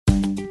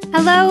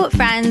Hello,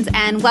 friends,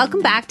 and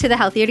welcome back to the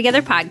Healthier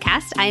Together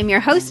podcast. I am your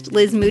host,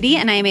 Liz Moody,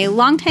 and I am a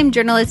longtime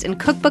journalist and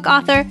cookbook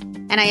author,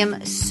 and I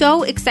am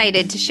so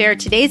excited to share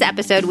today's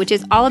episode, which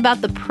is all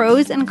about the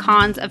pros and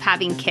cons of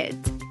having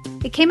kids.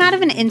 It came out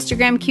of an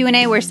Instagram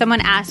Q&A where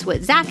someone asked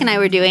what Zach and I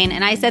were doing,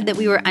 and I said that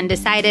we were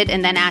undecided,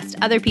 and then asked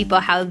other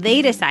people how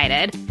they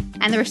decided,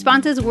 and the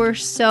responses were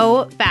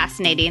so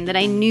fascinating that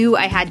I knew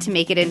I had to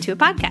make it into a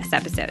podcast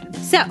episode.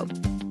 So,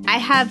 I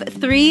have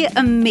three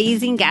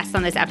amazing guests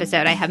on this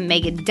episode. I have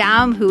Megan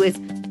Daum, who is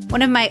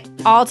one of my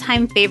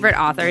all-time favorite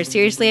authors.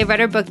 Seriously, I've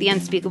read her book, The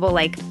Unspeakable,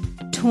 like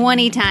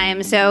 20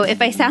 times. So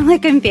if I sound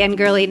like I'm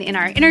fangirling in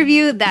our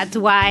interview, that's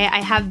why.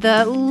 I have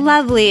the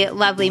lovely,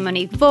 lovely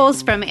Monique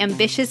Voles from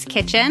Ambitious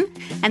Kitchen.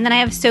 And then I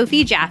have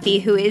Sophie Jaffe,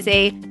 who is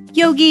a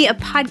yogi, a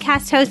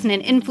podcast host, and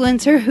an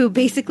influencer who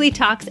basically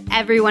talks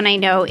everyone I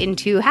know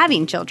into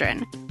having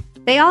children.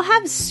 They all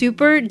have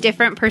super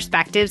different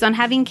perspectives on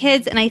having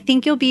kids, and I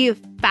think you'll be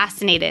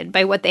fascinated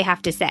by what they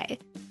have to say.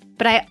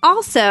 But I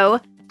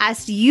also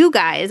asked you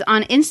guys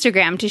on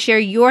Instagram to share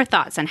your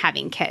thoughts on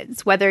having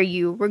kids, whether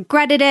you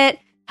regretted it,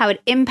 how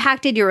it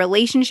impacted your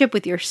relationship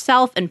with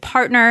yourself and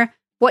partner,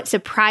 what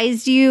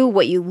surprised you,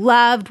 what you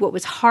loved, what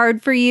was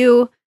hard for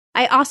you.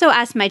 I also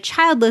asked my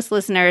childless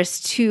listeners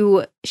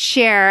to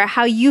share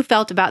how you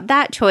felt about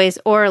that choice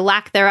or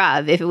lack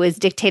thereof, if it was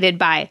dictated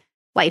by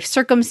life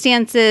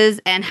circumstances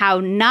and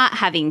how not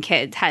having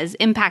kids has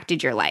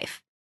impacted your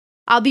life.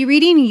 I'll be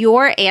reading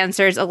your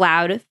answers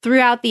aloud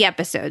throughout the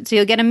episode, so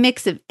you'll get a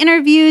mix of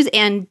interviews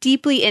and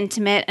deeply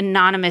intimate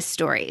anonymous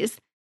stories.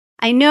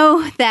 I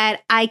know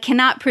that I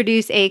cannot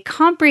produce a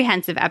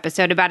comprehensive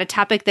episode about a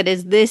topic that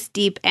is this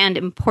deep and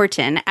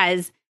important.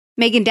 As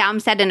Megan Daum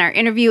said in our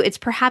interview, it's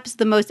perhaps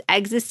the most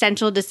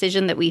existential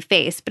decision that we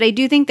face, but I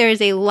do think there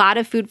is a lot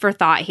of food for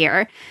thought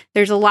here.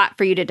 There's a lot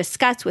for you to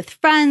discuss with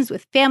friends,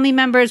 with family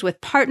members, with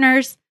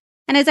partners.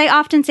 And as I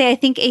often say, I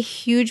think a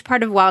huge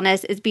part of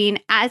wellness is being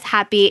as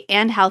happy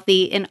and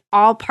healthy in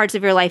all parts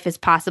of your life as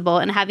possible,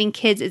 and having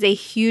kids is a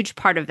huge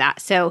part of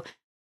that. So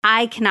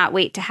I cannot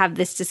wait to have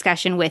this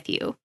discussion with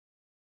you.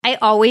 I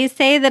always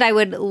say that I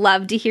would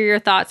love to hear your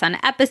thoughts on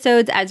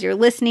episodes as you're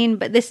listening,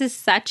 but this is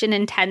such an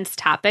intense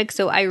topic,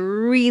 so I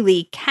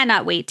really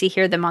cannot wait to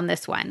hear them on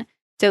this one.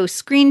 So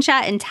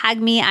screenshot and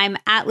tag me. I'm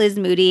at Liz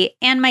Moody,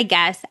 and my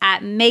guests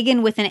at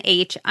Megan with an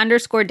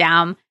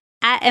H_Daum,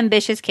 at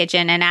Ambitious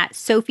Kitchen, and at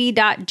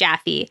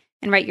Sophie.Jaffe,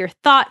 and write your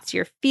thoughts,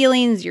 your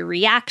feelings, your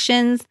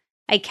reactions.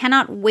 I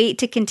cannot wait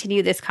to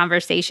continue this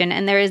conversation,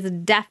 and there is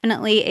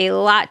definitely a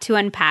lot to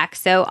unpack,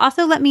 so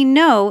also let me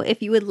know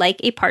if you would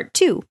like a part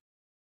 2.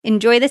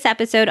 Enjoy this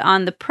episode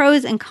on the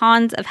pros and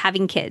cons of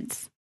having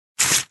kids.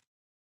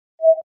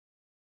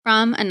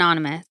 From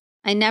Anonymous.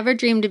 I never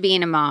dreamed of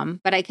being a mom,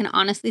 but I can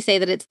honestly say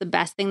that it's the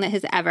best thing that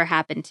has ever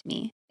happened to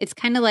me. It's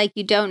kind of like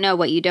you don't know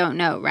what you don't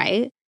know,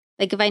 right?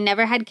 Like if I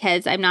never had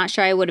kids, I'm not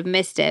sure I would have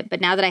missed it,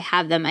 but now that I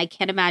have them, I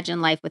can't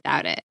imagine life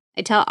without it.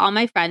 I tell all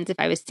my friends if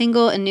I was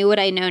single and knew what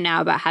I know now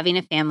about having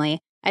a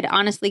family, I'd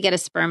honestly get a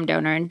sperm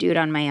donor and do it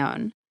on my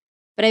own.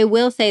 But I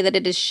will say that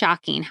it is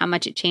shocking how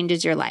much it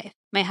changes your life.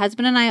 My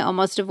husband and I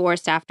almost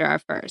divorced after our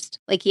first.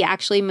 Like he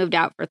actually moved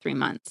out for 3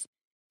 months.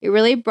 It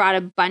really brought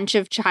a bunch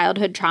of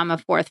childhood trauma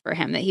forth for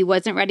him that he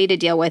wasn't ready to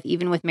deal with,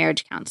 even with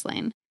marriage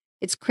counseling.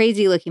 It's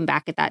crazy looking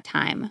back at that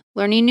time.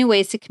 Learning new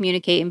ways to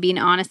communicate and being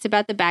honest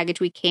about the baggage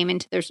we came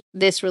into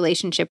this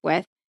relationship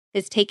with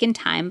has taken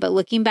time, but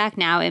looking back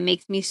now, it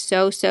makes me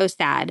so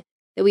sad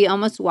that we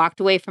almost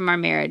walked away from our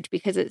marriage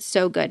because it's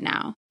so good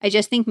now. I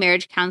just think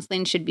marriage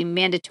counseling should be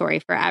mandatory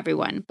for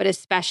everyone, but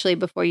especially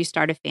before you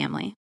start a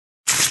family.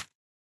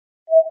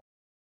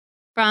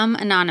 From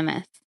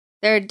Anonymous.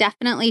 There are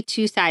definitely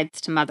two sides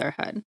to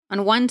motherhood.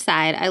 On one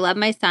side, I love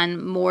my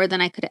son more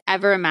than I could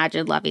ever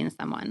imagine loving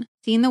someone.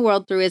 Seeing the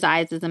world through his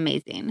eyes is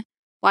amazing.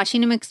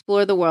 Watching him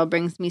explore the world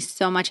brings me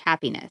so much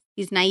happiness.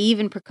 He's naive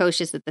and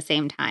precocious at the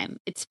same time.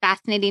 It's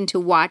fascinating to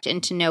watch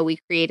and to know we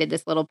created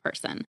this little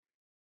person.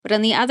 But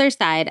on the other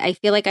side, I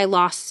feel like I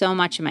lost so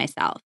much of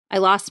myself. I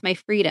lost my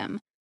freedom.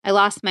 I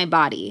lost my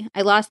body.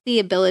 I lost the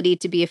ability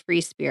to be a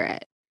free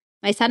spirit.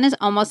 My son is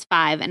almost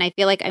 5, and I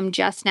feel like I'm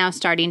just now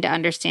starting to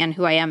understand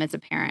who I am as a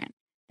parent.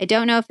 I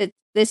don't know if it's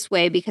this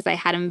way because I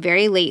had him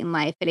very late in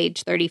life at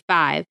age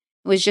 35 and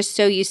was just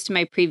so used to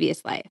my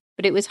previous life,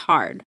 but it was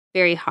hard,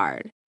 very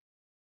hard.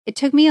 It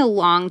took me a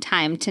long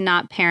time to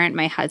not parent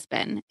my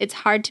husband. It's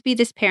hard to be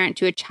this parent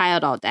to a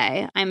child all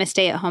day. I'm a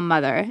stay-at-home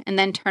mother, and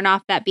then turn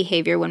off that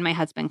behavior when my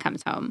husband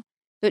comes home.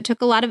 So it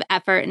took a lot of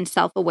effort and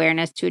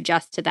self-awareness to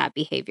adjust to that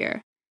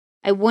behavior.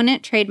 I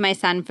wouldn't trade my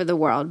son for the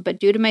world, but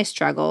due to my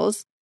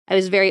struggles, I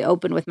was very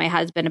open with my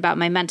husband about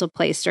my mental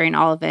place during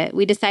all of it.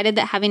 We decided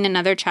that having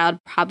another child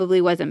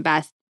probably wasn't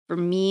best for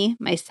me,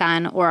 my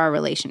son, or our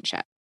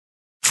relationship.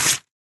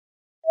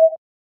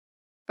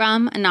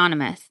 From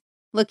Anonymous.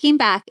 Looking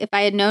back, if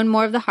I had known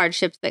more of the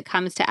hardships that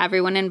comes to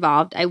everyone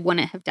involved, I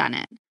wouldn't have done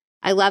it.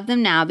 I love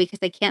them now because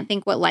I can't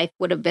think what life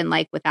would have been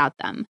like without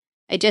them.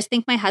 I just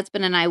think my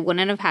husband and I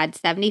wouldn't have had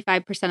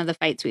 75% of the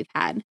fights we've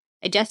had.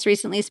 I just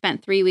recently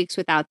spent 3 weeks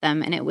without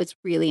them, and it was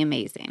really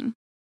amazing.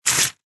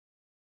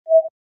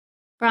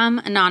 From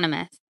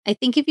Anonymous. I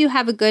think if you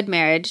have a good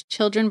marriage,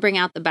 children bring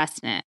out the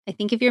best in it. I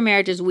think if your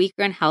marriage is weak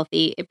or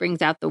unhealthy, it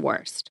brings out the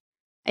worst.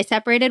 I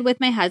separated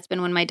with my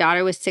husband when my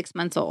daughter was 6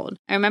 months old.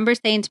 I remember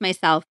saying to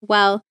myself,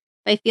 well,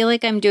 if I feel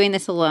like I'm doing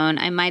this alone,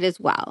 I might as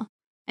well.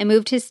 I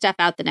moved his stuff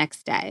out the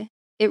next day.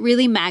 It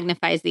really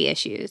magnifies the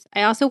issues.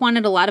 I also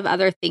wanted a lot of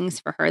other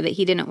things for her that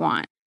he didn't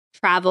want.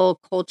 Travel,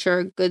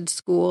 culture, good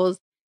schools.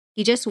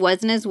 He just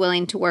wasn't as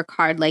willing to work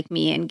hard like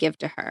me and give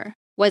to her.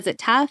 Was it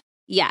tough?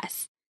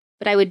 Yes.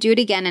 But I would do it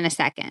again in a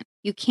second.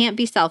 You can't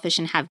be selfish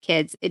and have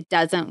kids. It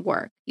doesn't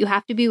work. You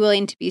have to be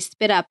willing to be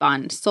spit up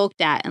on, sulked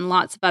at, and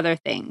lots of other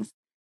things.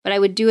 But I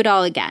would do it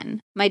all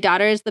again. My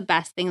daughter is the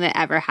best thing that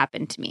ever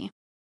happened to me.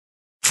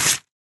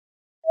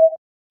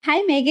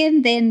 Hi,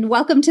 Megan. Then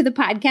welcome to the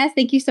podcast.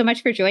 Thank you so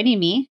much for joining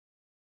me.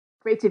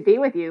 Great to be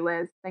with you,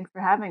 Liz. Thanks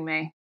for having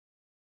me.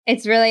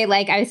 It's really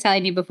like I was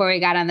telling you before we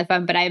got on the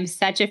phone, but I'm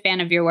such a fan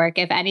of your work.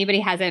 If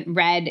anybody hasn't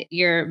read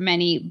your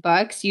many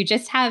books, you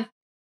just have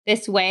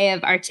this way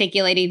of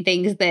articulating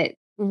things that,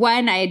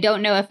 one, I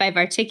don't know if I've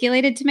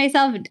articulated to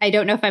myself. I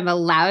don't know if I'm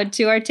allowed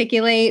to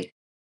articulate.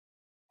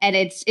 And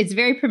it's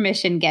very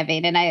permission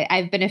giving. And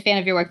I've been a fan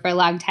of your work for a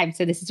long time.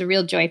 So this is a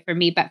real joy for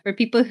me. But for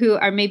people who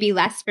are maybe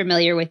less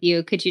familiar with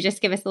you, could you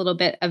just give us a little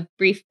bit of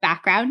brief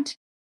background?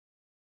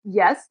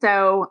 Yes.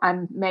 So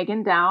I'm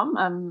Megan Daum.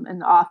 I'm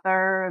an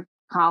author,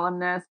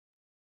 columnist,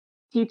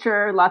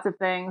 teacher, lots of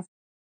things.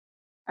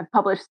 I've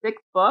published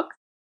 6 books.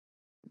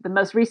 The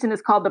most recent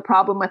is called The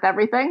Problem with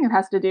Everything. It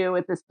has to do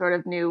with this sort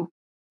of new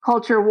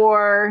culture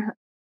war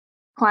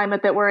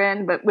climate that we're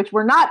in, but which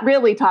we're not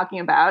really talking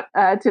about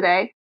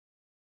today.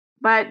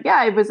 But yeah,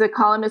 I was a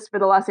columnist for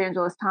the Los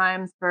Angeles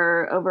Times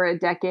for over a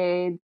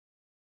decade.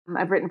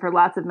 I've written for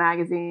lots of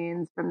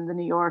magazines, from the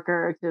New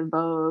Yorker to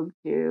Vogue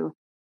to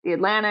the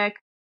Atlantic.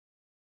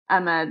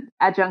 I'm an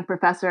adjunct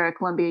professor at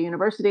Columbia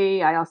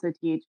University. I also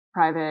teach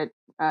private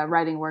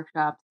writing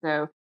workshops.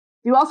 So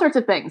do all sorts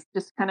of things.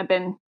 Just kind of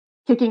been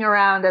kicking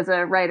around as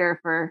a writer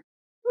for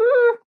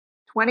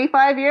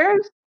 25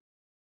 years.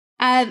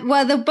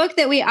 Well, the book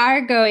that we are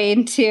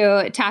going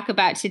to talk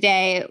about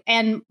today,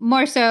 and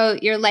more so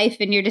your life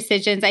and your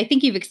decisions, I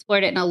think you've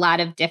explored it in a lot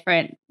of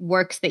different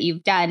works that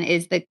you've done,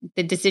 is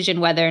the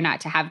decision whether or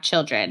not to have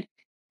children.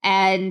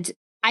 And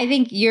I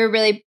think you're a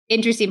really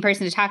interesting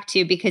person to talk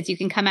to because you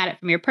can come at it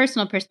from your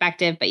personal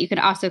perspective, but you can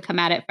also come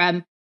at it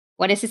from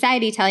what is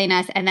society telling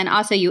us? And then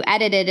also you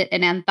edited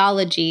an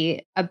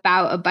anthology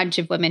about a bunch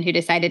of women who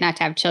decided not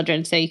to have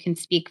children. So you can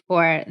speak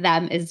for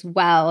them as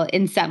well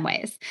in some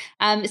ways.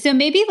 So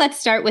maybe let's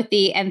start with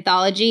the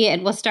anthology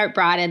and we'll start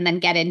broad and then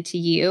get into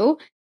you.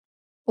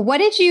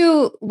 What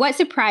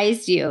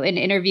surprised you in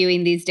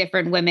interviewing these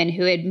different women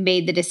who had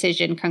made the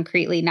decision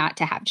concretely not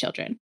to have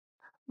children?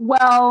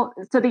 Well,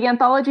 so the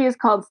anthology is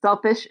called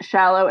Selfish,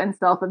 Shallow, and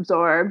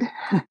Self-Absorbed.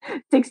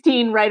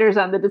 16 writers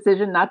on the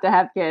decision not to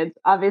have kids.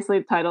 Obviously,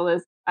 the title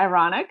is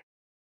ironic.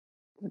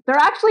 They're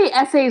actually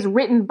essays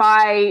written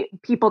by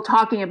people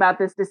talking about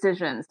this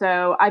decision.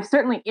 So I've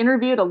certainly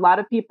interviewed a lot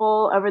of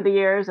people over the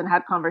years and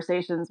had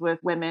conversations with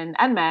women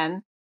and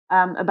men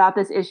about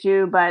this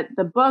issue. But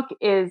the book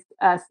is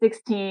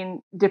 16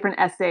 different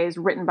essays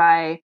written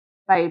by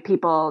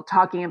people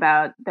talking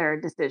about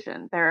their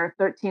decision. There are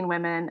 13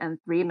 women and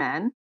 3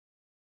 men.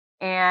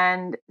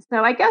 And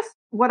so I guess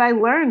what I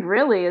learned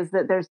really is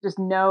that there's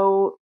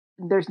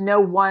no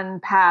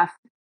one path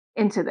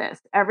into this.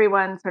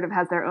 Everyone sort of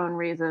has their own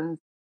reasons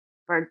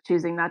for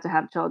choosing not to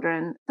have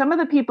children. Some of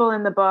the people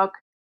in the book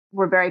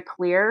were very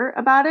clear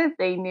about it.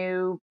 They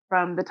knew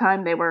from the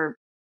time they were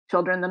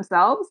children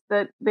themselves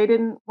that they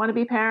didn't want to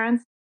be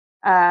parents.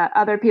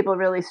 Other people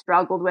really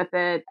struggled with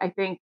it. I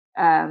think,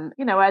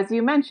 as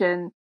you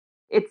mentioned,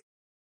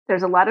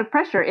 there's a lot of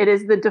pressure. It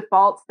is the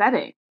default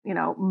setting.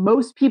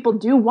 Most people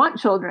do want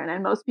children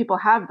and most people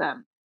have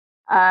them.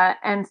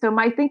 And so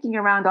my thinking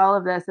around all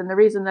of this and the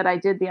reason that I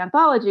did the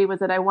anthology was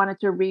that I wanted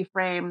to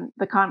reframe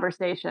the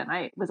conversation.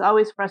 I was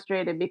always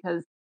frustrated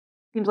because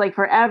it seems like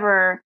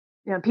forever,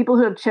 people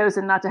who have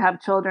chosen not to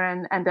have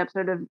children end up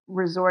sort of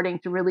resorting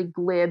to really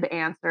glib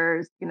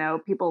answers.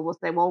 People will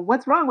say, well,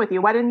 what's wrong with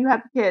you? Why didn't you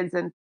have kids?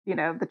 And,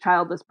 the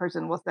childless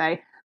person will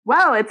say,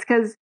 well, it's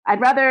because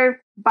I'd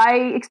rather buy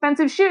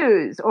expensive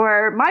shoes,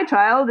 or my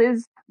child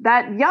is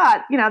that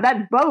yacht,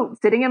 that boat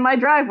sitting in my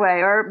driveway,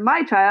 or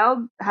my child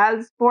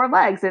has 4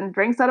 legs and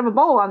drinks out of a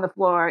bowl on the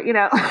floor,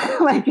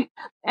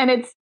 and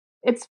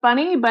it's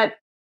funny, but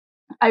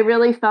I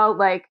really felt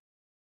like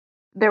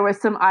there was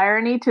some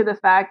irony to the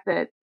fact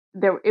that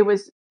it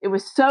was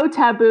so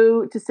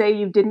taboo to say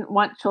you didn't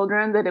want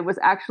children that it was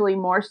actually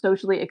more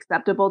socially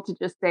acceptable to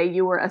just say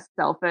you were a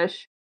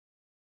selfish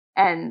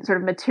and sort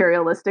of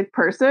materialistic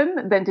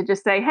person than to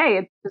just say, hey,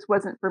 it just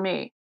wasn't for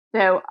me.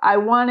 So I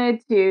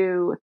wanted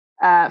to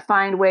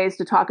find ways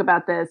to talk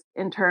about this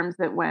in terms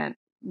that went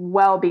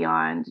well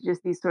beyond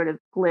just these sort of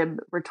glib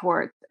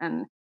retorts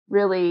and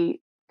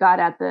really got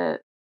at the,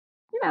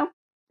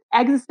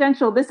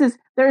 existential.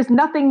 There's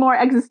nothing more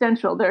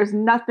existential. There's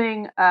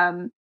nothing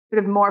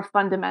sort of more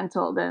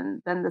fundamental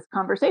than this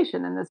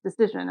conversation and this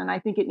decision. And I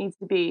think it needs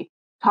to be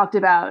talked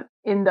about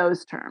in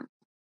those terms.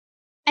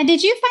 And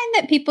did you find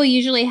that people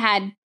usually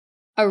had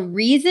a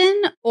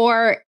reason,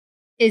 or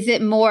is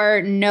it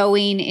more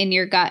knowing in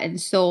your gut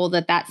and soul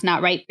that that's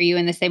not right for you,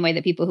 in the same way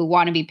that people who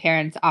want to be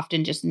parents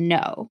often just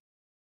know?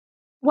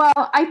 Well,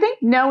 I think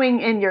knowing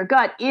in your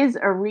gut is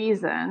a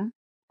reason.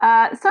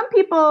 Some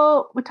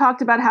people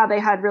talked about how they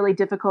had really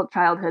difficult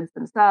childhoods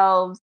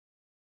themselves.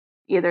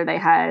 Either they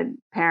had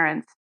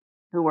parents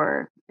who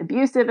were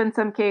abusive in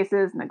some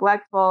cases,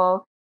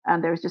 neglectful,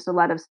 there was just a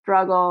lot of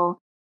struggle.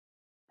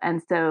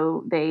 And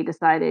so they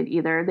decided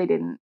either they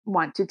didn't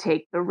want to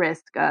take the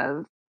risk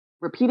of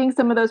repeating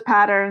some of those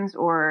patterns,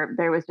 or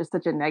there was just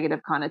such a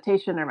negative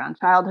connotation around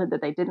childhood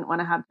that they didn't want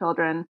to have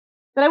children.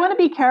 But I want to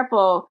be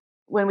careful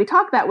when we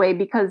talk that way,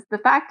 because the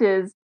fact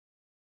is,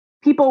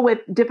 people with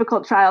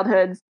difficult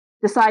childhoods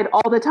decide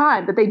all the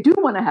time that they do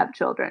want to have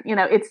children.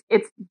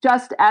 It's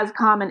just as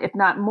common, if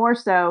not more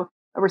so,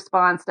 a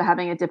response to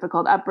having a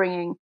difficult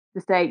upbringing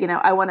to say,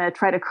 I want to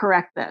try to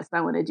correct this. I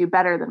want to do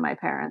better than my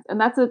parents.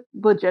 And that's a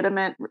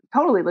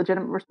totally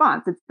legitimate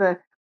response.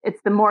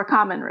 It's the more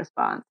common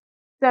response.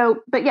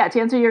 So, but yeah,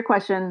 to answer your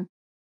question,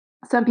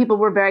 some people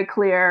were very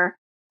clear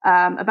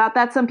about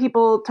that. Some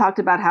people talked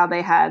about how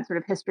they had sort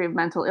of history of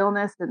mental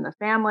illness in the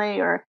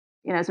family, or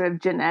sort of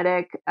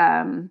genetic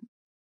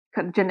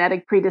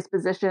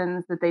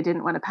predispositions that they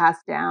didn't want to pass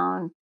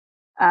down.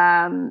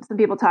 Some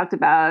people talked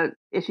about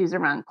issues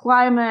around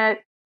climate,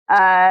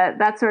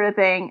 that sort of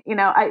thing.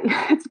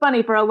 It's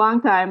funny, for a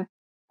long time,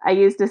 I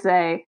used to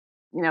say,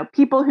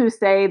 people who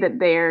say that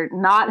they're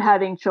not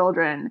having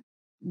children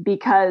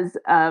because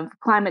of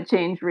climate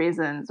change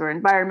reasons or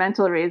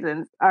environmental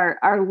reasons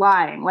are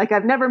lying. Like,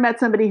 I've never met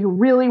somebody who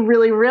really,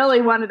 really,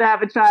 really wanted to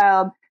have a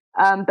child,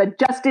 but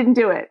just didn't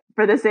do it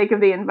for the sake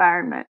of the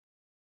environment.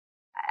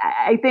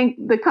 I think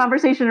the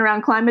conversation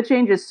around climate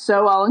change is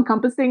so all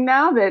encompassing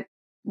now that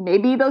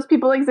maybe those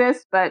people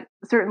exist, but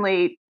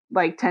certainly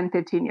like 10,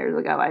 15 years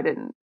ago,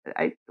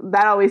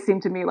 that always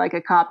seemed to me like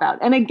a cop out.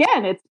 And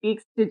again, it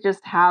speaks to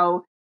just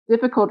how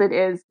difficult it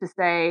is to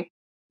say,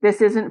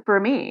 this isn't for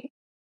me.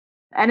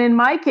 And in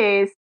my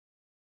case,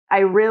 I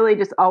really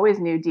just always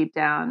knew deep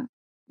down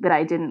that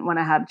I didn't want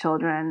to have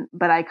children,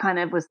 but I kind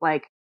of was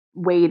like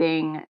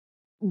waiting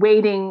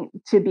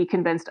to be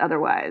convinced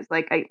otherwise.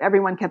 Like,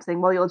 everyone kept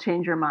saying, well, you'll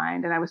change your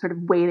mind. And I was sort of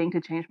waiting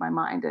to change my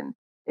mind, and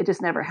it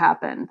just never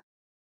happened.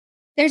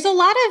 There's a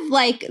lot of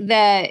like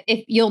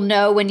if you'll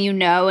know when you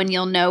know, and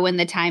you'll know when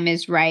the time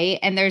is right.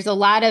 And there's a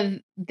lot of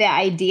the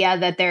idea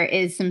that there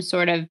is some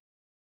sort of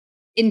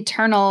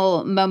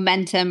internal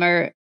momentum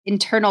or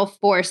internal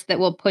force that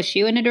will push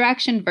you in a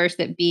direction, versus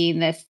it being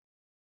this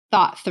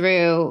thought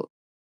through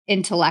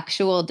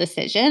intellectual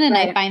decision. And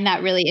right. I find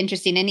that really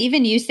interesting. And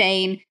even you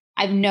saying,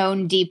 I've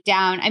known deep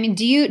down. I mean,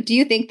 do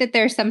you think that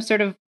there's some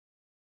sort of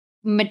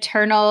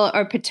maternal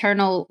or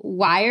paternal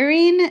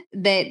wiring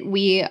that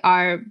we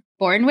are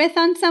born with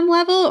on some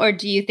level? Or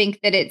do you think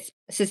that it's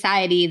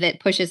society that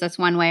pushes us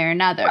one way or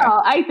another?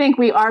 Well, I think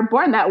we are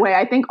born that way.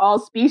 I think all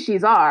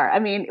species are. I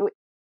mean,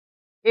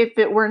 if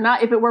it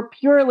were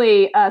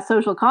purely a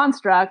social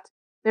construct,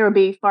 there would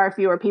be far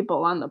fewer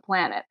people on the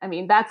planet. I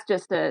mean, that's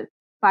just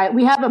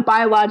we have a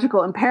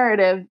biological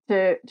imperative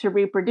to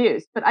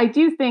reproduce. But I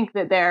do think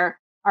that there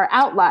are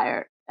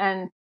outliers.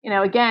 And,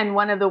 again,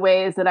 one of the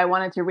ways that I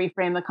wanted to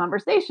reframe the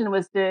conversation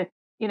was to,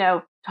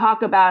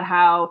 talk about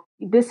how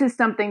this is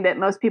something that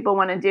most people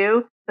want to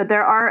do, but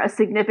there are a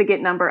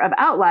significant number of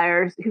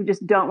outliers who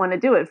just don't want to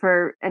do it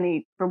for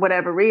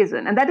whatever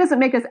reason. And that doesn't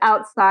make us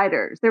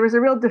outsiders. There was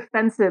a real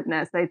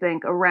defensiveness, I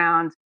think,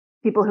 around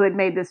people who had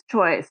made this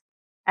choice.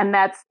 And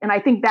I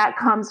think that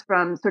comes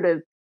from sort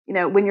of,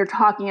 when you're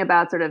talking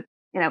about sort of,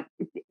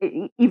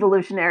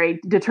 evolutionary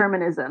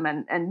determinism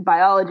and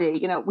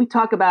biology, we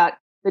talk about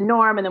the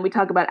norm, and then we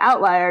talk about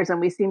outliers,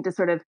 and we seem to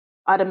sort of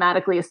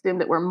automatically assume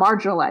that we're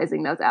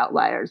marginalizing those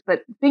outliers.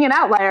 But being an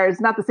outlier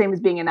is not the same as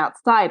being an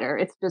outsider.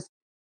 It's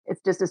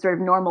just a sort of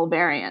normal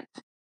variant.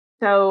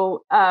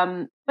 So,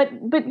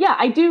 but yeah,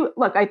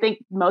 I think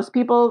most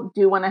people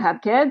do want to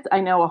have kids.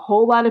 I know a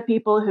whole lot of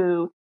people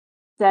who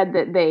said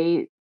that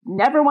they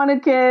never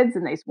wanted kids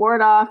and they swore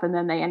it off, and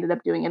then they ended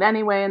up doing it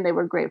anyway, and they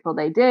were grateful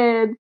they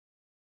did.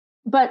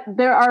 But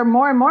there are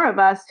more and more of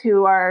us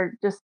who are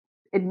just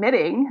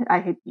admitting, I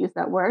hate to use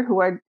that word,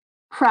 who are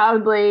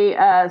proudly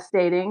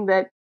stating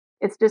that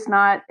it's just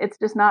not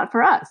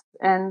for us.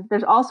 And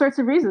there's all sorts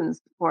of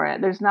reasons for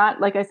it. There's not,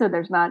 like I said,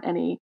 there's not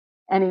any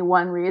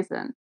one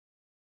reason.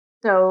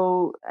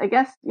 So I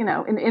guess,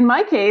 in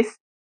my case,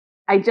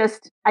 I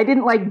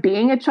didn't like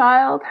being a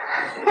child.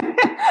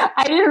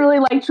 I didn't really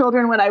like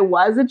children when I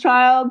was a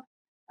child.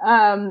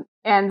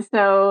 And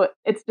so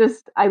it's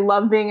just, I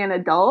love being an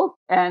adult,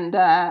 and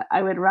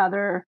I would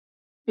rather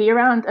be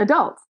around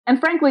adults. And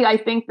frankly, I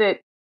think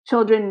that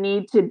children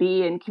need to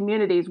be in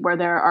communities where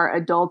there are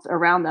adults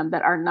around them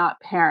that are not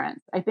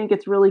parents. I think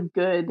it's really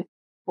good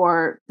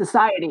for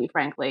society,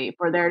 frankly,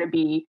 for there to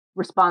be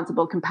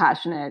responsible,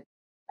 compassionate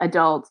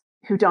adults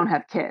who don't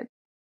have kids.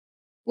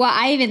 Well,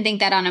 I even think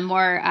that on a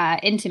more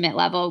intimate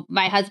level,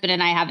 my husband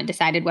and I haven't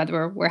decided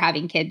whether we're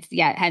having kids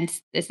yet,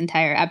 hence this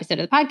entire episode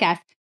of the podcast.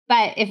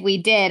 But if we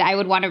did, I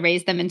would want to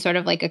raise them in sort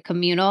of like a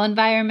communal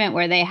environment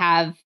where they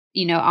have,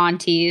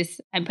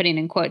 aunties, I'm putting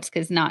in quotes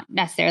because not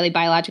necessarily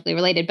biologically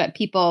related, but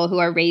people who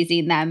are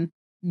raising them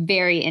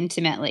very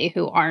intimately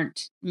who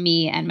aren't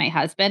me and my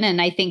husband.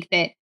 And I think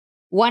that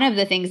one of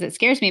the things that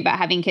scares me about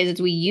having kids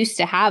is we used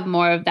to have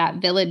more of that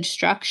village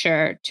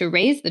structure to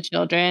raise the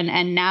children.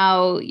 And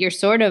now you're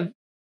sort of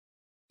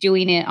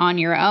doing it on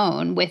your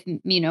own with,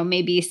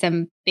 maybe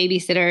some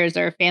babysitters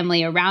or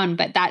family around,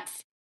 but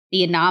that's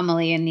the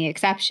anomaly and the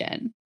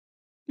exception.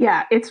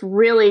 Yeah, it's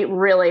really,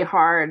 really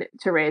hard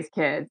to raise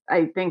kids.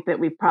 I think that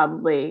it's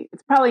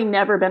probably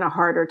never been a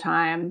harder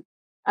time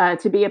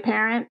to be a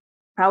parent,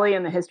 probably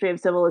in the history of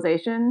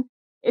civilization.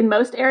 In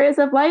most areas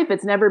of life,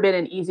 it's never been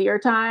an easier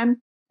time.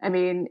 I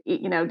mean,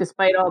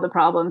 despite all the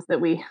problems that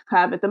we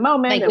have at the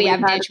moment, Like and we we've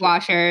have had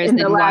dishwashers in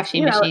the and last,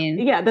 washing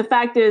machines. yeah, the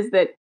fact is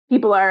that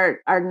people are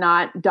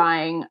not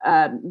dying,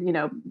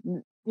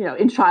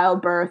 in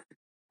childbirth.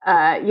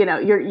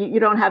 You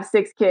don't have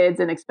 6 kids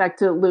and expect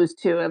to lose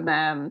 2 of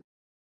them.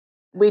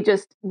 We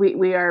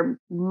have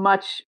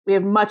much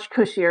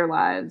cushier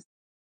lives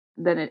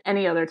than at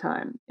any other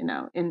time, in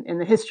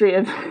the history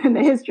of in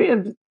the history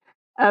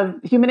of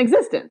human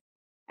existence.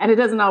 And it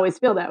doesn't always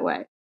feel that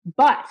way.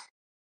 But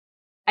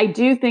I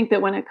do think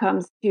that when it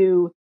comes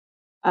to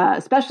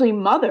especially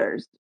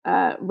mothers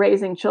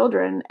raising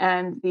children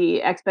and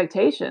the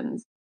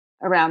expectations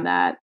around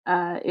that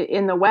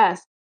in the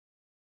West,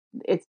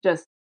 it's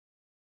just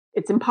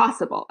it's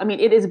impossible. I mean,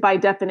 it is by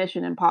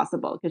definition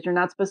impossible because you're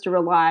not supposed to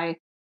rely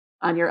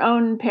on your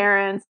own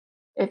parents.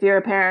 If you're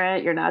a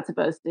parent, you're not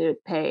supposed to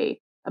pay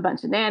a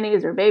bunch of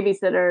nannies or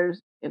babysitters,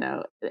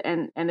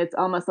 and it's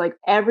almost like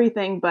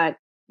everything but,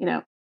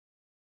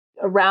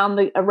 around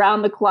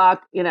the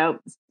clock,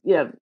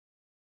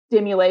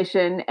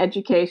 stimulation,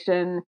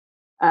 education,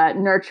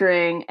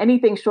 nurturing,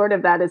 anything short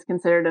of that is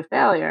considered a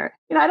failure.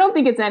 I don't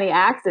think it's any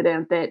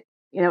accident that,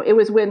 it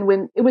was when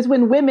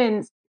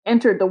women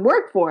entered the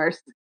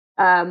workforce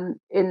in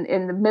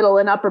the middle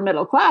and upper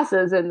middle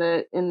classes in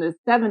the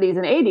 70s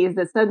and 80s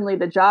that suddenly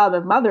the job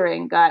of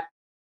mothering got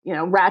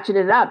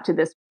ratcheted up to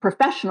this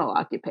professional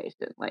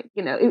occupation. Like,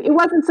 it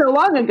wasn't so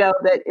long ago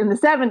that in the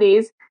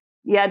 70s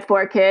you had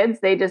 4 kids,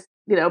 they just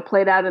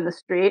played out in the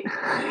street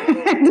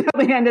until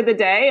the end of the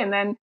day,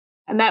 and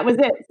that was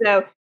it.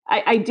 So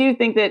I do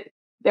think that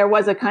there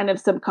was a kind of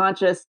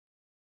subconscious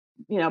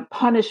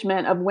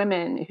punishment of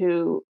women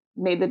who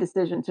made the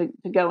decision to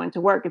go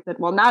into work and said,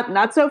 well,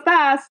 not so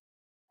fast.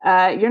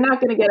 You're not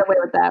going to get away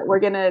with that. We're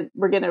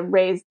gonna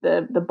raise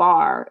the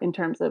bar in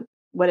terms of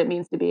what it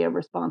means to be a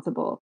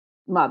responsible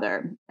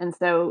mother. And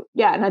so,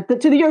 yeah,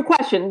 and to your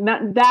question,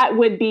 that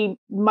would be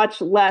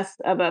much less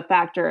of a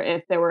factor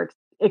if there were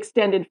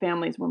extended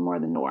families were more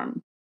the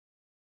norm.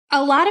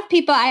 A lot of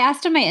people, I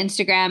asked on my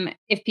Instagram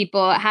if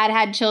people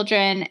had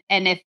children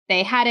and if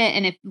they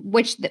hadn't, and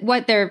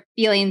what their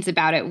feelings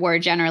about it were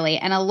generally.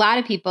 And a lot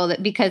of people,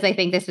 that, because I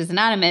think this was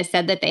anonymous,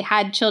 said that they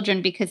had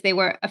children because they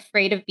were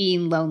afraid of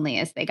being lonely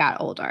as they got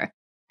older.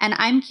 And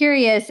I'm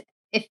curious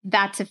if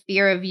that's a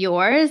fear of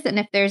yours and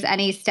if there's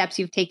any steps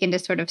you've taken to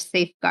sort of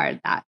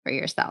safeguard that for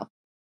yourself.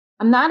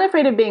 I'm not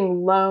afraid of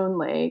being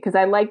lonely because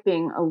I like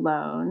being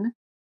alone.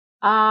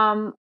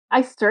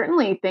 I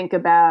certainly think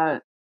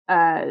about,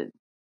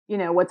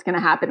 what's going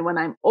to happen when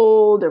I'm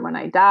old or when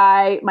I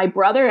die. My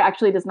brother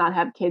actually does not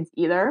have kids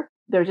either.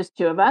 There's just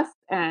 2 of us,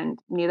 and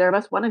neither of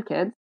us wanted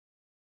kids.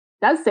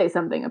 Does say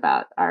something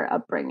about our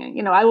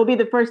upbringing. I will be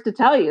the first to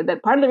tell you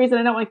that part of the reason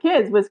I don't want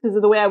kids was because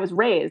of the way I was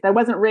raised. I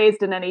wasn't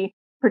raised in any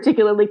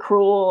particularly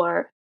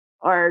cruel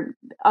or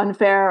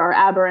unfair or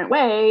aberrant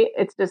way.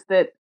 It's just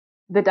that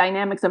the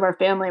dynamics of our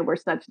family were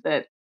such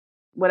that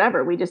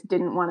whatever, we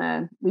didn't want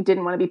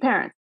to be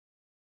parents.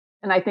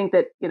 And I think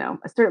that,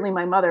 certainly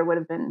my mother would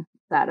have been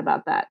sad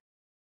about that.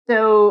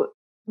 So,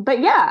 but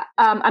yeah,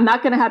 I'm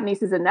not going to have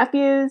nieces and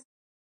nephews.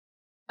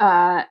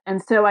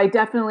 And so I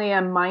definitely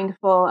am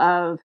mindful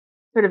of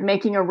sort of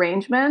making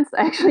arrangements.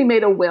 I actually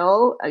made a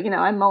will. When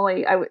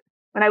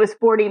I was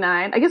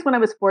 49, I guess when I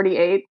was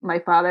 48, my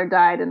father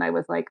died and I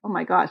was like, oh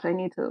my gosh, I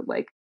need to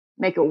like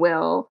make a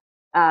will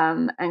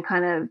and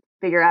kind of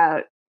figure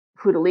out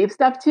who to leave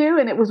stuff to.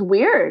 And it was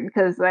weird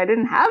because I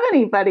didn't have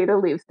anybody to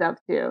leave stuff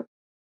to.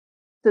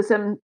 So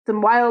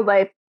some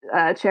wildlife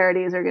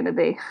charities are going to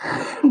be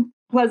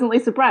pleasantly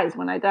surprised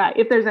when I die,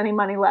 if there's any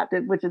money left,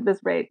 which at this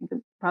rate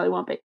it probably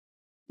won't be.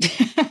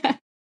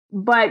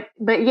 but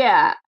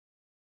yeah,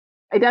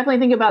 I definitely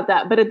think about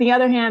that. But at the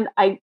other hand,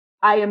 I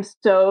am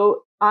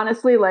so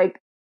honestly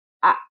like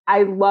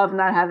I love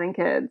not having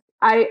kids.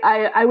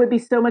 I would be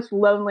so much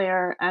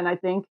lonelier and I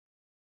think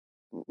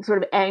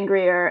sort of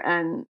angrier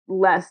and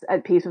less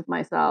at peace with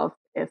myself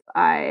if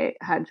I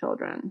had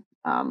children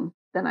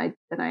than I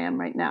am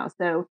right now.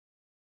 So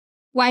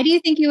why do you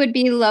think you would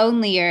be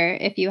lonelier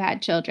if you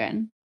had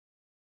children?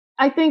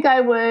 I think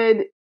I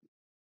would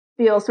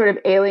feel sort of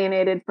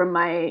alienated from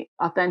my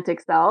authentic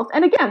self.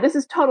 And again, this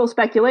is total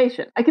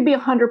speculation. I could be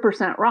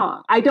 100%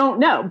 wrong. I don't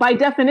know. By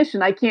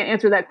definition, I can't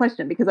answer that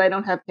question because I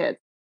don't have kids.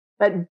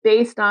 But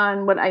based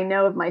on what I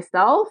know of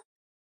myself,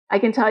 I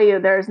can tell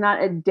you there's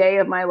not a day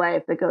of my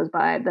life that goes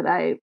by that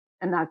I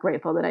am not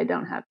grateful that I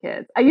don't have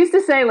kids. I used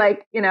to say,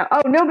 like,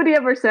 oh, nobody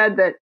ever said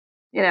that,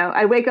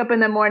 I wake up in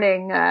the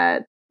morning,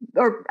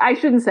 or I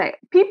shouldn't say,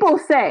 people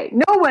say,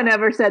 no one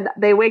ever said that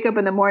they wake up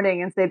in the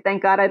morning and say,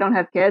 thank God I don't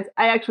have kids.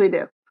 I actually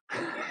do.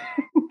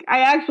 I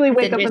actually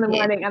wake up in the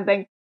morning and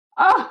think,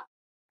 oh,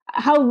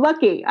 how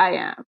lucky I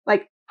am.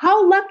 Like,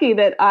 how lucky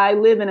that I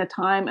live in a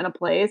time and a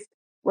place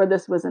where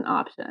this was an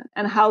option.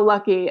 And how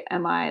lucky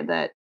am I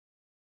that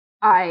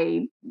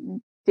I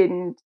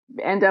didn't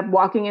end up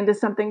walking into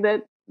something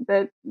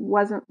that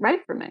wasn't right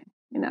for me.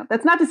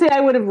 That's not to say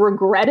I would have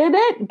regretted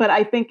it, but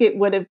I think it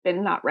would have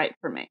been not right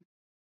for me.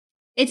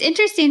 It's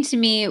interesting to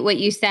me what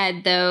you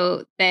said,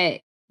 though,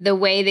 that the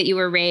way that you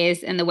were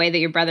raised and the way that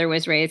your brother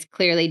was raised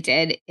clearly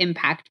did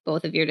impact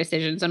both of your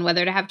decisions on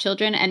whether to have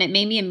children. And it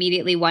made me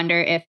immediately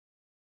wonder if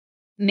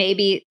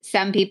maybe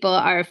some people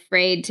are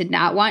afraid to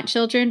not want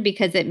children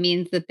because it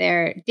means that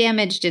they're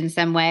damaged in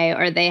some way,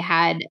 or they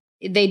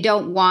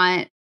don't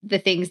want the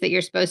things that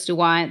you're supposed to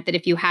want, that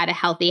if you had a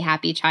healthy,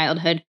 happy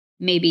childhood,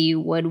 maybe you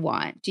would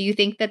want. Do you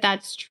think that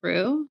that's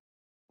true?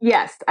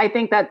 Yes, I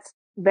think that's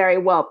very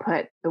well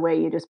put, the way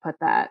you just put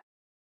that.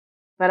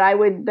 But I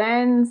would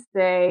then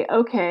say,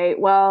 okay,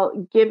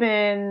 well,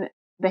 given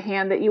the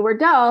hand that you were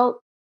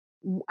dealt,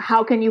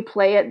 how can you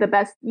play it the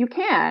best you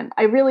can?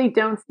 I really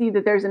don't see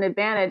that there's an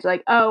advantage.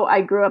 Like, oh,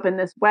 I grew up in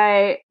this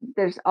way.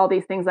 There's all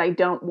these things I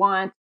don't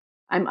want.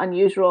 I'm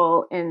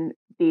unusual in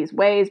these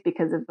ways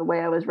because of the way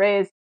I was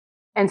raised.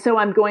 And so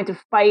I'm going to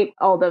fight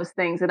all those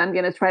things. And I'm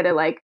going to try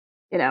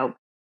to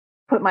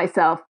put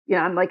myself,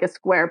 I'm like a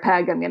square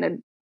peg. I'm going to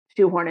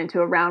shoehorn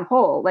into a round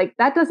hole. Like,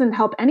 that doesn't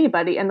help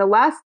anybody. And the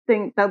last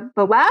thing, the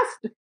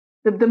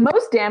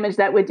most damage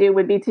that would do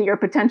would be to your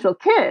potential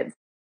kids.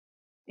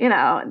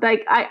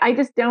 I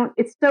just don't,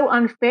 it's so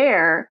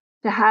unfair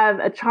to have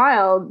a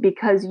child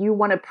because you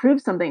want to prove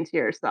something to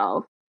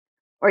yourself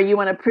or you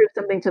want to prove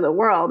something to the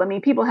world. I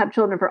mean, people have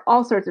children for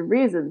all sorts of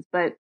reasons,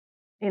 but,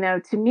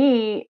 to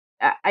me,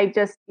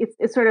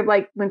 it's sort of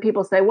like when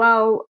people say,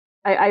 well,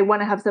 I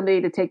want to have somebody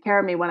to take care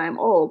of me when I'm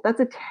old. That's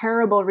a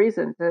terrible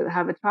reason to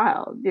have a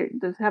child.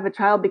 To have a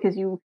child because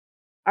you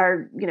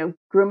are,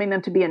 grooming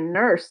them to be a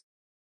nurse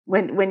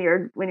when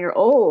you're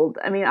old.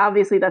 I mean,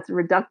 obviously that's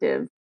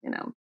reductive,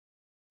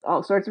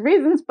 all sorts of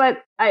reasons,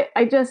 but I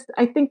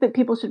think that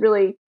people should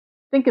really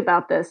think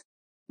about this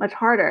much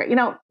harder.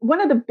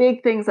 One of the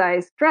big things I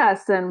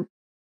stress, and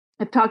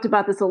I've talked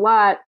about this a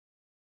lot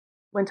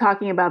when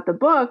talking about the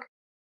book,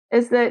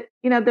 is that,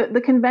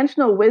 the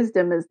conventional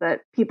wisdom is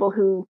that people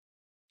who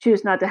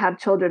choose not to have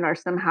children are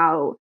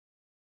somehow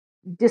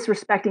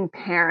disrespecting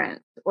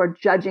parents or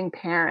judging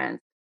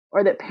parents,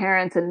 or that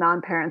parents and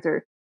non-parents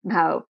are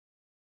somehow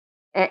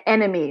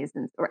enemies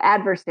or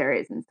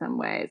adversaries in some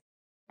ways.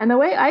 And the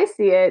way I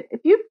see it, if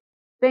you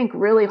think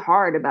really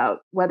hard about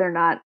whether or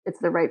not it's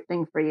the right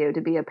thing for you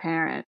to be a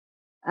parent,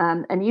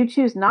 and you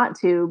choose not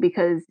to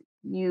because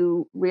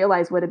you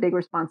realize what a big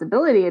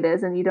responsibility it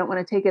is and you don't want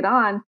to take it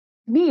on,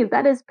 to me,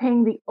 that is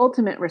paying the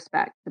ultimate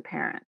respect to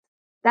parents.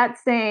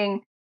 That's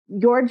saying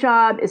your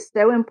job is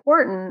so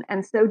important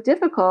and so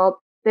difficult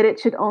that it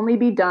should only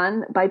be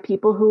done by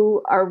people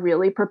who are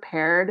really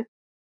prepared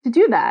to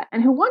do that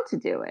and who want to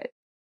do it.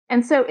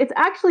 And so it's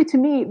actually, to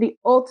me, the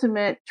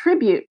ultimate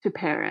tribute to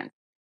parents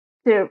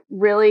to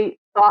really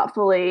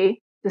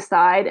thoughtfully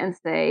decide and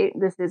say,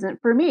 this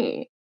isn't for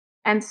me.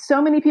 And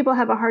so many people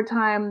have a hard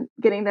time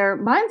getting their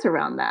minds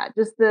around that.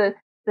 Just the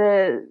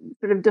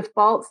sort of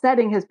default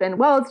setting has been,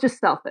 well, it's just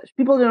selfish.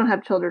 People who don't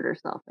have children are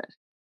selfish.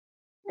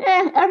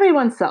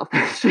 Everyone's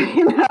selfish.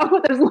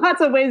 There's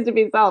lots of ways to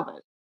be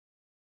selfish.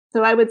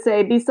 So I would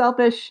say be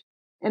selfish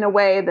in a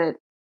way that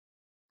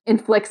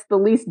inflicts the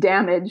least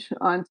damage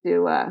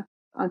onto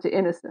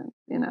innocence.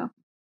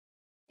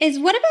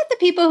 What about the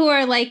people who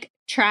are like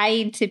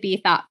trying to be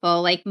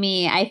thoughtful, like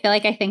me? I feel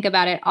like I think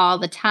about it all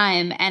the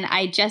time, and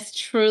I just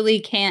truly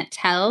can't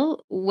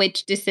tell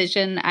which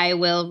decision I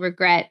will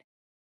regret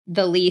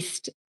the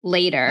least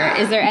later.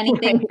 Is there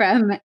anything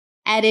from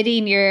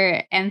editing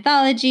your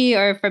anthology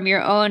or from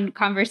your own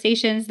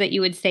conversations that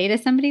you would say to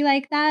somebody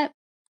like that?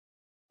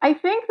 I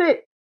think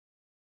that,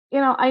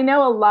 I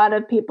know a lot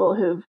of people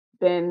who've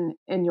been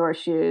in your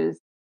shoes,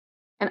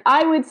 and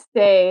I would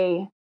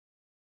say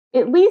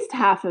at least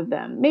half of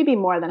them, maybe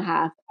more than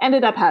half,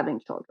 ended up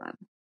having children.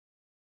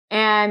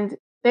 And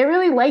they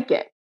really like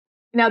it.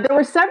 Now, there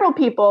were several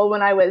people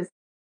when I was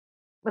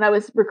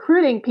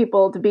recruiting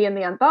people to be in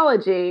the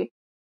anthology,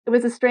 it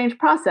was a strange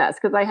process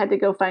because I had to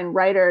go find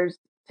writers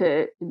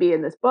to be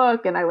in this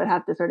book, and I would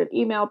have to sort of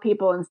email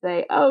people and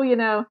say, oh,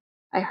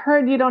 I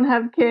heard you don't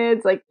have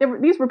kids. Like,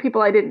 these were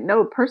people I didn't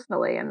know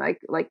personally, and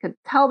like could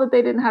tell that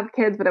they didn't have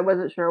kids, but I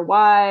wasn't sure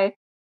why.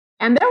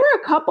 And there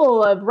were a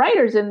couple of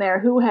writers in there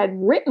who had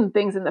written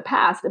things in the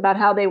past about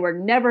how they were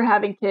never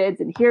having kids,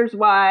 and here's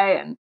why.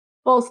 And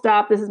full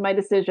stop. This is my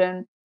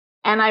decision.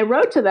 And I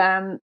wrote to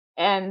them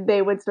and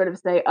they would sort of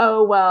say,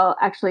 oh, well,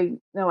 actually,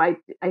 no, I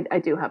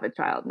do have a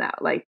child now.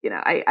 Like,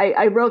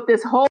 I wrote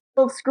this whole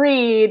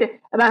screed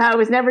about how I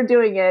was never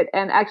doing it.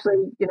 And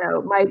actually,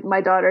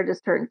 my daughter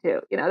just turned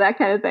 2, that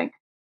kind of thing.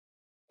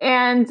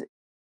 And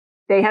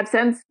they have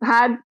since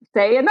had,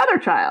 say, another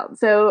child.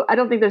 So I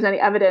don't think there's any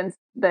evidence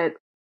that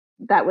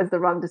that was the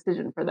wrong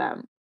decision for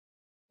them.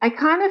 I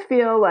kind of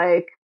feel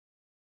like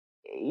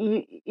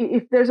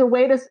if there's a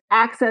way to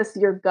access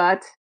your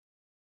gut,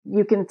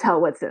 you can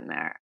tell what's in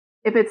there.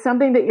 If it's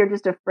something that you're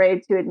just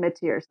afraid to admit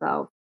to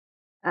yourself,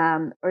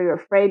 or you're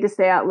afraid to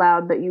say out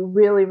loud, but you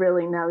really,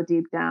 really know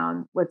deep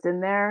down what's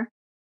in there,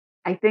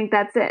 I think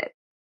that's it.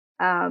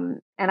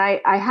 And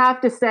I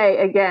have to say,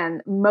 again,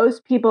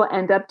 most people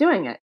end up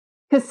doing it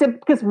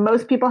because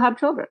most people have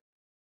children.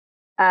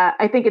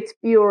 I think it's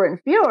fewer and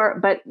fewer,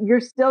 but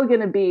you're still going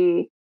to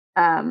be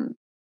the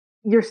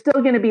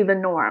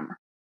norm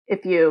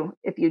if you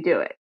do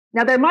it.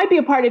 Now, there might be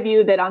a part of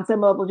you that on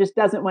some level just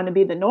doesn't want to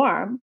be the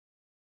norm.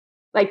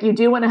 Like you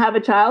do want to have a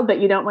child, but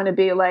you don't want to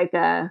be like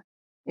a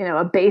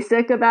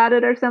basic about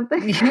it or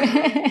something.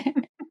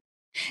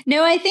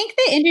 No, I think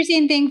the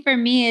interesting thing for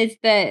me is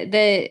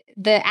the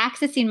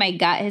accessing my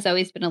gut has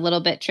always been a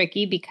little bit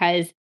tricky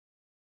because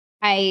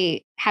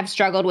I have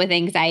struggled with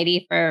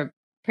anxiety for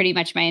pretty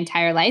much my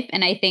entire life.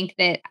 And I think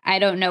that I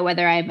don't know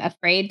whether I'm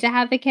afraid to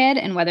have a kid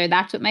and whether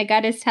that's what my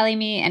gut is telling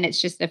me and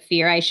it's just a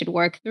fear I should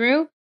work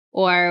through,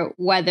 or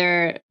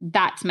whether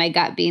that's my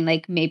gut being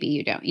like, maybe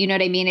you don't. You know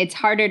what I mean? It's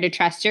harder to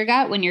trust your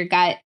gut when your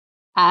gut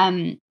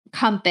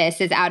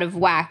compass is out of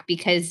whack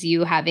because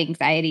you have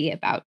anxiety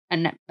about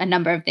a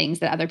number of things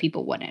that other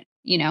people wouldn't,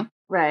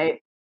 Right.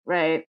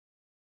 I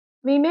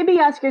mean, maybe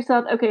ask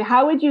yourself, okay,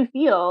 how would you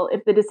feel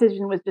if the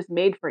decision was just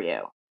made for you?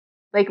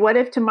 Like, what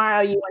if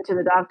tomorrow you went to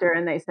the doctor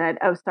and they said,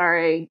 oh,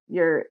 sorry,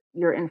 you're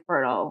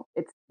infertile.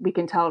 We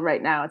can tell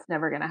right now it's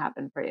never going to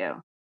happen for you.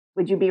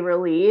 Would you be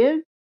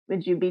relieved?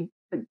 Would you be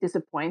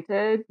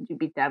disappointed? Would you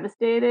be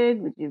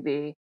devastated? Would you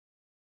be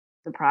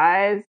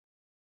surprised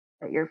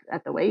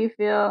at the way you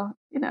feel?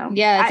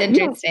 Yeah, it's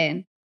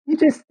interesting.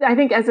 I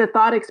think as a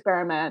thought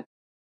experiment,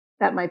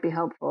 that might be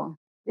helpful.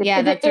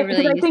 That's a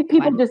really I think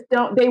people one. just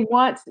don't, they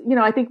want,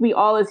 I think we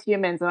all as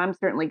humans, and I'm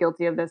certainly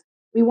guilty of this,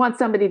 we want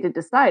somebody to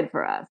decide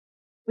for us.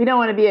 We don't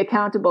want to be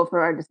accountable for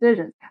our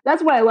decisions.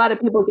 That's why a lot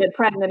of people get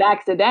pregnant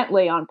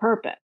accidentally on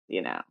purpose,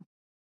 Yeah.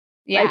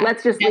 Like,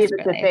 let's just leave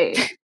it to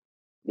fate.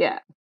 Yeah.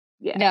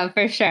 No,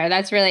 for sure.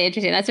 That's really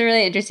interesting. That's a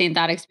really interesting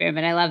thought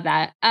experiment. I love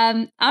that.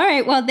 All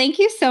right. Well, thank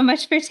you so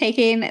much for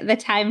taking the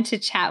time to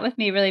chat with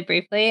me really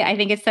briefly. I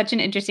think it's such an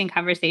interesting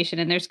conversation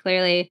and there's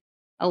clearly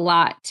a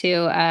lot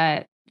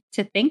to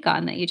think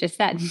on that you just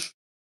said.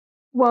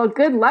 Well,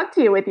 good luck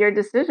to you with your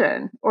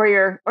decision or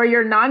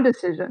your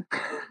non-decision.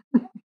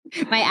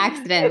 My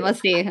accident.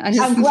 Let's see.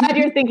 I'm glad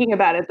you're thinking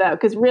about it though,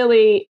 because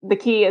really the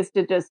key is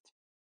to just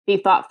be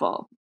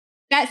thoughtful.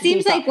 That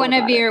seems like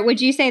would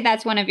you say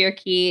that's one of your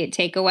key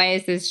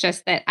takeaways is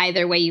just that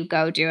either way you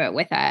go, do it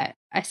with a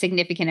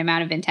significant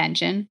amount of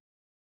intention?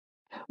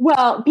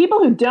 Well, people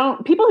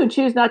who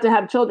choose not to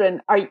have children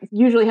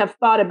usually have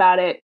thought about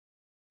it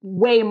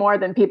way more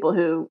than people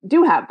who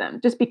do have them,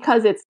 just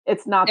because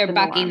it's not they're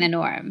bucking the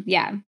norm.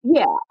 Yeah.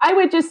 Yeah. I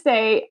would just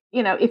say,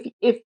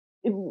 if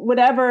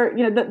whatever,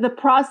 the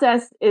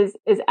process is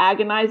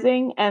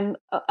agonizing, and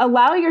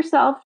allow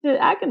yourself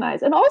to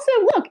agonize. And also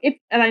look,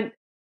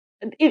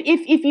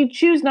 if you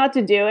choose not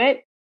to do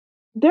it,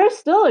 there's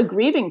still a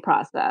grieving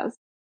process.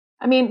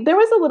 I mean, there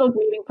was a little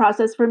grieving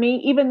process for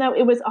me, even though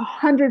it was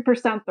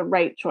 100% the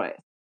right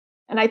choice.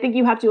 And I think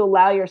you have to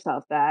allow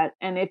yourself that.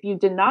 And if you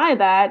deny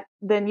that,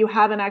 then you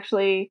haven't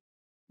actually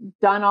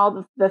done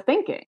all the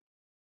thinking.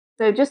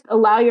 So just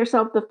allow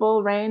yourself the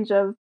full range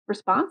of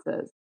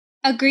responses.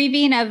 A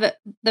grieving of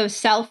the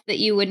self that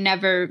you would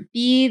never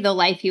be, the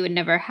life you would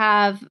never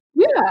have.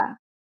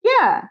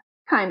 Yeah,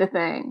 kind of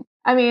thing.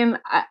 I mean,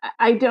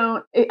 I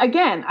don't,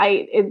 again,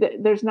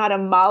 there's not a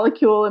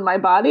molecule in my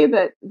body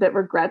that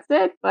regrets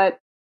it, but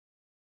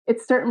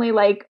it's certainly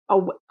like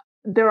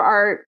there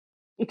are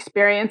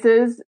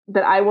experiences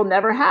that I will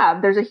never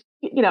have. There's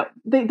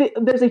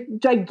there's a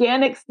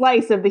gigantic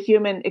slice of the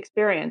human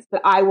experience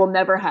that I will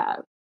never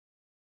have.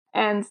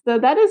 And so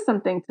that is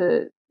something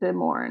to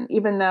mourn,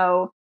 even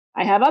though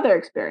I have other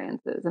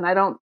experiences and I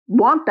don't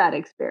want that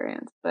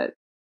experience, but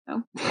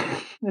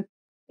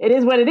it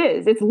is what it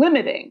is. It's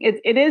limiting.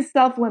 It is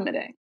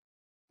self-limiting.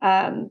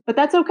 But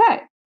that's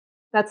okay.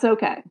 That's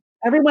okay.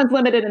 Everyone's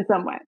limited in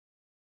some way.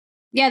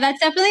 Yeah, that's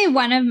definitely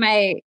one of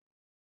my.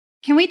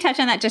 Can we touch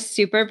on that just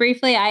super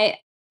briefly?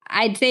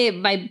 I'd say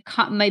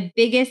my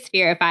biggest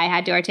fear, if I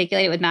had to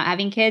articulate it with not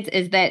having kids,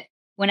 is that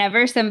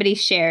whenever somebody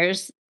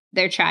shares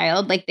their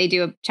child, like they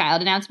do a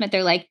child announcement,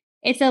 they're like,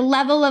 it's a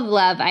level of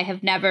love I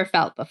have never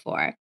felt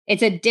before.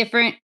 It's a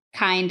different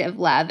kind of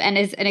love. And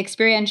as an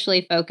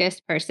experientially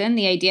focused person,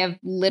 the idea of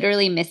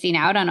literally missing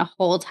out on a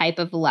whole type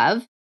of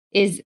love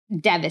is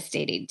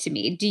devastating to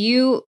me. Do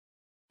you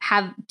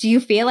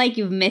feel like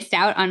you've missed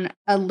out on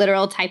a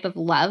literal type of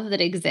love that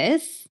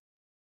exists?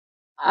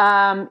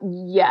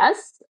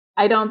 Yes,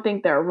 I don't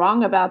think they're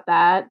wrong about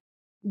that,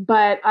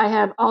 but I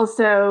have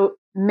also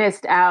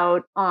missed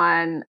out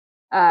on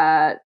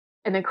an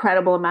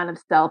incredible amount of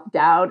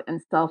self-doubt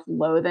and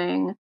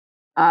self-loathing,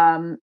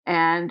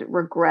 and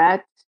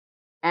regret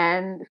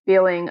and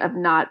feeling of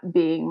not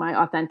being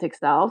my authentic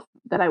self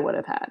that I would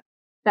have had,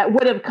 that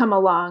would have come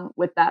along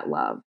with that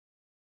love.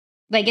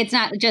 Like, it's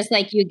not just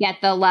like you get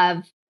the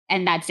love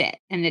and that's it.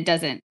 And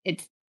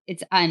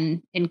it's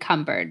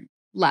unencumbered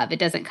love. It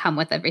doesn't come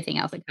with everything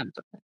else it comes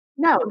with.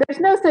 No, there's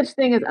no such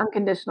thing as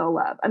unconditional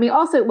love. I mean,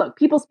 also, look,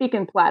 people speak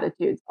in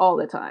platitudes all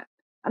the time.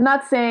 I'm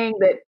not saying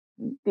that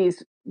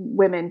these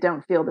women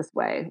don't feel this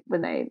way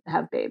when they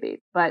have babies,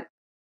 but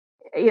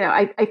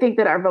I think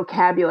that our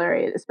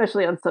vocabulary,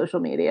 especially on social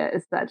media,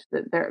 is such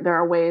that there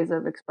are ways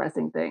of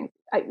expressing things.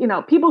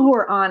 People who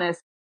are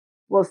honest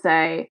will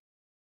say,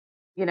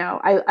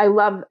 I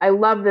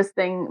love this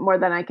thing more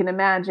than I can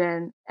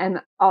imagine,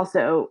 and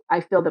also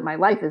I feel that my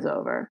life is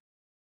over.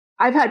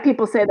 I've had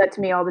people say that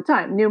to me all the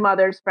time. New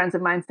mothers, friends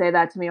of mine say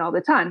that to me all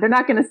the time. They're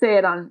not going to say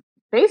it on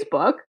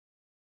Facebook.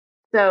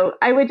 So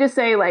I would just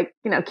say,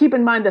 keep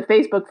in mind the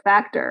Facebook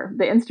factor,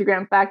 the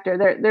Instagram factor.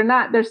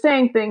 They're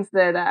saying things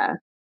that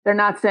they're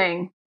not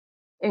saying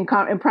in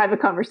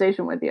private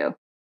conversation with you.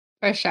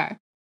 For sure.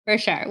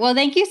 Well,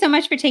 thank you so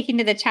much for taking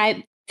the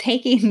time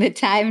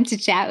to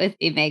chat with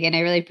me, Megan. I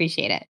really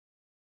appreciate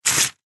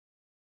it.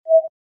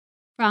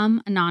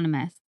 From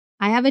Anonymous.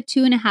 I have a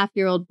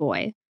 2.5-year-old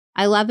boy.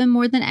 I love him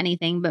more than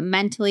anything, but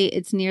mentally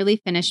it's nearly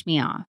finished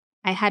me off.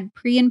 I had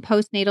pre- and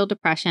postnatal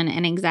depression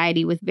and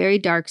anxiety with very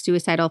dark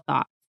suicidal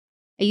thoughts.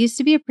 I used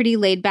to be a pretty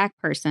laid-back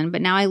person,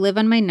 but now I live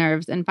on my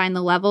nerves and find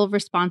the level of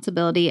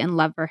responsibility and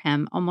love for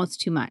him almost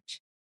too much.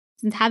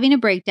 Since having a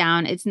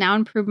breakdown, it's now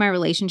improved my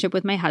relationship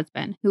with my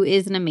husband, who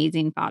is an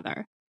amazing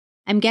father.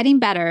 I'm getting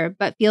better,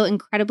 but feel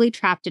incredibly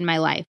trapped in my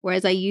life,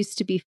 whereas I used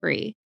to be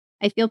free.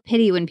 I feel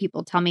pity when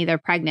people tell me they're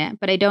pregnant,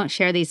 but I don't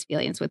share these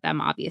feelings with them,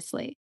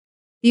 obviously.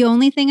 The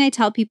only thing I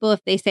tell people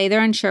if they say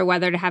they're unsure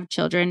whether to have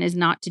children is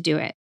not to do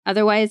it.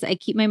 Otherwise, I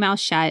keep my mouth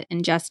shut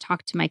and just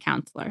talk to my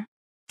counselor.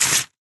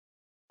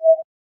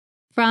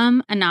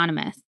 From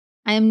Anonymous.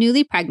 I am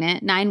newly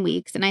pregnant, 9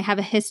 weeks, and I have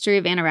a history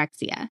of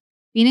anorexia.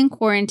 Being in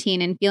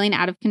quarantine and feeling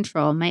out of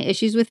control, my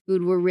issues with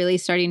food were really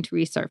starting to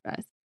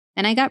resurface.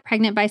 Then I got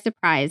pregnant by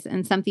surprise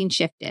and something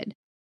shifted.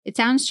 It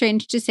sounds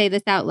strange to say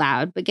this out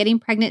loud, but getting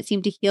pregnant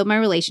seemed to heal my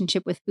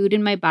relationship with food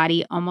in my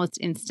body almost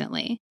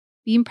instantly.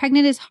 Being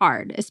pregnant is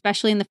hard,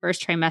 especially in the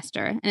first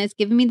trimester, and it's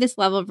given me this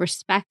level of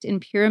respect and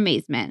pure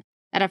amazement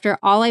that after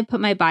all I put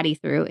my body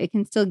through, it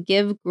can still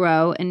give,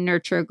 grow, and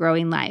nurture a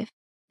growing life.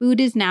 Food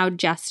is now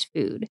just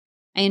food.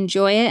 I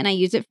enjoy it and I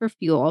use it for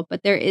fuel,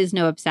 but there is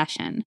no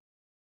obsession.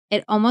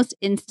 It almost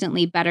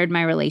instantly bettered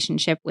my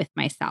relationship with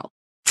myself.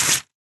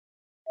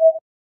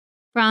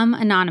 From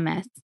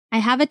Anonymous. I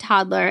have a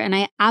toddler and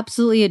I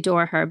absolutely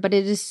adore her, but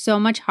it is so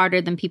much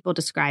harder than people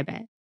describe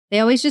it. They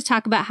always just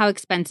talk about how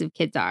expensive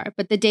kids are,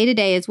 but the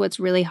day-to-day is what's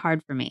really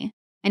hard for me.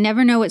 I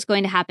never know what's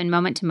going to happen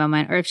moment to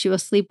moment or if she will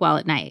sleep well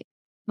at night.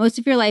 Most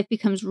of your life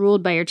becomes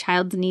ruled by your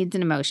child's needs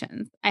and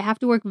emotions. I have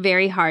to work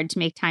very hard to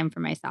make time for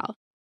myself.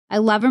 I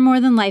love her more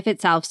than life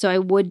itself, so I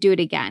would do it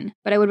again,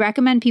 but I would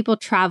recommend people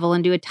travel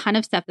and do a ton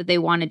of stuff that they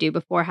want to do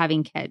before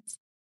having kids.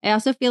 I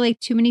also feel like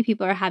too many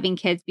people are having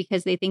kids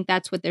because they think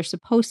that's what they're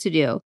supposed to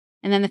do,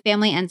 and then the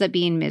family ends up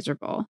being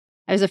miserable.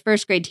 I was a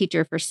first grade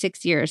teacher for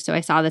 6 years, so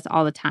I saw this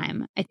all the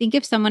time. I think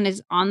if someone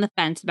is on the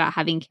fence about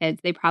having kids,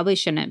 they probably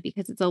shouldn't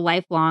because it's a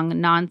lifelong,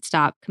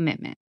 nonstop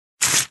commitment.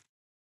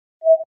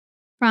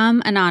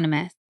 From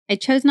Anonymous. I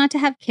chose not to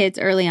have kids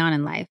early on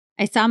in life.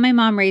 I saw my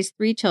mom raise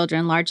 3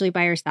 children largely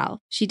by herself.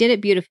 She did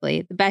it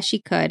beautifully, the best she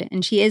could,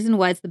 and she is and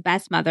was the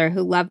best mother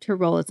who loved her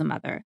role as a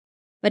mother.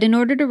 But in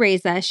order to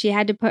raise us, she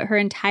had to put her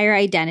entire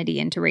identity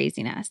into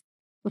raising us.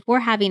 Before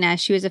having us,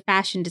 she was a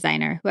fashion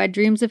designer who had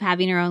dreams of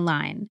having her own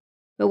line.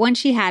 But once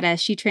she had us,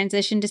 she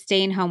transitioned to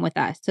staying home with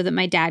us so that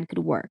my dad could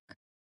work.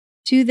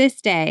 To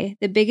this day,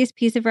 the biggest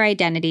piece of her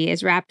identity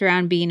is wrapped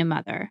around being a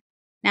mother.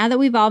 Now that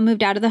we've all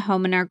moved out of the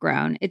home and are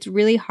grown, it's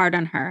really hard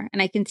on her,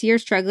 and I can see her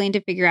struggling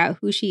to figure out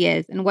who she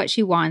is and what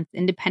she wants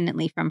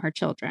independently from her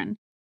children.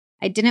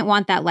 I didn't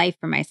want that life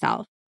for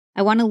myself.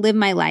 I want to live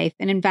my life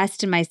and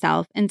invest in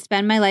myself and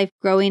spend my life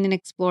growing and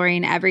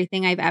exploring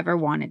everything I've ever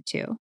wanted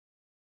to.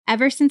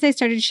 Ever since I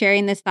started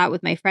sharing this thought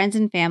with my friends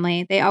and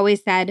family, they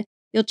always said,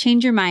 "You'll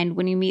change your mind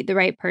when you meet the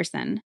right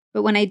person."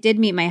 But when I did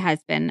meet my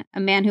husband,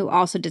 a man who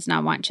also does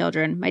not want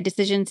children, my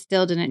decision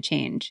still didn't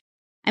change.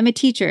 I'm a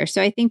teacher,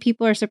 so I think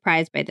people are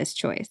surprised by this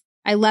choice.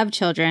 I love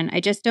children, I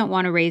just don't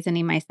want to raise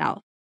any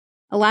myself.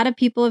 A lot of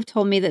people have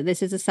told me that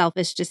this is a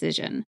selfish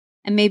decision,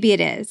 and maybe it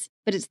is,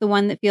 but it's the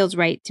one that feels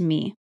right to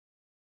me.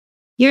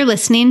 You're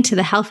listening to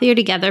the Healthier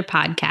Together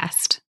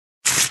podcast.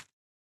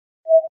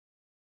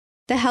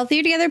 The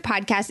Healthier Together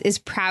podcast is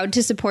proud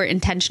to support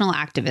Intentional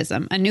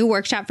Activism, a new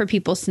workshop for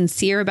people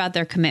sincere about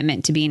their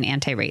commitment to being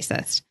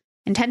anti-racist.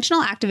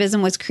 Intentional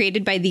Activism was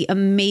created by the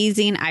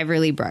amazing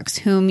Iverly Brooks,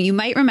 whom you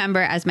might remember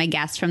as my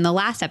guest from the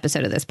last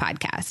episode of this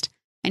podcast.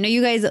 I know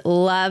you guys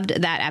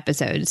loved that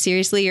episode.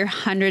 Seriously, your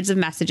hundreds of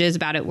messages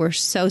about it were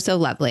so, so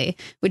lovely,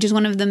 which is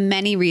one of the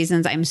many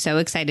reasons I'm so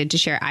excited to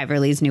share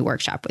Iverly's new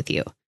workshop with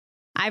you.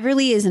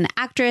 Iverly is an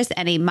actress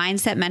and a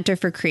mindset mentor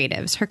for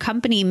creatives. Her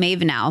company,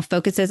 Mavenel,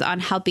 focuses on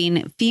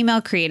helping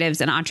female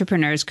creatives and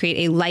entrepreneurs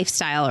create a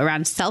lifestyle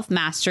around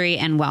self-mastery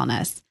and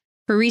wellness.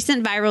 Her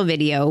recent viral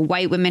video,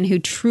 White Women Who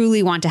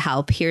Truly Want to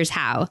Help, Here's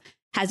How,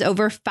 has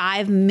over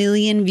 5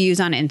 million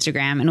views on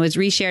Instagram and was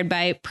reshared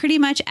by pretty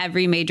much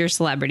every major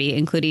celebrity,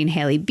 including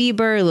Hailey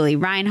Bieber, Lily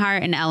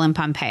Reinhart, and Ellen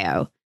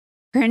Pompeo.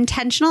 Her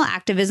intentional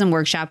activism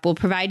workshop will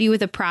provide you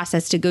with a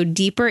process to go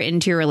deeper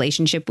into your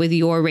relationship with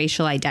your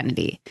racial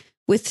identity.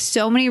 With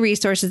so many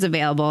resources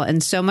available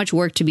and so much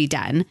work to be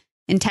done,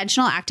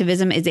 intentional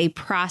activism is a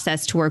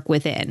process to work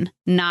within,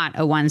 not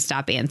a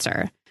one-stop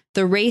answer.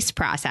 The RACE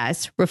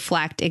process,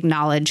 reflect,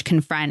 acknowledge,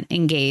 confront,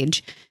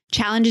 engage,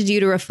 challenges you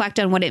to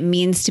reflect on what it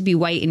means to be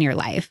white in your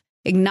life.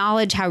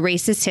 Acknowledge how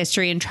racist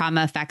history and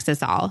trauma affects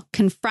us all.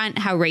 Confront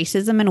how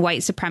racism and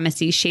white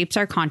supremacy shapes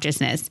our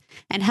consciousness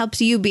and helps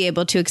you be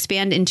able to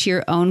expand into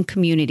your own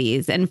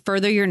communities and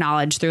further your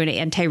knowledge through an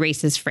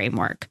anti-racist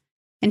framework.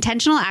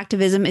 Intentional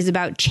activism is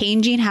about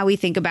changing how we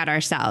think about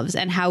ourselves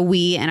and how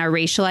we and our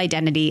racial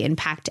identity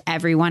impact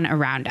everyone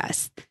around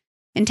us.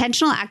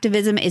 Intentional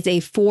activism is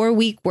a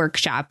 4-week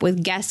workshop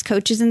with guest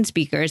coaches and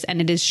speakers,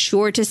 and it is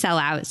sure to sell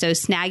out. So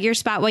snag your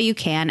spot while you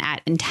can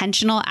at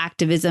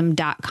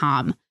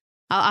intentionalactivism.com.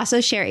 I'll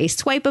also share a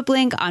swipe up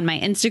link on my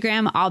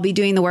Instagram. I'll be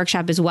doing the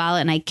workshop as well,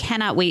 and I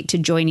cannot wait to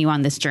join you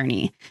on this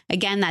journey.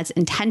 Again, that's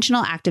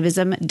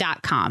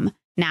intentionalactivism.com.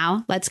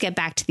 Now let's get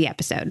back to the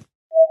episode.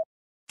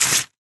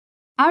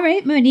 All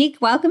right, Monique,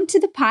 welcome to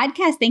the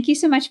podcast. Thank you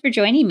so much for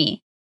joining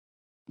me.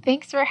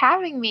 Thanks for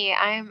having me.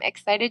 I'm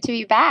excited to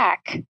be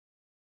back.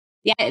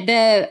 Yeah,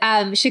 the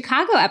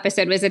Chicago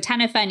episode was a ton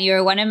of fun. You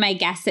were one of my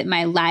guests at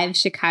my live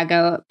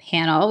Chicago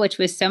panel, which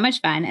was so much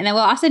fun. And then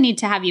we'll also need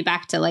to have you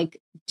back to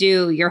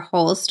do your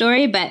whole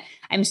story. But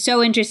I'm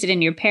so interested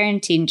in your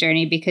parenting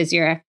journey because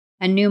you're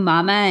a new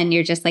mama and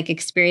you're just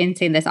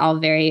experiencing this all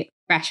very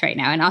fresh right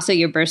now. And also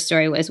your birth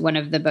story was one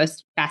of the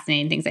most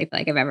fascinating things I feel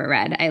like I've ever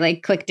read. I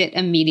clicked it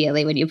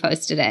immediately when you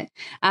posted it.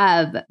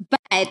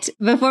 But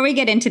before we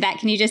get into that,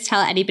 can you just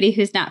tell anybody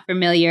who's not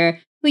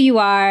familiar who you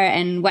are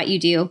and what you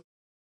do?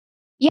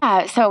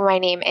 Yeah, so my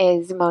name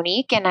is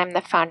Monique and I'm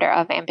the founder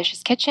of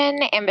Ambitious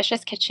Kitchen.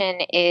 Ambitious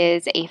Kitchen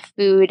is a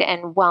food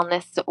and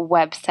wellness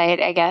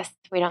website. I guess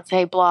we don't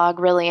say blog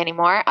really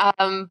anymore,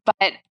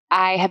 but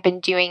I have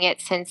been doing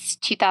it since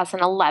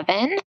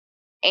 2011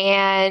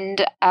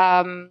 and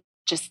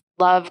just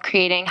love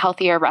creating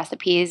healthier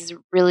recipes,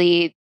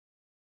 really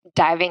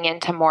diving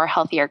into more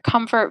healthier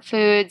comfort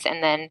foods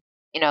and then,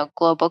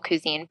 global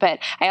cuisine. But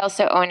I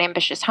also own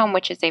Ambitious Home,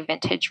 which is a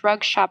vintage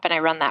rug shop, and I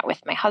run that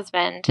with my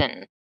husband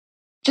and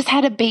just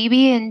had a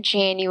baby in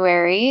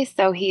January.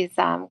 So he's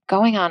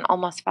going on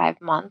almost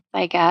 5 months,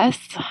 I guess.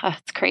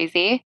 It's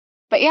crazy.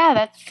 But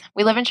yeah,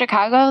 we live in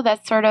Chicago.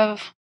 That's sort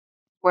of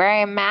where I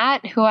am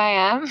at, who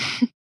I am.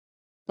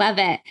 Love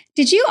it.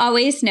 Did you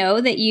always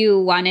know that you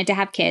wanted to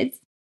have kids?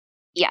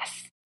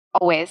 Yes,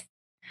 always.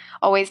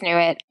 Always knew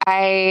it.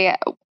 I,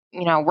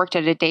 worked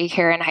at a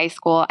daycare in high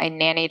school. I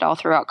nannied all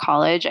throughout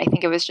college. I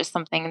think it was just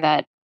something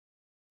that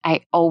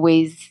I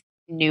always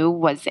knew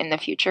was in the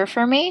future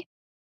for me.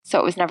 So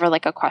it was never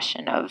a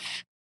question of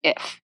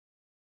if.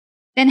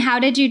 Then how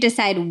did you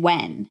decide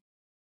when?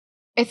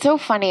 It's so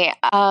funny.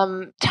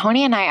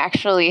 Tony and I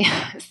actually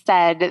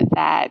said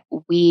that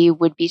we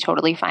would be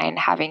totally fine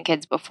having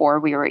kids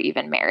before we were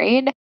even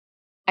married.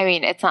 I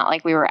mean, it's not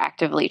like we were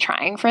actively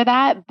trying for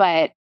that,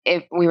 but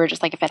if we were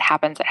just if it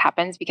happens, it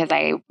happens, because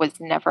I was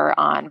never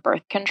on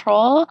birth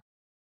control.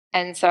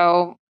 And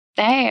so,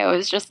 hey, it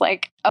was just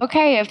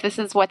okay, if this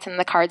is what's in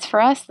the cards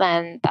for us,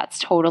 then that's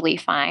totally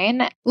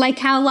fine.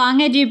 How long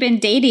had you been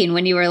dating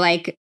when you were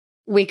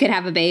we could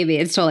have a baby?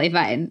 It's totally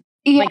fine.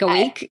 Yeah, a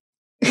week?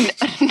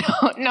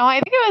 No, I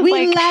think it was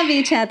we love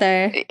each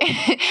other. I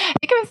think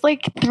it was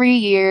 3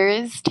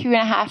 years,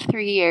 2.5,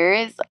 3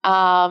 years.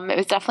 It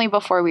was definitely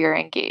before we were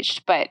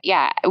engaged. But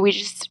yeah,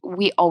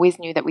 we always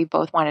knew that we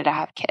both wanted to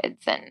have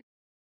kids. And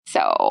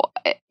so,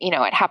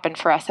 it happened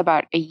for us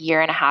about 1.5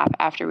 years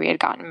after we had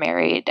gotten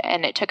married.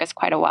 And it took us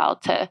quite a while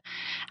to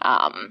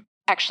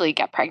actually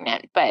get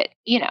pregnant. But,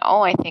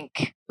 I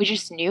think we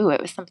just knew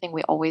it was something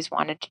we always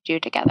wanted to do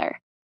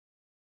together.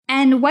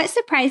 And what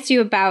surprised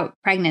you about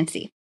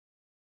pregnancy?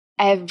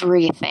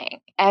 Everything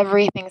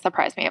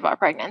surprised me about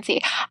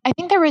pregnancy. I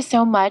think there was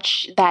so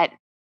much that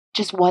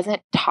just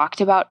wasn't talked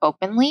about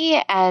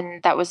openly,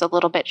 and that was a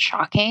little bit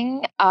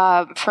shocking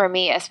for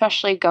me,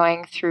 especially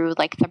going through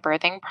the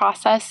birthing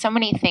process. So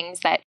many things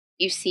that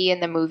you see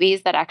in the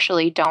movies that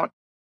actually don't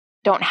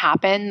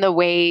happen the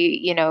way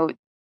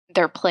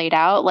they're played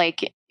out.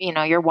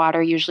 Your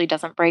water usually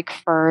doesn't break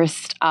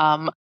first.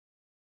 I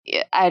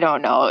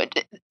don't know.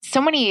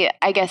 So many,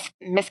 I guess,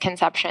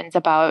 misconceptions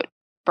about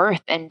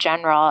birth in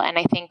general. And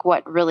I think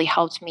what really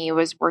helped me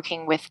was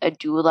working with a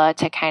doula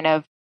to kind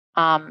of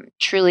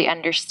truly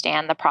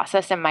understand the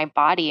process in my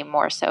body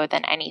more so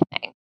than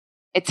anything.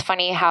 it's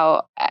funny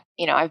how,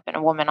 I've been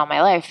a woman all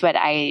my life, but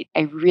I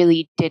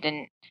really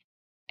didn't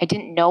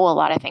know a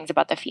lot of things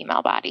about the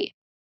female body.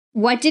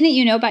 What didn't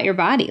you know about your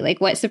body?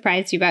 Like, what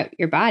surprised you about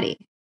your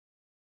body?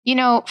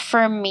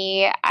 For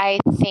me, I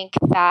think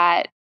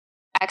that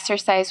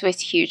exercise was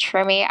huge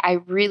for me. I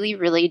really,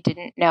 really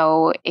didn't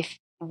know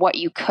what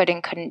you could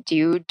and couldn't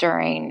do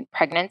during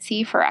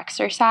pregnancy for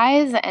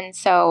exercise. And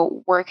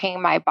so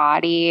working my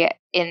body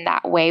in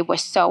that way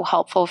was so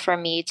helpful for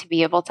me to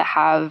be able to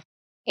have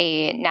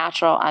a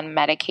natural,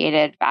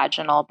 unmedicated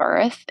vaginal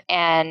birth.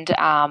 And,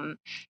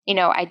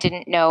 I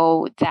didn't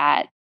know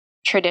that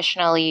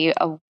traditionally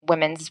a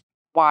women's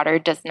water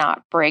does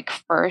not break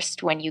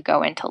first when you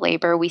go into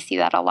labor. We see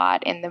that a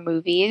lot in the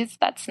movies.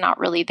 That's not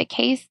really the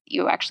case.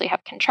 You actually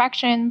have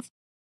contractions.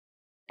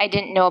 I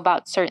didn't know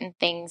about certain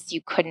things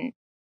you couldn't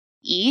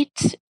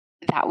eat.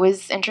 That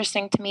was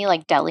interesting to me,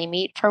 like deli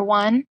meat for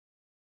one.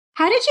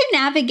 How did you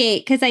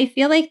navigate? Because I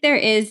feel like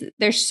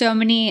there's so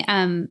many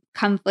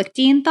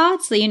conflicting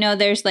thoughts. So,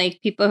 there's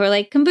like people who are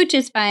like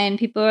kombucha's fine,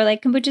 people who are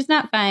like kombucha's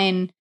not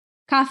fine,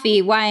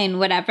 coffee, wine,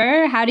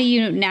 whatever. How do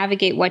you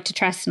navigate what to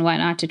trust and what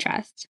not to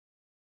trust?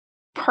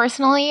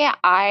 Personally,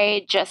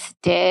 I just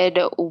did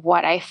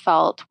what I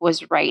felt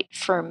was right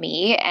for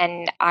me,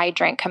 and I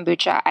drank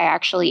kombucha. I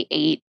actually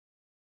ate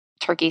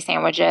turkey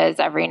sandwiches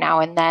every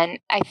now and then.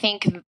 I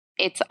think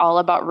it's all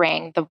about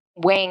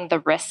weighing the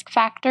risk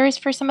factors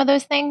for some of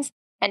those things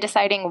and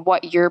deciding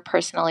what you're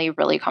personally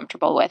really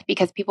comfortable with,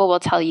 because people will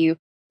tell you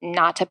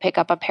not to pick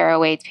up a pair of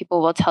weights.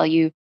 People will tell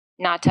you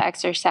not to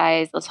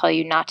exercise. They'll tell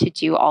you not to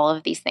do all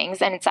of these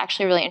things. And it's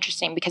actually really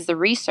interesting because the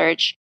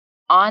research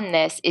on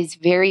this is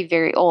very,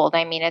 very old.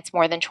 I mean, it's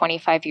more than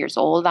 25 years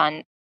old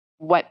on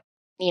what,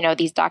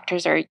 these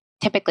doctors are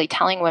typically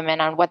telling women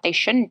on what they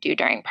shouldn't do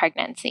during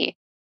pregnancy.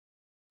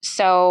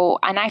 So,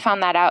 and I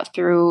found that out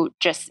through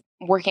just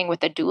working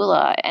with a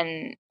doula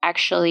and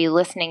actually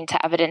listening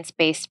to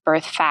evidence-based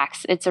birth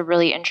facts. It's a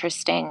really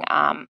interesting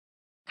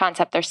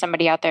concept. There's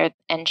somebody out there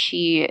and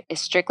she is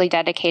strictly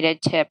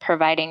dedicated to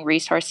providing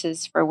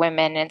resources for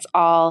women. And it's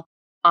all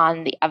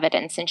on the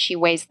evidence, and she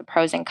weighs the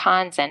pros and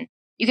cons. And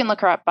you can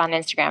look her up on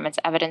Instagram. It's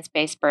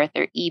evidence-based birth,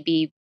 or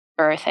EB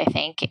birth, I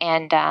think.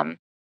 And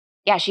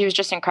she was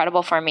just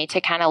incredible for me to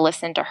kind of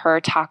listen to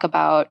her talk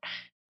about,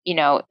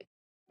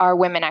 are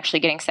women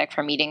actually getting sick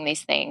from eating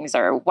these things,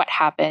 or what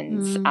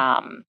happens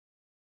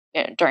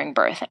during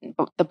birth and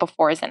the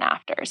befores and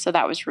afters. So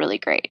that was really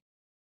great.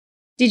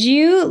 Did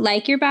you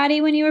like your body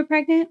when you were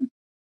pregnant?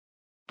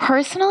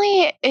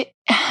 Personally,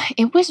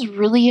 it was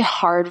really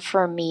hard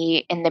for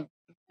me in the,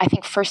 I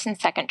think, first and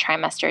second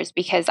trimesters,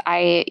 because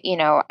I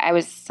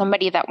was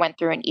somebody that went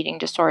through an eating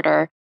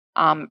disorder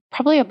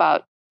probably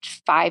about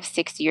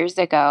 5-6 years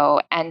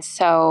ago. And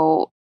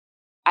so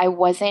I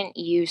wasn't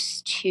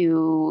used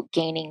to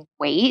gaining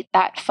weight.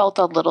 That felt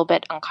a little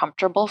bit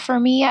uncomfortable for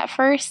me at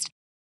first.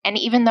 And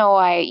even though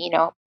I,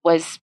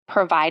 was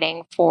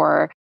providing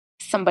for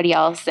somebody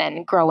else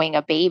and growing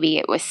a baby,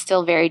 it was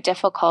still very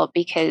difficult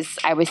because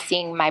I was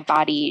seeing my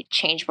body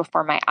change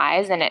before my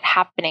eyes and it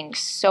happening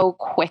so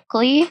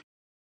quickly.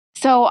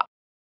 So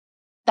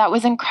that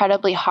was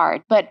incredibly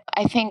hard. But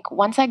I think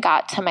once I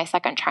got to my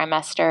second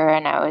trimester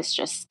and I was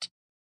just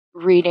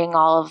reading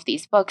all of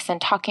these books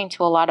and talking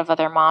to a lot of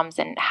other moms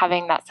and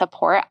having that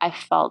support, I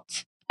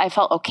felt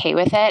okay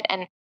with it.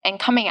 And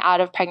coming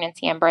out of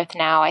pregnancy and birth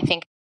now, I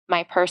think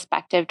my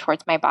perspective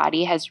towards my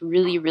body has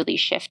really, really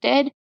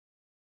shifted.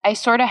 I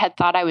sort of had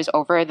thought I was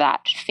over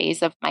that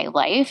phase of my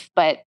life,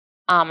 but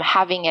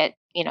having it,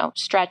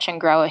 stretch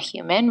and grow a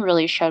human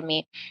really showed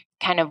me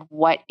kind of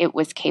what it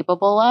was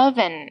capable of.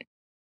 And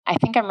I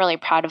think I'm really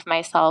proud of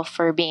myself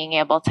for being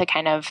able to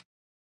kind of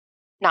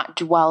not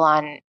dwell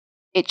on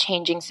it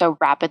changing so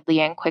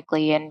rapidly and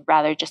quickly, and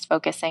rather just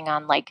focusing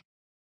on like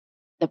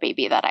the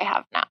baby that I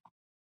have now,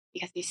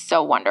 because he's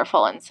so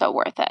wonderful and so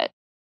worth it.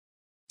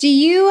 Do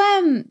you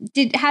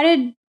how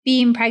did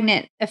being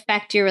pregnant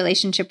affect your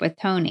relationship with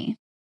Tony?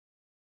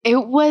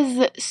 It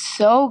was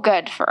so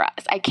good for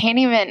us. I can't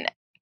even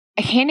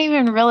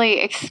really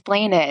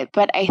explain it,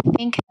 but I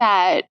think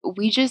that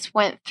we just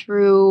went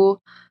through,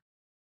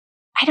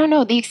 I don't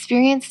know, the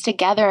experience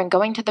together and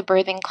going to the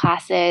birthing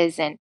classes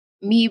and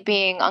me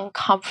being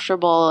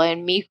uncomfortable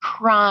and me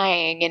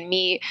crying and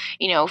me,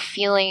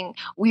 feeling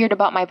weird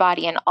about my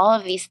body and all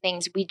of these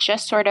things. We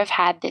just sort of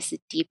had this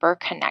deeper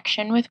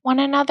connection with one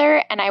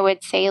another. And I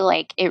would say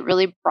like it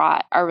really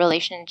brought our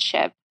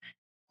relationship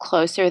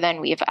closer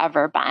than we've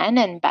ever been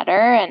and better.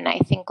 And I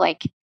think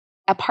like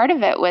a part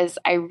of it was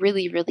I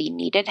really, really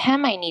needed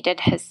him. I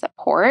needed his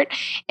support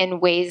in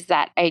ways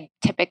that I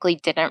typically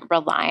didn't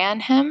rely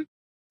on him.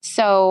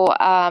 So,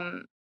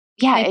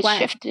 it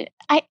shifted.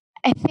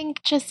 I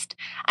think just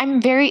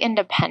I'm very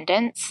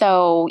independent.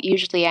 So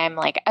usually I'm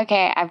like,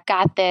 okay, I've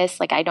got this.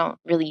 Like, I don't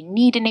really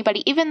need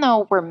anybody. Even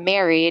though we're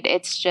married,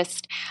 it's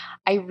just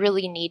I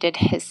really needed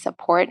his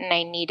support, and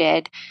I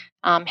needed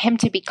him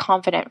to be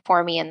confident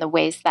for me in the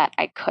ways that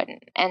I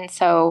couldn't. And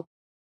so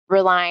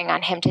relying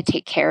on him to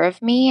take care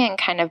of me and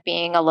kind of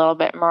being a little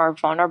bit more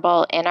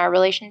vulnerable in our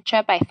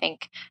relationship, I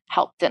think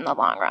helped in the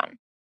long run.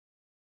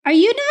 Are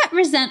you not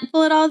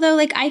resentful at all, though?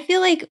 Like, I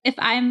feel like if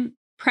I'm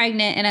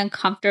pregnant and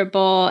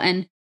uncomfortable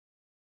and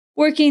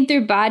working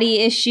through body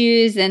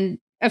issues and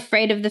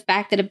afraid of the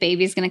fact that a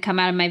baby's going to come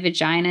out of my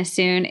vagina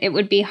soon, it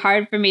would be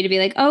hard for me to be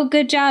like, oh,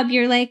 good job.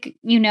 You're like,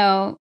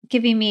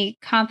 giving me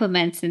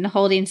compliments and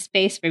holding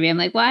space for me. I'm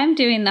like, well, I'm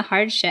doing the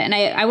hard shit. And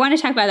I want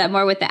to talk about that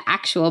more with the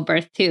actual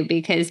birth too,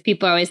 because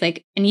people are always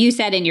like, and you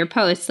said in your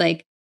post, like,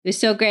 it was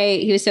so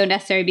great. He was so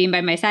necessary being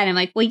by my side. I'm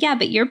like, well, yeah,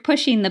 but you're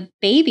pushing the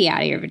baby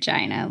out of your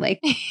vagina. Like,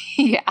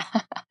 yeah.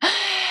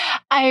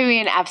 I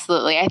mean,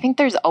 absolutely. I think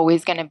there's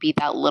always going to be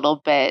that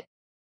little bit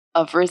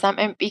of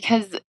resentment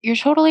because you're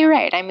totally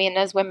right. I mean,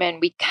 as women,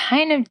 we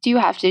kind of do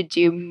have to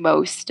do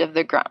most of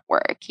the grunt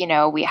work.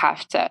 We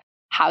have to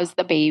house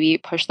the baby,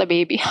 push the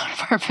baby out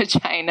of our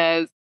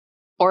vaginas,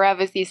 or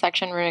have a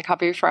C-section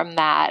recovery from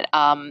that.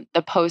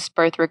 The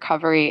post-birth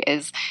recovery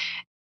is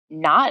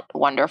not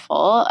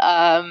wonderful.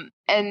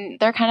 And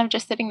they're kind of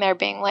just sitting there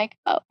being like,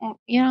 oh,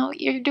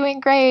 you're doing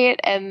great.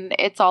 And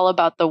it's all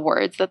about the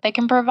words that they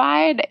can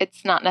provide.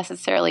 It's not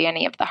necessarily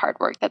any of the hard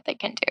work that they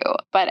can do.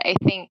 But I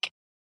think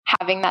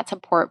having that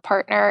support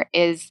partner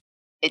is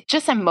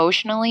just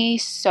emotionally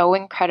so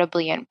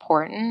incredibly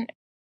important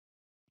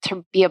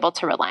to be able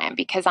to rely on,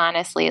 because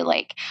honestly,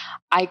 like,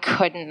 I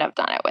couldn't have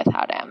done it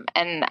without him.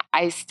 And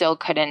I still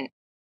couldn't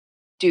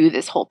do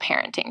this whole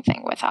parenting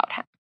thing without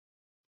him.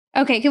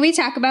 Okay, can we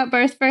talk about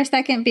birth for a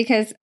second?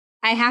 Because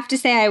I have to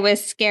say I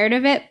was scared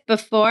of it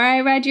before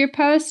I read your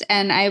post,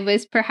 and I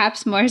was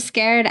perhaps more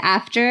scared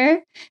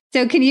after.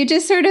 So can you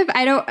just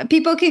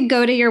people can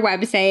go to your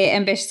website,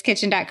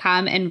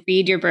 ambitiouskitchen.com, and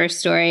read your birth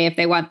story if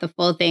they want the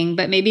full thing,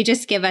 but maybe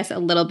just give us a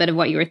little bit of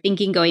what you were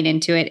thinking going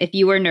into it, if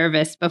you were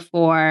nervous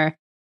before,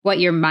 what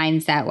your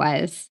mindset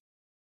was.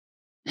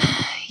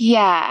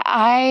 Yeah,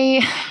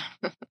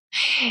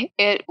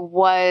 it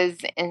was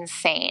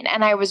insane.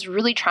 And I was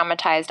really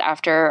traumatized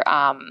after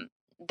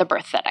the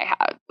birth that I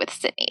had with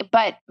Sydney.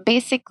 But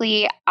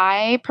basically,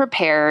 I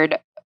prepared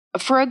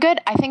for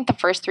I think the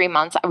first 3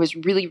 months, I was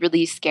really,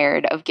 really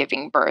scared of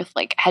giving birth.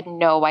 Like, had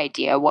no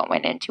idea what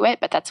went into it.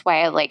 But that's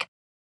why I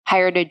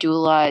hired a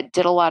doula,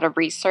 did a lot of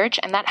research,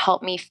 and that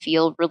helped me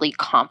feel really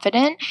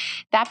confident.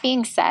 That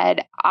being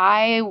said,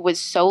 I was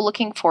so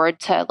looking forward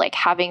to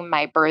having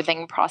my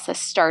birthing process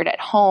start at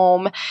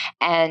home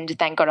and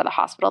then go to the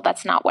hospital.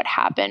 That's not what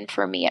happened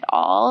for me at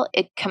all.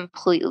 It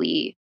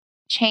completely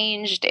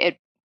changed. It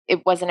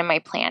wasn't in my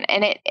plan.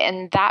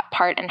 And that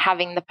part, and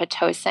having the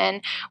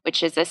Pitocin,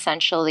 which is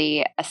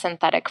essentially a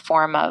synthetic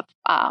form of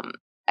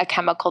a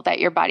chemical that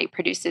your body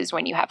produces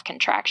when you have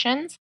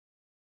contractions,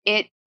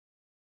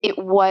 it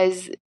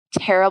was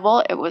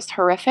terrible. It was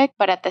horrific.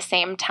 But at the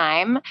same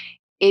time,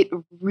 it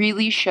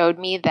really showed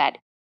me that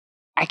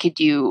I could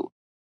do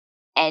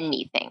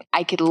anything.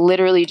 I could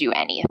literally do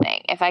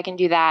anything. If I can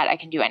do that, I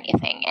can do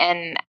anything.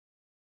 And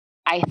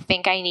I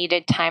think I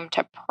needed time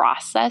to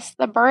process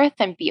the birth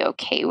and be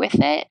okay with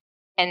it.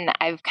 And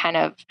I've kind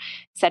of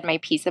said my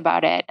piece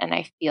about it, and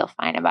I feel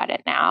fine about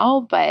it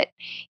now. But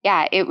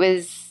yeah, it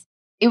was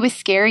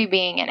scary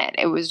being in it.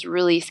 It was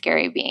really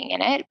scary being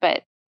in it.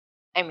 But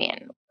I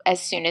mean, as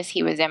soon as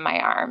he was in my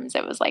arms,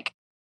 it was like,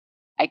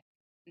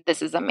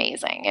 this is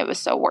amazing. It was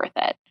so worth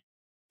it.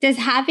 Does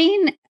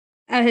having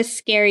a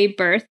scary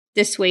birth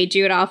dissuade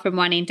you at all from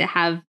wanting to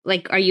have,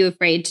 are you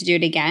afraid to do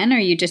it again? Or are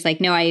you just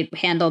like, no, I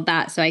handled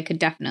that, so I could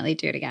definitely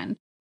do it again?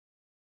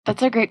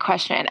 That's a great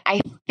question.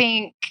 I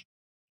think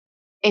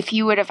if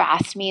you would have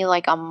asked me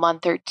a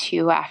month or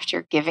two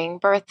after giving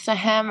birth to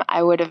him,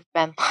 I would have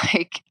been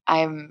like,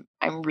 I'm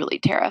really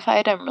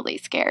terrified. I'm really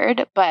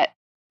scared. But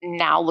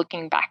now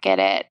looking back at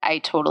it, I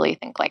totally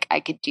think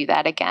I could do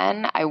that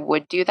again. I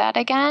would do that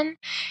again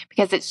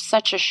because it's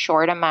such a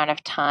short amount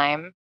of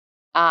time.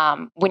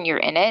 When you're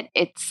in it,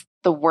 it's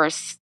the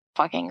worst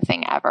fucking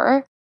thing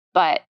ever.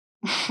 But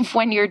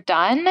when you're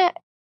done,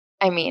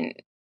 I mean,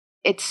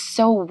 it's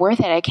so worth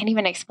it. I can't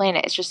even explain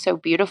it. It's just so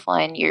beautiful.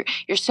 And you're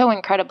so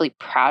incredibly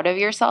proud of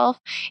yourself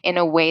in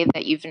a way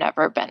that you've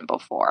never been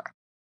before.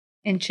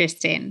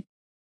 Interesting.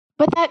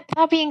 But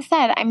that being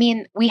said, I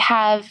mean, we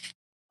have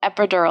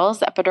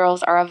epidurals.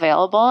 Epidurals are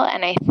available.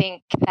 And I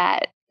think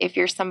that if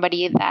you're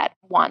somebody that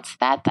wants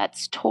that,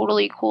 that's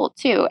totally cool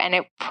too. And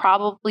it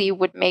probably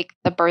would make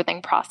the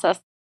birthing process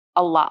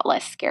a lot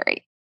less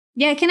scary.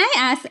 Yeah. Can I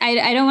ask,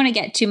 I don't want to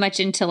get too much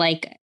into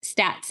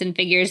stats and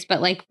figures,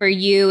 but for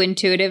you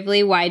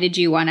intuitively, why did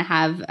you want to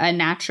have a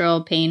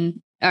natural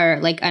pain or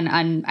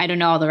I don't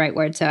know all the right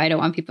words, so I don't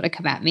want people to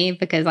come at me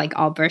because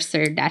all births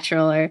are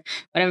natural or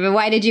whatever.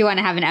 Why did you want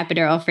to have an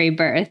epidural free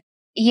birth?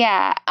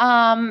 Yeah.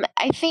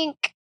 I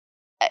think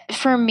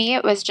for me,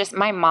 it was just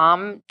my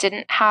mom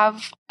didn't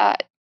have,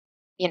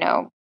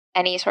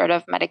 any sort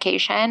of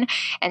medication,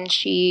 and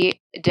she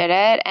did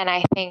it. And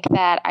I think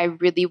that I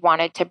really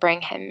wanted to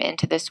bring him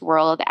into this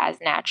world as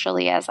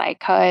naturally as I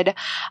could.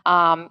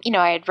 I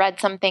had read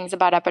some things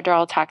about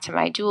epidural, talked to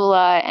my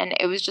doula, and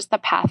it was just the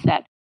path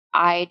that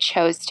I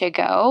chose to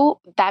go.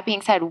 That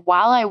being said,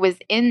 while I was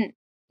in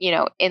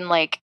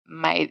like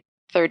my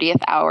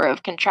 30th hour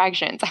of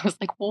contractions, I was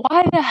like,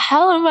 why the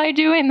hell am I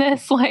doing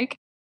this? Like,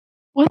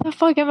 what the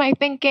fuck am I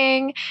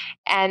thinking?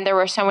 And there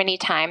were so many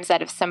times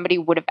that if somebody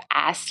would have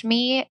asked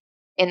me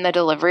in the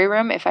delivery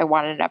room if I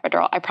wanted an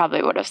epidural, I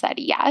probably would have said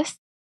yes.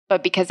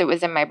 But because it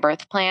was in my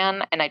birth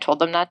plan and I told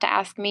them not to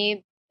ask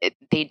me,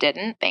 they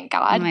didn't, thank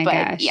God. Oh my but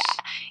gosh. yeah,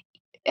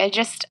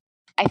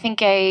 I think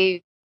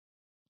I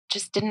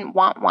just didn't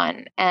want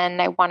one.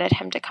 And I wanted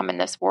him to come in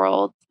this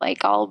world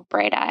like all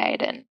bright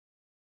eyed, and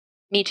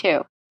me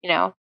too,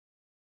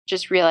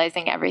 just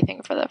realizing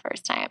everything for the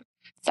first time.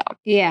 So,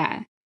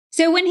 yeah.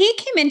 So when he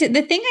came into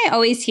the thing I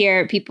always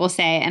hear people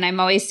say, and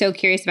I'm always so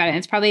curious about it, and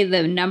it's probably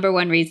the number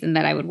one reason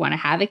that I would want to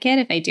have a kid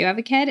if I do have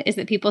a kid, is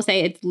that people say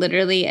it's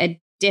literally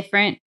a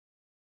different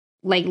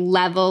like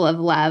level of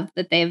love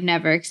that they've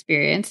never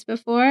experienced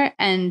before.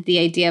 And the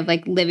idea of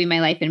like living my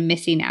life and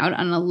missing out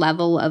on a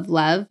level of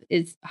love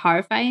is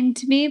horrifying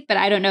to me. But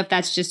I don't know if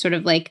that's just sort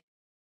of like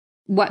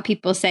what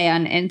people say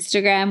on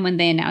Instagram when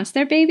they announce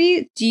their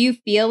baby. Do you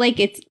feel like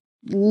it's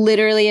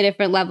literally a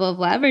different level of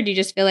love, or do you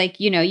just feel like,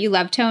 you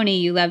love Tony,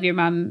 you love your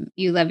mom,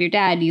 you love your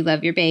dad, you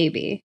love your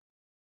baby?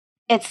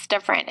 It's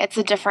different. It's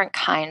a different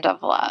kind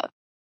of love.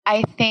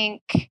 I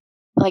think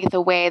like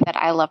the way that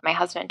I love my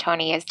husband,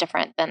 Tony, is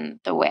different than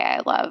the way I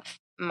love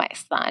my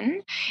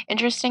son.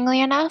 Interestingly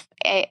enough,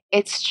 it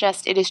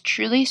is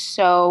truly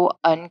so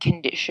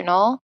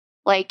unconditional.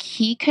 Like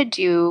he could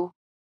do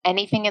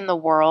anything in the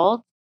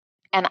world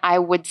and I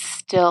would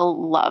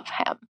still love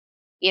him.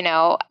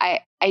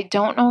 I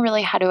don't know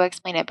really how to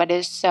explain it, but it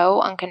is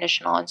so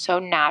unconditional and so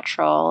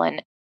natural,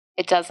 and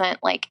it doesn't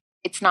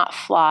it's not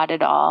flawed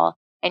at all.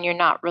 And you're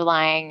not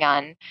relying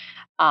on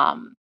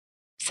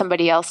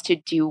somebody else to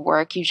do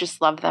work. You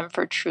just love them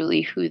for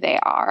truly who they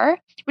are,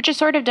 which is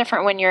sort of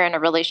different when you're in a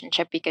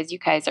relationship because you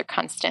guys are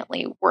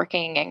constantly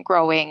working and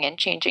growing and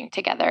changing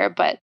together.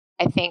 But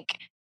I think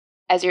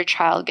as your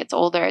child gets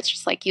older, it's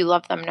just like you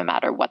love them no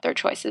matter what their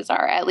choices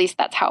are. At least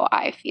that's how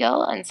I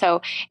feel. And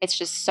so it's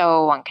just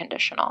so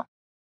unconditional.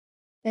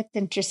 That's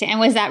interesting. And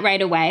was that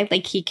right away?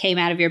 Like he came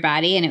out of your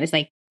body and it was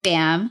like,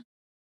 bam?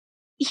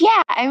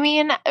 Yeah. I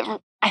mean,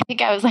 I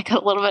think I was like a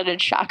little bit in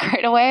shock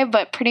right away,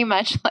 but pretty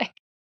much like,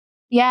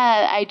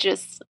 yeah,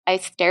 I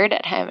stared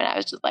at him and I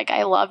was just like,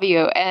 I love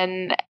you.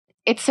 And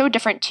it's so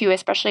different too,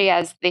 especially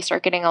as they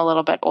start getting a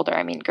little bit older.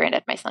 I mean,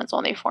 granted, my son's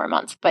only 4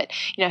 months, but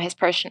his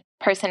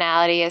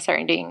personality is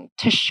starting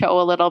to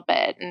show a little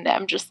bit. And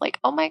I'm just like,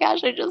 oh my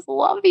gosh, I just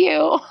love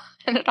you.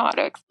 I don't know how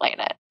to explain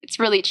it. It's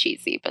really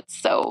cheesy, but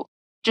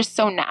just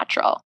so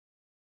natural.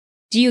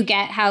 Do you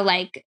get how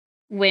like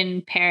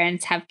when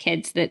parents have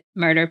kids that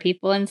murder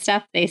people and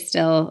stuff, they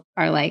still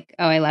are like,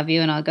 oh, I love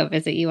you and I'll go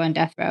visit you on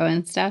death row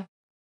and stuff?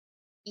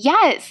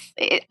 Yes,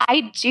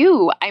 I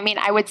do. I mean,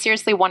 I would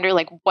seriously wonder,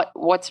 like,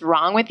 what's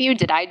wrong with you?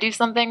 Did I do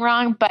something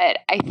wrong? But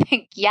I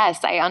think,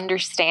 yes, I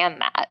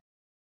understand that.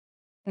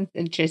 That's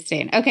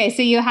interesting. Okay,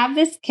 so you have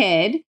this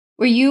kid.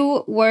 Were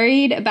you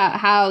worried about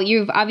how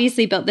you've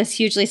obviously built this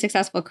hugely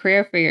successful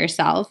career for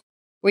yourself?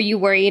 Were you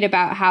worried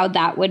about how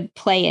that would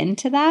play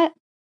into that?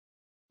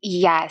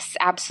 Yes,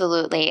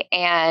 absolutely.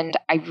 And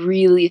I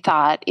really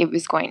thought it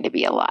was going to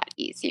be a lot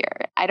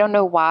easier. I don't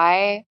know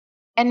why.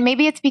 And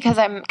maybe it's because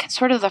I'm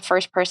sort of the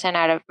first person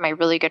out of my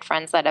really good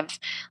friends that have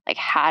like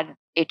had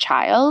a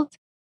child,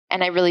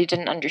 and I really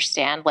didn't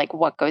understand like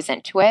what goes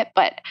into it.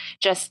 But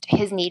just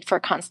his need for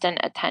constant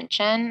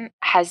attention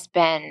has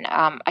been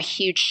a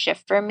huge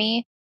shift for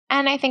me.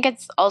 And I think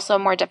it's also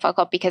more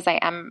difficult because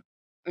I'm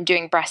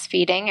doing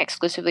breastfeeding,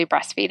 exclusively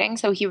breastfeeding.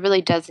 So he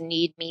really does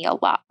need me a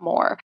lot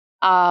more.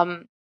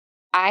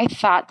 I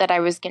thought that I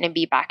was going to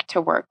be back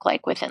to work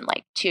like within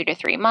like 2 to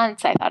 3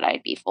 months. I thought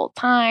I'd be full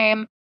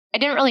time. I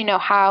didn't really know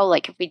how,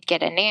 like if we'd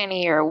get a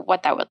nanny or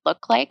what that would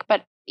look like,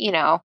 but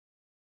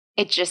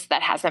it just,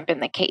 that hasn't been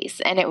the case.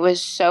 And it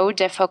was so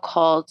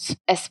difficult,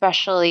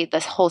 especially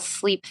this whole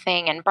sleep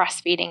thing and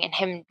breastfeeding and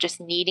him just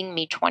needing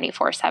me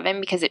 24/7,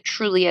 because it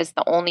truly is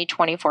the only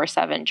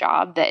 24/7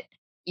 job that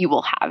you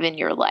will have in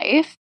your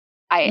life.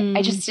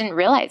 I just didn't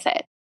realize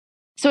it.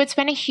 So it's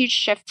been a huge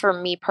shift for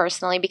me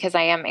personally because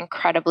I am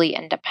incredibly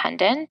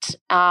independent.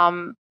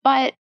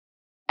 But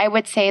I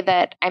would say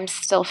that I'm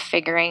still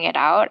figuring it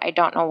out. I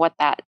don't know what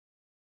that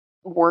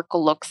work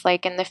looks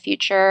like in the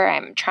future.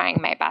 I'm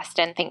trying my best,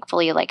 and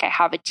thankfully, like I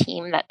have a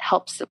team that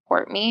helps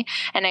support me.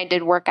 And I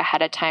did work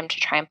ahead of time to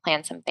try and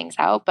plan some things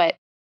out. But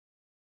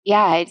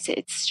yeah,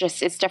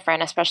 it's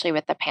different, especially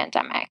with the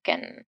pandemic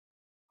and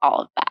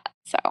all of that.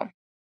 So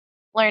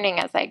learning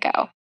as I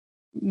go.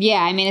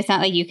 Yeah, I mean, it's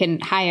not like you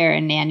can hire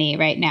a nanny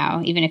right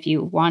now, even if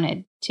you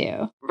wanted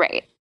to.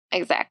 Right.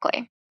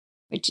 Exactly.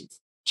 Which is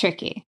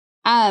tricky.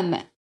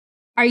 Has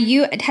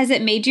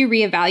it made you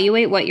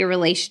reevaluate what your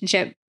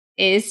relationship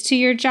is to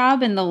your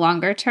job in the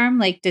longer term?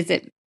 Like, does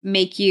it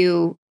make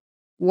you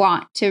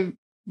want to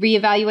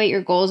reevaluate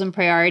your goals and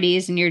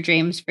priorities and your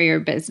dreams for your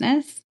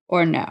business,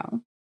 or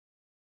no?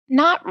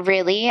 Not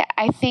really.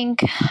 I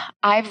think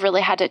I've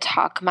really had to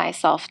talk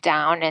myself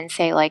down and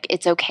say, like,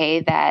 it's okay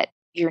that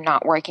you're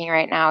not working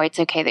right now. It's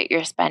okay that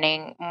you're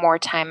spending more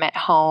time at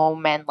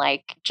home and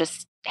like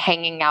just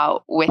hanging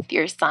out with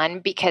your son,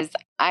 because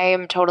I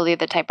am totally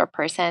the type of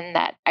person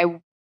that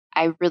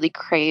I really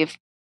crave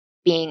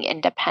being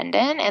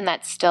independent, and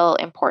that's still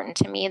important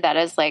to me. That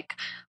is like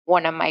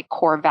one of my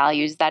core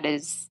values. That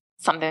is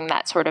something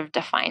that sort of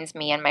defines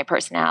me and my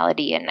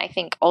personality, and I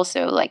think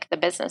also like the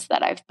business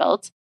that I've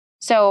built.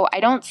 So I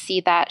don't see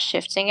that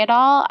shifting at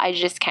all. I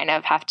just kind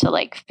of have to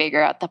like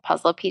figure out the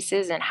puzzle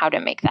pieces and how to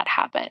make that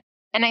happen.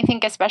 And I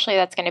think especially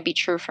that's going to be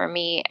true for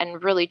me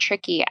and really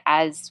tricky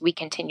as we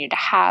continue to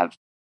have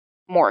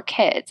more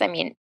kids. I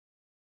mean,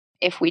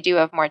 if we do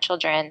have more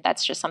children,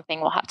 that's just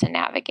something we'll have to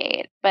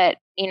navigate. But,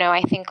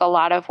 I think a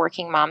lot of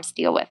working moms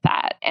deal with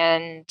that.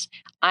 And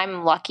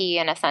I'm lucky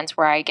in a sense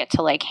where I get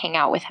to like hang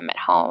out with him at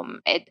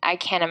home. I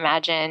can't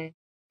imagine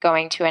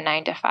going to a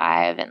 9 to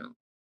 5 and,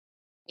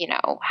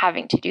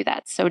 having to do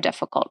that. So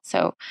difficult.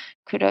 So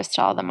kudos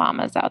to all the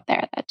mamas out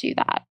there that do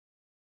that.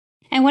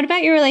 And what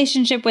about your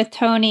relationship with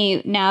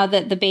Tony now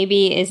that the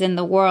baby is in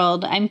the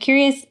world? I'm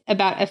curious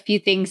about a few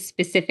things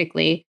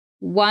specifically.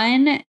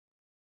 One,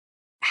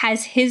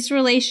 has his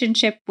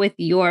relationship with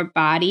your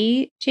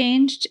body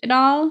changed at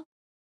all?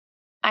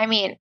 I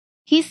mean,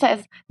 he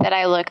says that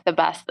I look the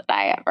best that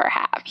I ever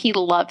have. He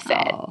loves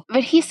it.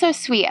 But he's so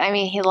sweet. I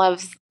mean, he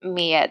loves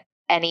me at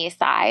any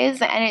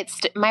size. And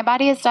my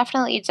body is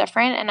definitely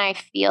different. And I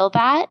feel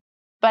that.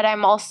 But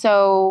I'm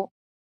also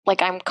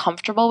like, I'm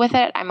comfortable with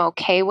it. I'm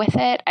okay with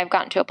it. I've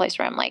gotten to a place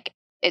where I'm like,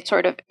 it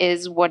sort of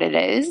is what it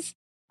is.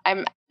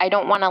 I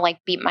don't want to like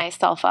beat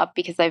myself up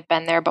because I've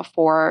been there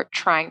before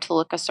trying to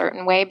look a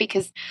certain way,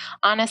 because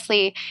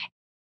honestly,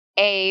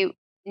 I'm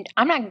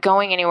not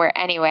going anywhere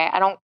anyway. I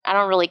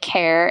don't really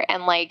care.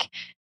 And like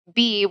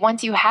B,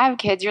 once you have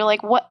kids, you're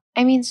like, what?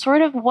 I mean,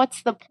 sort of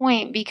what's the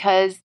point?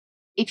 Because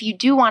if you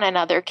do want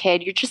another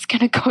kid, you're just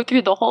going to go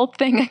through the whole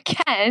thing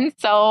again.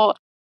 So,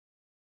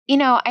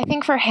 I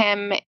think for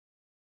him,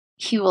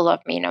 he will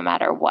love me no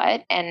matter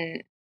what.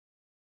 And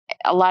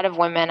a lot of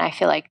women, I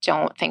feel like,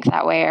 don't think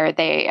that way, or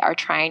they are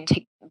trying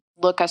to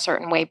look a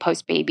certain way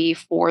post-baby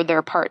for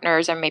their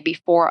partners or maybe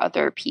for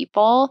other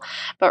people.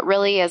 But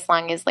really, as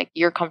long as like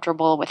you're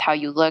comfortable with how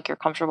you look, you're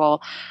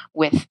comfortable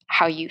with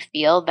how you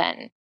feel,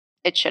 then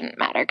it shouldn't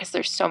matter, because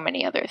there's so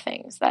many other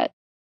things that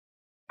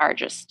are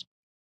just,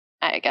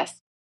 I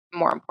guess,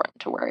 more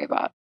important to worry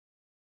about.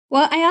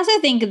 Well, I also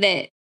think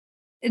that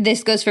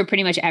this goes for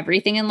pretty much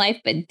everything in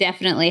life, but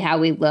definitely how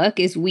we look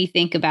is we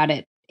think about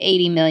it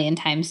 80 million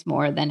times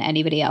more than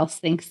anybody else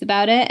thinks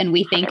about it. And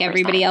we think 100%.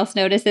 Everybody else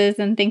notices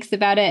and thinks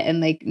about it. And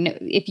like, no,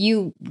 if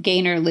you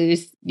gain or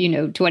lose,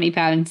 20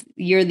 pounds,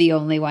 you're the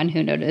only one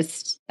who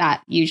noticed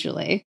that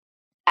usually.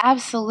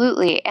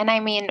 Absolutely. And I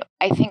mean,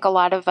 I think a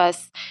lot of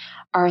us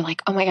are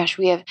like, oh my gosh,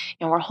 we have,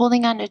 we're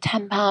holding on to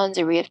 10 pounds,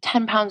 or we have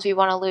 10 pounds we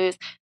want to lose.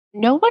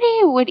 Nobody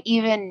would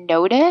even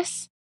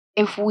notice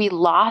if we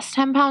lost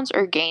 10 pounds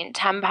or gained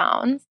 10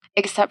 pounds,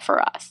 except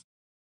for us.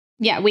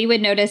 Yeah, we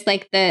would notice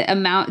like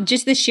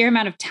just the sheer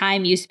amount of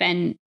time you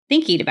spend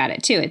thinking about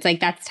it too. It's like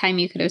that's time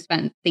you could have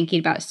spent thinking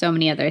about so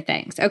many other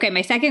things. Okay,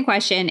 my second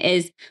question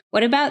is,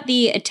 what about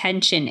the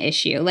attention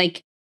issue?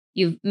 Like,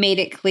 you've made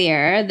it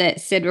clear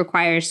that Sid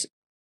requires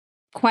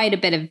quite a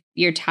bit of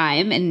your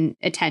time and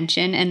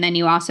attention, and then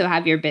you also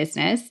have your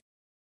business.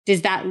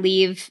 Does that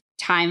leave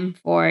time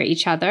for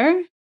each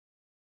other?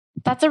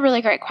 That's a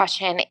really great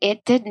question.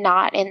 It did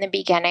not in the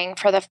beginning.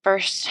 For the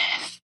first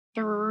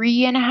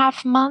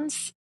 3.5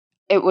 months,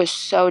 it was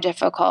so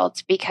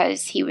difficult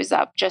because he was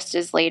up just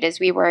as late as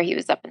we were. He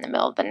was up in the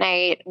middle of the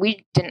night.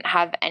 We didn't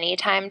have any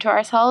time to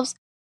ourselves.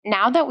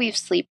 Now that we've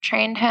sleep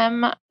trained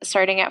him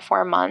starting at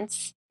 4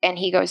 months, and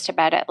he goes to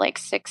bed at like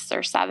 6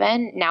 or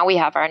 7, now we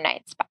have our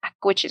nights back,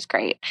 which is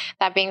great.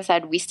 That being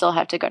said, we still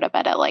have to go to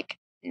bed at like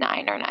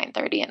 9 or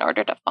 9:30 in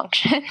order to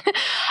function.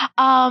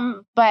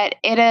 But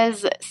it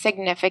is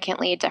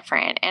significantly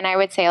different. And I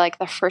would say like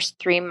the first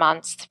 3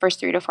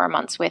 to 4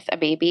 months with a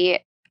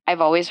baby,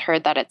 I've always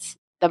heard that it's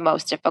the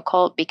most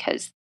difficult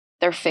because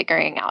they're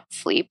figuring out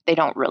sleep. They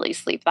don't really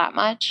sleep that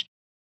much.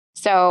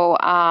 So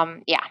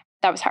yeah,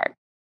 that was hard.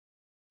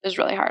 It was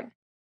really hard.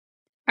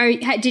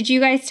 Did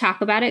you guys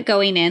talk about it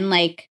going in,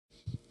 like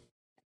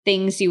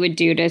things you would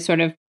do to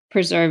sort of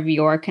preserve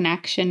your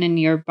connection and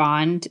your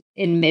bond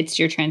amidst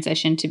your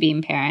transition to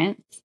being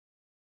parents?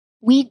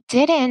 We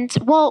didn't.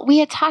 Well, we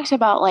had talked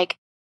about like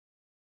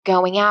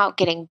going out,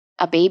 getting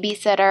a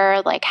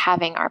babysitter, like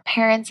having our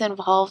parents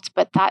involved,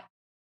 but that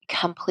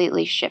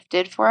completely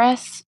shifted for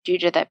us due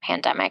to the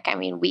pandemic. I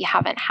mean, we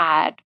haven't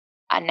had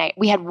a night.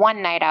 We had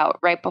one night out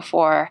right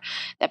before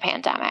the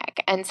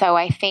pandemic. And so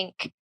I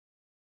think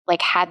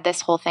like had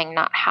this whole thing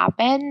not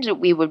happened,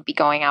 we would be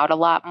going out a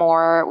lot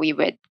more. We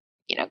would,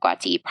 go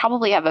out to eat,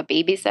 probably have a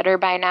babysitter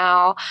by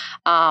now.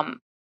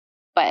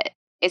 But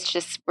it's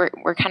just,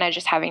 we're kind of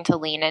just having to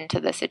lean into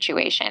the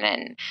situation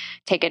and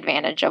take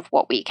advantage of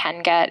what we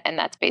can get. And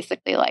that's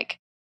basically like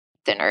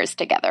dinners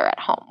together at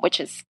home, which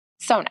is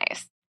so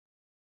nice.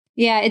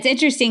 Yeah, it's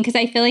interesting because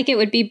I feel like it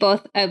would be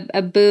both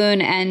a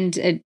boon and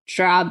a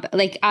job.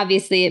 Like,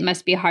 obviously, it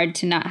must be hard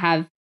to not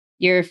have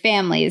your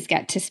families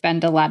get to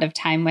spend a lot of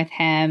time with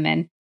him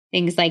and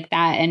things like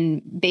that,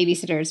 and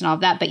babysitters and all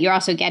of that. But you're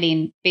also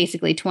getting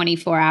basically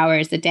 24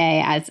 hours a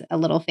day as a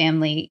little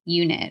family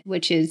unit,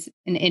 which is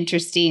an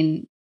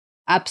interesting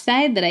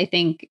upside that I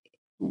think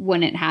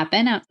wouldn't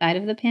happen outside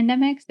of the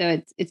pandemic.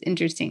 So it's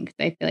interesting because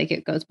I feel like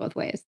it goes both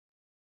ways.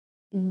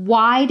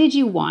 Why did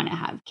you want to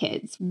have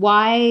kids?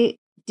 Why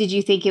did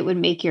you think it would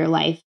make your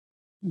life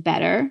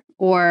better?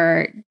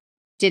 Or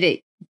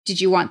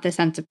did you want the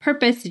sense of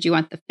purpose? Did you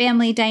want the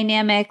family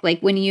dynamic? Like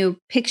when you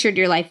pictured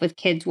your life with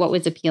kids, what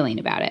was appealing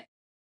about it?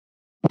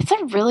 That's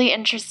a really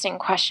interesting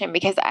question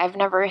because I've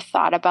never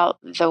thought about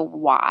the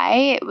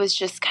why. It was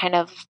just kind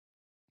of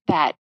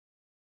that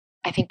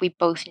I think we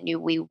both knew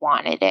we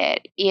wanted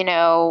it. You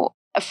know,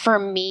 for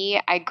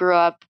me, I grew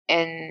up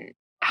in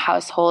a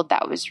household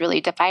that was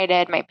really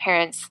divided. My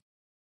parents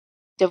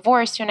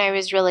divorced when I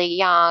was really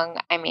young.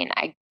 I mean,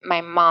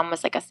 my mom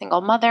was like a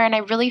single mother, and I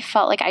really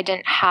felt like I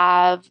didn't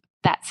have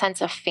that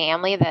sense of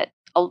family that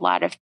a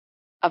lot of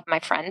my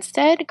friends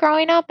did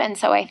growing up. And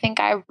so I think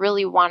I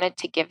really wanted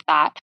to give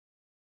that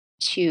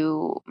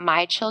to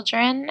my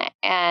children.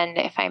 And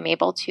if I'm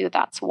able to,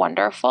 that's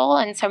wonderful.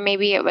 And so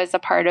maybe it was a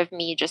part of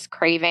me just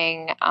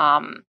craving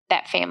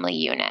that family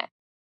unit.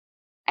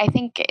 I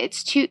think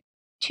it's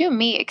to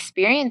me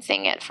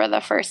experiencing it for the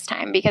first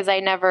time because I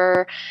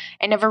never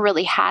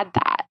really had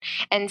that.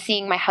 And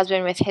seeing my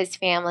husband with his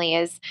family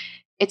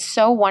it's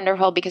so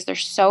wonderful because they're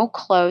so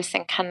close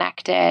and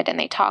connected and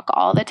they talk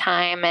all the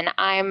time. And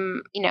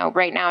I'm,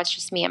 right now it's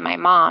just me and my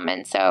mom.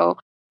 And so,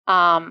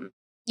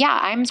 yeah,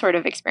 I'm sort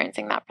of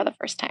experiencing that for the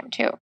first time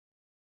too.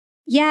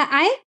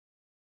 Yeah,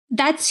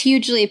 that's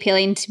hugely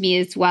appealing to me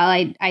as well.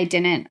 I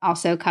didn't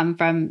also come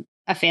from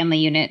a family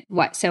unit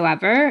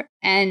whatsoever.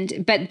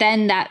 But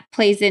then that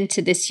plays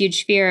into this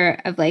huge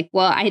fear of like,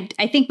 well,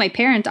 I think my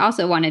parents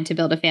also wanted to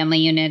build a family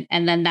unit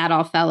and then that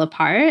all fell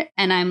apart.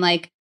 And I'm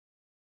like,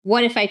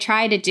 what if I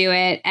try to do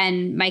it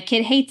and my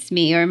kid hates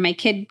me or my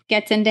kid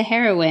gets into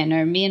heroin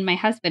or me and my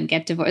husband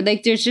get divorced?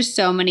 Like there's just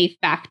so many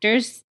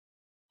factors.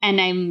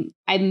 And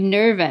I'm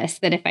nervous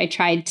that if I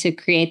tried to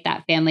create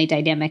that family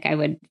dynamic, I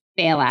would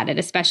fail at it,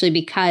 especially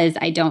because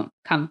I don't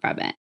come from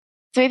it.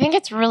 So I think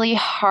it's really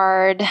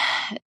hard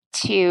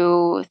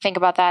to think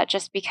about that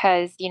just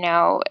because,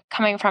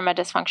 coming from a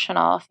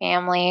dysfunctional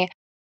family,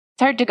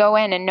 it's hard to go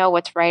in and know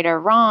what's right or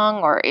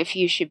wrong, or if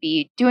you should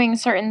be doing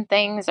certain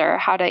things, or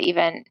how to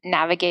even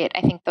navigate,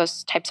 I think,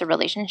 those types of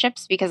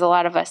relationships, because a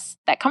lot of us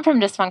that come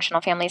from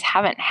dysfunctional families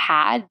haven't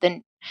had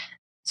the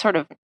sort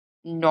of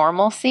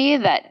normalcy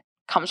that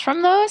comes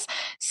from those.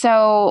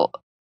 So,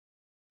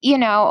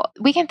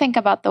 we can think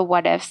about the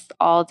what ifs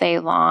all day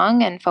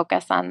long and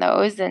focus on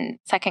those and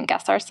second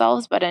guess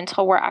ourselves, but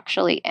until we're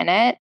actually in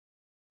it,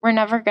 we're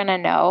never going to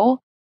know.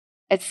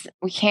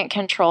 We can't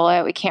control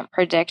it. We can't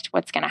predict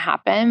what's going to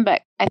happen.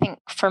 But I think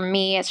for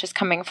me, it's just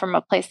coming from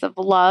a place of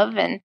love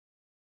and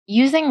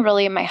using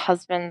really my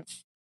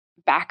husband's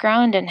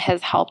background and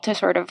his help to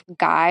sort of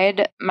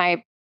guide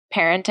my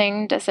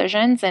parenting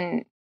decisions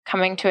and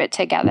coming to it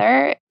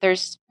together.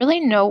 There's really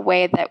no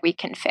way that we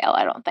can fail,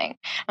 I don't think.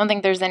 I don't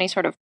think there's any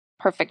sort of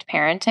perfect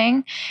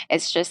parenting.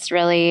 It's just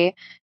really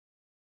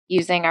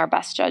using our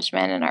best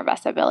judgment and our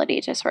best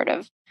ability to sort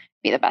of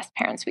be the best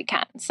parents we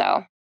can.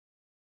 So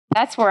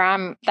that's what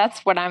I'm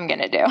going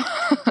to do.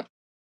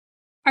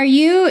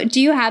 Do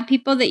you have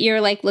people that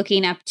you're like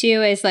looking up to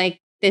as like,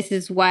 this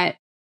is what,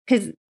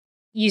 because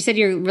you said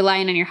you're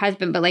relying on your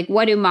husband, but like,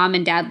 what do mom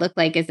and dad look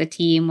like as a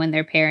team when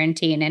they're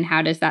parenting, and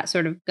how does that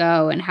sort of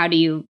go, and how do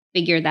you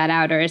figure that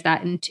out, or is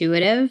that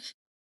intuitive?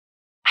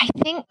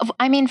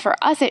 I mean, for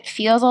us, it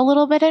feels a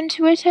little bit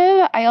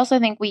intuitive. I also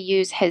think we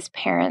use his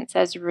parents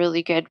as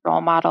really good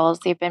role models.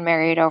 They've been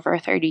married over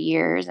 30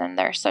 years and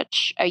they're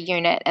such a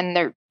unit, and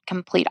they're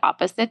complete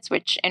opposites,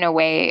 which in a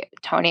way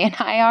Tony and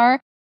I are.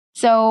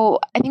 So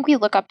I think we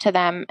look up to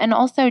them, and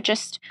also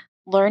just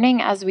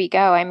learning as we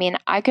go. I mean,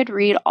 I could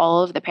read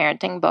all of the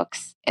parenting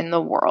books in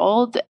the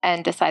world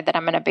and decide that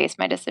I'm going to base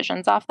my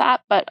decisions off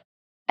that. But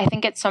I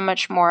think it's so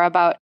much more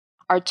about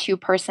our two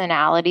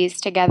personalities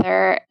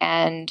together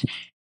and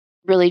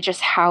really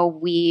just how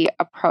we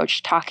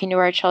approach talking to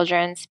our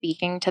children,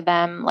 speaking to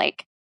them,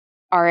 like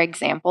our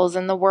examples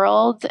in the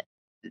world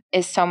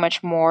is so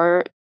much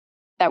more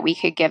that we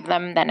could give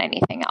them than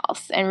anything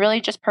else. And really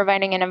just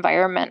providing an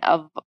environment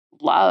of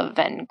love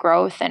and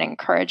growth and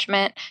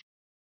encouragement.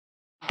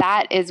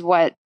 That is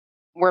what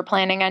we're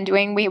planning on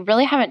doing. We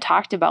really haven't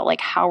talked about like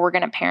how we're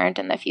going to parent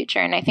in the future.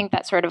 And I think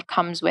that sort of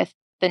comes with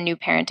the new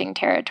parenting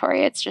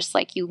territory. It's just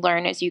like you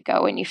learn as you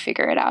go and you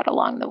figure it out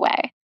along the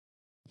way.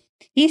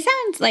 He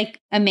sounds like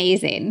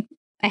amazing,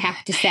 I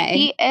have to say.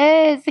 He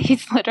is.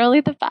 He's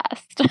literally the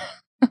best.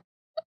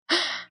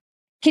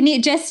 Can you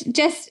just,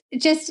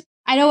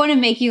 I don't want to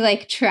make you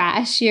like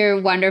trash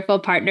your wonderful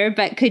partner,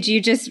 but could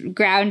you just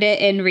ground it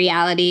in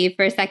reality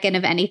for a second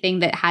of anything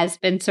that has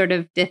been sort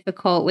of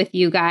difficult with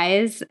you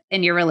guys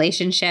in your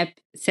relationship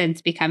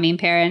since becoming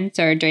parents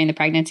or during the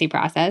pregnancy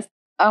process?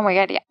 Oh my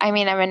God. Yeah. I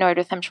mean, I'm annoyed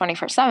with him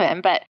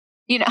 24/7, but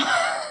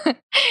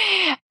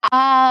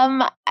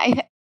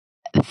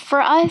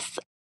For us,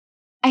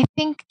 I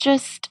think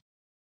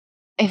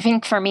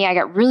for me, I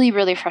got really,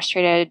 really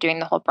frustrated doing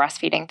the whole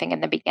breastfeeding thing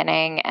in the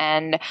beginning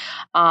and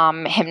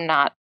him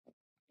not,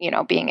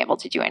 being able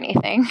to do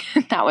anything.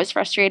 That was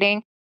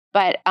frustrating.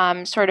 But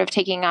sort of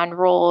taking on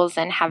roles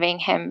and having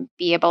him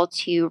be able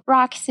to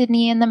rock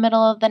Sydney in the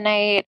middle of the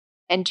night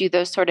and do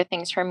those sort of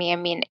things for me. I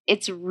mean,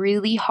 it's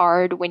really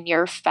hard when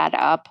you're fed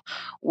up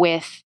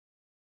with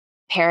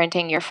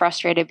parenting, you're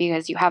frustrated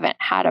because you haven't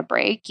had a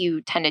break.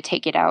 You tend to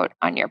take it out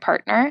on your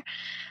partner.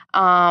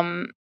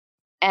 And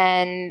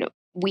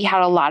we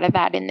had a lot of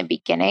that in the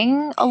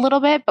beginning a little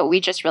bit, but we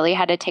just really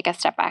had to take a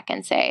step back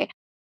and say,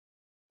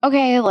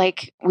 okay,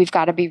 like we've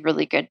got to be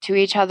really good to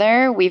each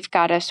other. We've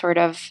got to sort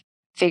of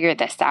figure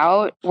this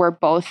out. We're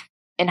both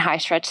in high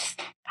stress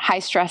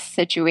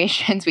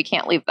situations. We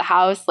can't leave the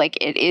house. Like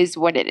it is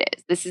what it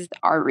is. This is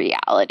our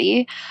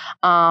reality.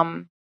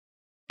 And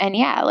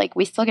yeah, like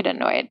we still get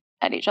annoyed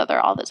at each other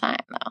all the time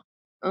though.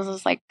 This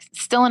is like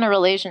still in a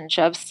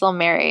relationship, still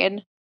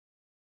married.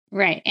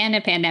 Right. And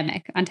a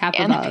pandemic on top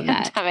of all of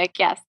that. Pandemic,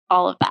 yes,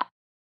 all of that.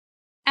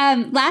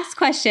 Last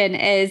question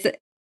is,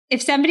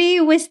 if somebody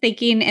was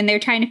thinking and they're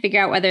trying to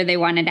figure out whether they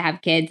wanted to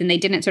have kids and they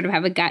didn't sort of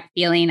have a gut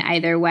feeling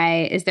either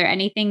way, is there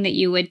anything that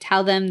you would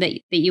tell them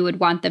that you would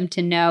want them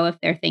to know if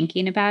they're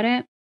thinking about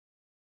it?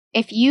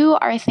 If you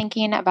are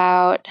thinking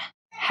about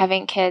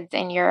having kids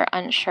and you're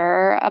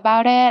unsure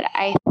about it,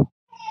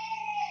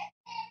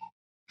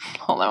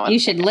 hold on. You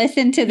should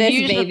listen to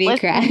this baby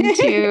cry.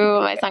 To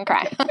my son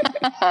cry.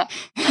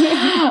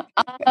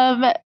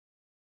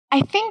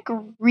 I think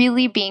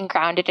really being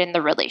grounded in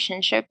the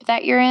relationship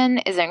that you're in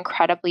is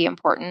incredibly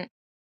important.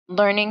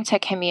 Learning to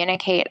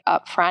communicate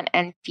upfront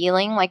and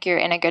feeling like you're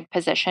in a good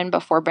position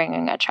before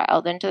bringing a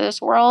child into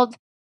this world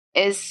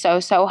is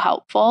so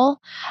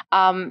helpful,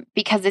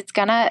 because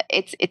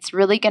it's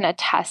really gonna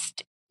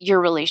test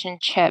your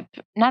relationship,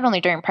 not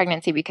only during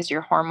pregnancy because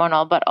you're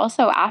hormonal, but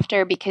also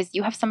after because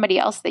you have somebody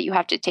else that you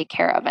have to take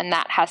care of. And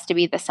that has to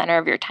be the center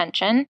of your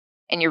tension.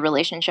 And your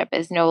relationship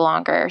is no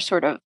longer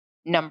sort of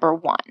number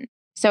one.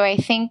 So I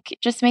think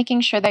just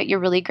making sure that you're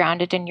really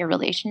grounded in your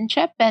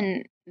relationship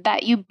and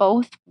that you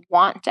both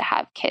want to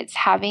have kids,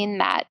 having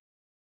that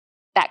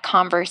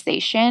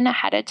conversation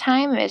ahead of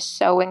time is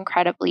so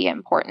incredibly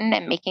important,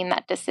 and making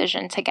that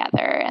decision together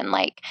and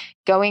like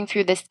going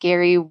through the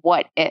scary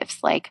what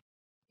ifs, like,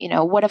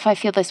 what if I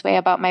feel this way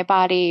about my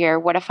body, or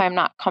what if I'm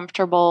not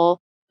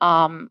comfortable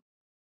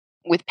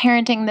with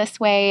parenting this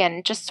way,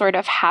 and just sort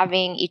of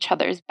having each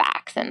other's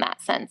backs in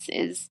that sense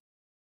is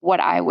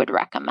what I would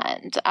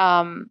recommend.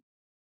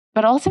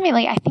 But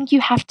ultimately, I think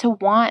you have to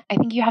want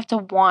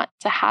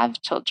to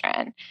have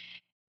children.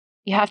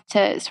 You have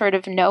to sort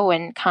of know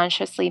and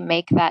consciously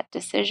make that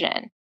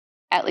decision,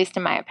 at least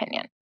in my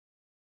opinion.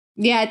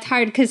 Yeah, it's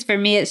hard because for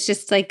me, it's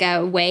just like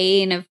a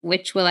weighing of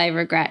which will I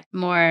regret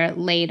more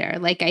later.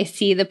 Like I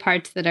see the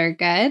parts that are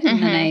good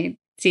and then I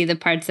see the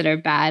parts that are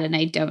bad, and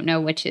I don't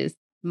know which is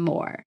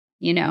more,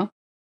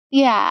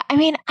 Yeah. I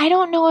mean, I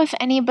don't know if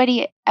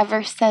anybody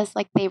ever says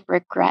like they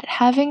regret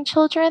having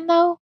children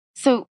though.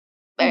 So,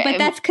 but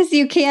that's because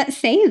you can't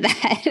say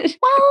that.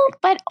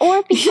 Well,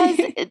 or because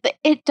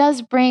it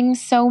does bring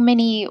so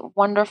many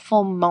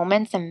wonderful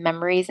moments and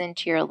memories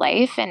into your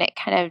life. And it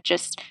kind of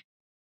just,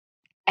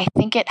 I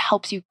think it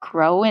helps you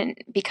grow and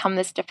become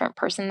this different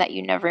person that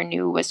you never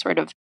knew was sort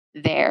of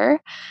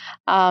there,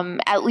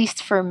 at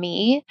least for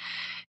me.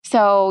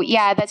 So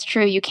yeah, that's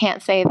true. You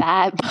can't say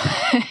that,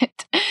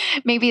 but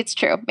maybe it's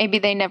true. Maybe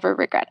they never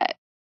regret it.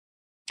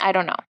 I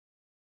don't know.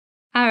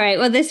 All right.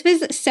 Well, this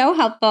was so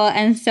helpful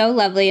and so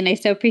lovely, and I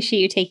so appreciate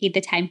you taking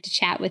the time to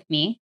chat with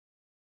me.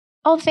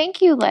 Oh,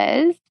 thank you,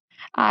 Liz.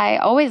 I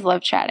always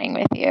love chatting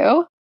with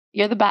you.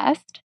 You're the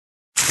best.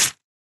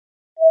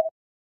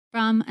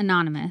 From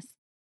Anonymous.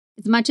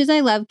 As much as I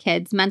love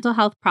kids, mental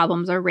health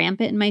problems are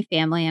rampant in my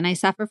family, and I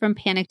suffer from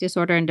panic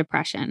disorder and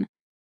depression.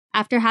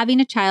 After having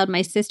a child,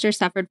 my sister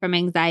suffered from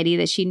anxiety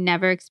that she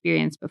never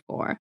experienced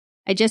before.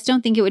 I just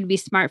don't think it would be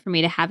smart for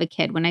me to have a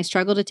kid when I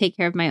struggle to take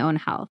care of my own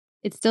health.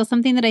 It's still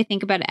something that I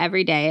think about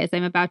every day as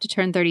I'm about to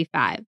turn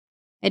 35.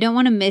 I don't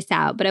want to miss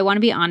out, but I want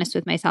to be honest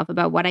with myself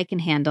about what I can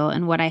handle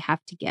and what I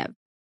have to give.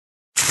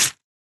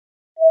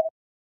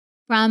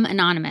 From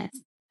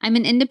Anonymous. I'm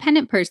an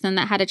independent person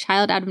that had a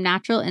child out of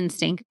natural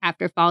instinct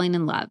after falling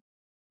in love.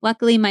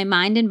 Luckily, my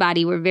mind and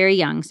body were very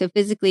young, so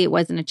physically it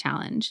wasn't a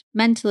challenge.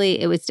 Mentally,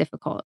 it was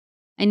difficult.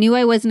 I knew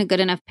I wasn't a good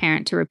enough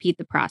parent to repeat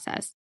the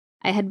process.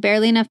 I had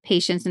barely enough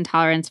patience and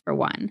tolerance for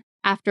one.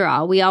 After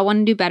all, we all want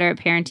to do better at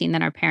parenting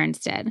than our parents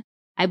did.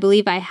 I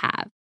believe I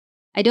have.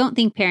 I don't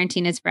think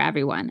parenting is for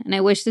everyone, and I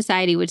wish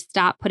society would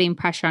stop putting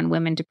pressure on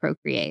women to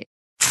procreate.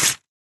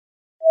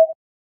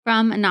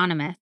 From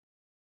Anonymous.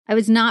 I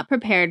was not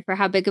prepared for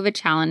how big of a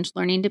challenge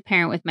learning to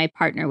parent with my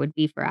partner would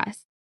be for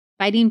us.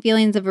 Fighting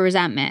feelings of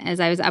resentment as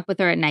I was up with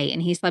her at night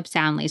and he slept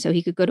soundly so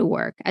he could go to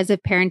work, as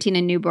if parenting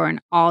a newborn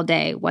all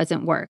day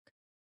wasn't work.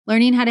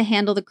 Learning how to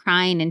handle the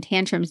crying and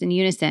tantrums in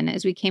unison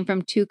as we came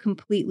from two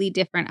completely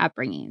different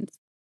upbringings.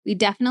 We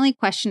definitely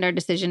questioned our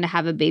decision to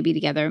have a baby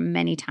together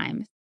many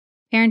times.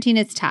 Parenting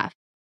is tough.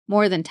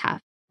 more than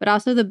tough, but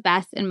also the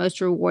best and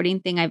most rewarding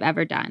thing I've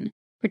ever done,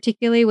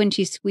 particularly when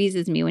she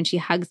squeezes me when she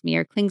hugs me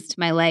or clings to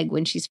my leg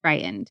when she's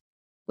frightened.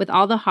 With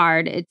all the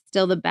hard, it's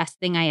still the best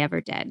thing I ever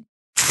did.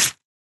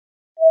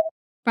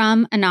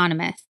 From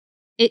Anonymous.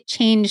 It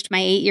changed my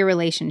 8-year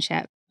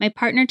relationship. My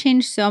partner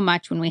changed so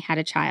much when we had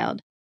a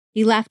child.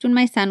 He left when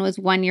my son was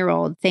 1 year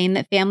old, saying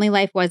that family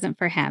life wasn't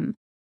for him.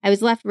 I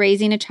was left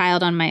raising a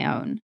child on my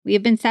own. We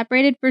have been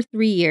separated for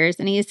 3 years,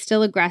 and he is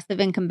still aggressive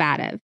and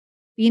combative.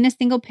 Being a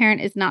single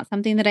parent is not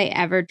something that I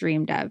ever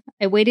dreamed of.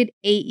 I waited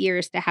 8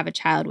 years to have a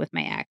child with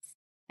my ex.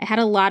 I had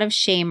a lot of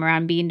shame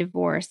around being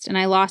divorced, and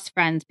I lost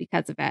friends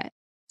because of it.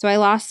 So I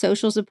lost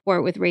social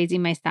support with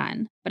raising my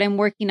son, but I'm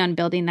working on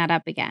building that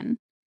up again.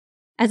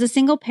 As a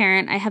single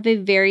parent, I have a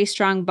very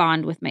strong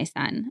bond with my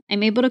son.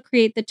 I'm able to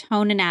create the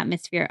tone and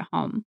atmosphere at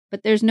home,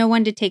 but there's no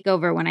one to take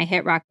over when I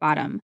hit rock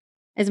bottom.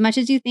 As much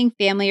as you think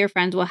family or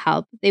friends will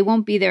help, they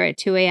won't be there at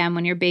 2 a.m.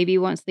 when your baby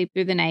won't sleep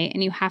through the night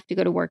and you have to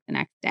go to work the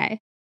next day.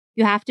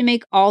 You have to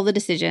make all the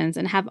decisions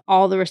and have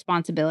all the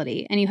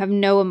responsibility, and you have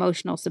no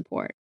emotional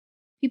support.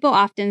 People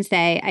often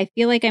say, I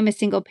feel like I'm a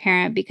single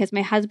parent because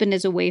my husband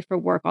is away for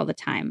work all the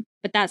time,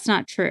 but that's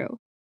not true,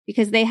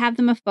 because they have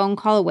them a phone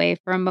call away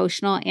for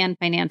emotional and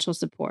financial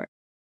support.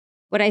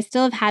 Would I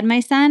still have had my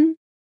son?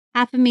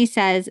 Half of me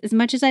says, as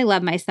much as I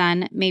love my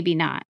son, maybe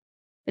not.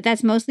 But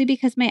that's mostly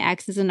because my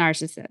ex is a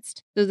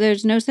narcissist, so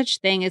there's no such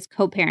thing as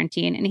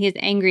co-parenting, and he is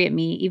angry at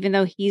me even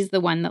though he's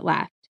the one that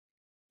left.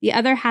 The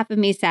other half of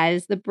me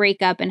says the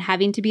breakup and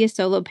having to be a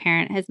solo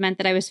parent has meant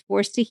that I was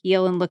forced to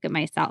heal and look at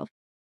myself.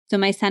 So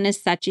my son is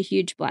such a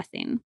huge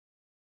blessing.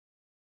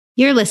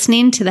 You're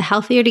listening to the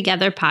Healthier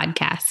Together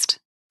podcast.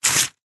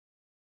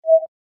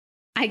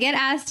 I get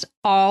asked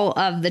all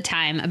of the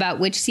time about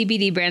which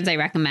CBD brands I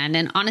recommend.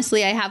 And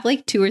honestly, I have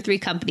like 2 or 3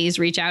 companies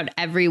reach out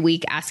every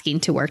week asking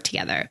to work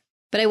together.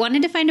 But I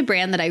wanted to find a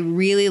brand that I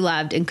really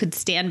loved and could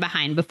stand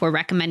behind before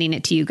recommending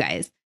it to you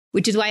guys,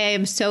 which is why I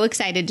am so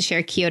excited to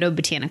share Kyoto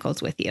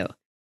Botanicals with you.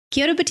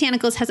 Kyoto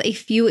Botanicals has a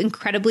few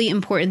incredibly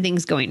important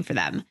things going for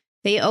them.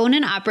 They own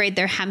and operate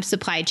their hemp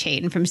supply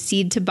chain from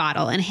seed to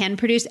bottle and hand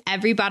produce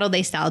every bottle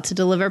they sell to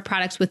deliver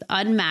products with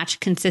unmatched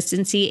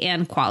consistency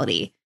and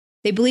quality.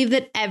 They believe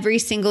that every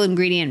single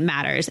ingredient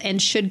matters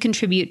and should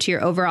contribute to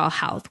your overall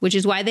health, which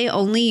is why they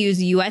only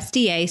use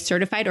USDA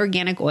certified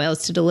organic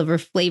oils to deliver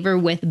flavor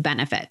with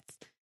benefits.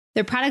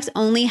 Their products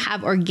only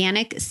have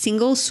organic,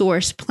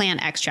 single-source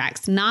plant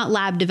extracts, not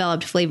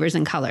lab-developed flavors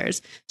and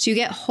colors, so you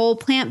get whole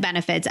plant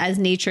benefits as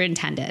nature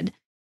intended.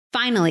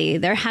 Finally,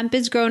 their hemp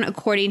is grown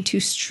according to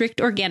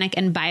strict organic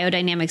and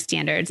biodynamic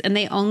standards, and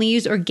they only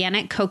use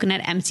organic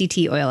coconut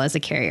MCT oil as a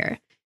carrier.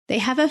 They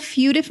have a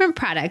few different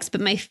products,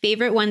 but my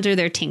favorite ones are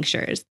their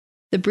tinctures.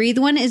 The Breathe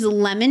one is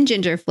lemon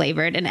ginger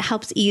flavored, and it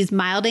helps ease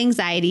mild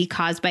anxiety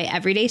caused by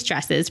everyday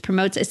stresses,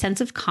 promotes a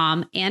sense of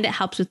calm, and it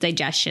helps with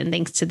digestion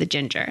thanks to the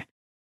ginger.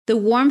 The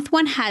Warmth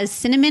one has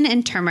cinnamon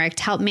and turmeric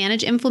to help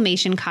manage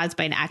inflammation caused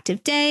by an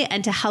active day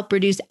and to help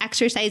reduce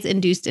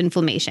exercise-induced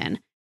inflammation.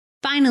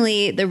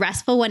 Finally, the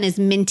Restful one is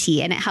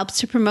minty, and it helps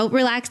to promote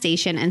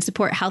relaxation and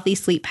support healthy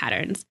sleep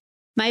patterns.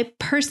 My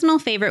personal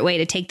favorite way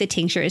to take the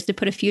tincture is to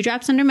put a few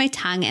drops under my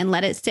tongue and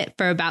let it sit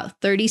for about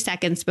 30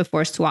 seconds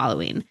before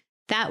swallowing.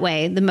 That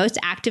way, the most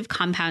active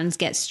compounds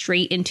get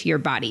straight into your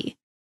body.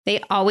 They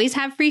always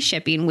have free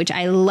shipping, which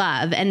I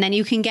love, and then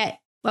you can get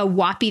a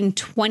whopping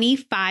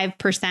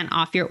 25%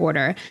 off your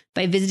order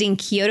by visiting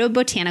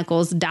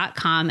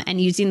KyotoBotanicals.com and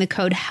using the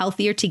code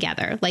Healthier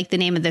Together, like the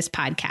name of this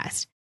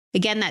podcast.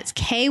 Again, that's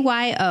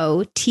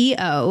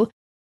KYOTOBOTANICALS,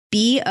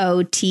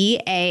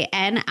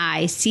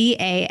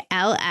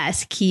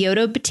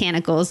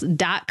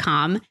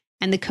 KyotoBotanicals.com,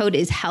 and the code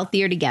is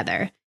Healthier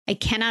Together. I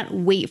cannot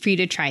wait for you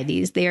to try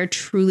these. They are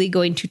truly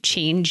going to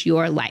change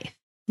your life.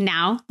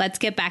 Now, let's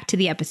get back to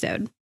the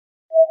episode.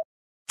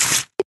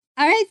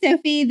 All right,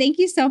 Sophie, thank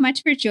you so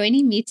much for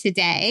joining me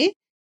today.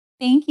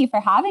 Thank you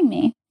for having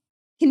me.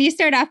 Can you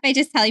start off by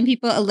just telling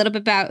people a little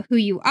bit about who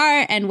you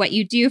are and what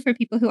you do for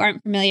people who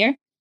aren't familiar?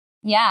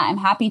 Yeah, I'm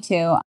happy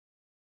to.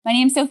 My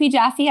name's Sophie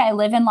Jaffe. I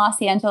live in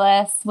Los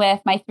Angeles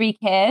with my 3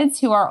 kids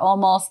who are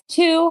almost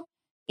 2,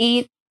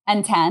 8,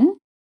 and 10.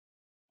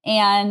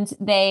 And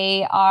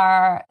they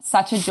are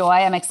such a joy.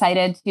 I'm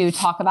excited to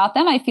talk about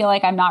them. I feel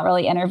like I'm not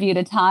really interviewed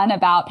a ton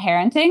about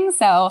parenting,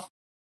 so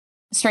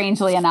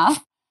strangely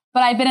enough.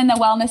 But I've been in the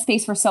wellness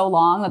space for so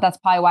long that that's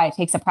probably why it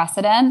takes a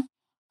precedent.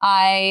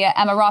 I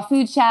am a raw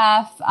food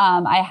chef.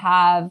 I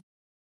have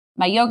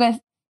my yoga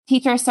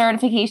teacher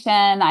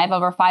certification. I have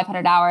over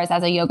 500 hours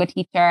as a yoga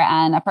teacher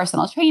and a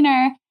personal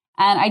trainer.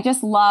 And I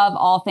just love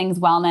all things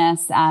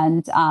wellness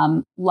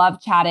and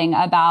love chatting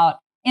about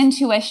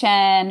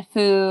intuition,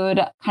 food,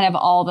 kind of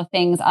all the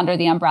things under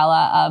the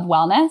umbrella of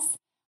wellness.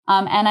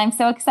 And I'm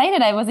so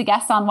excited. I was a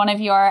guest on one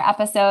of your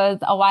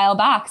episodes a while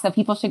back. So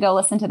people should go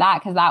listen to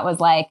that because that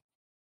was like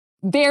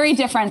very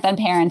different than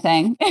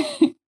parenting.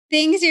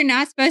 Things you're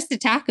not supposed to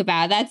talk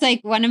about. That's like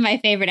one of my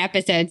favorite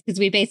episodes because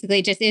we basically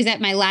it was at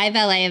my live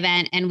LA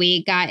event and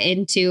we got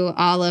into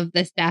all of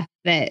the stuff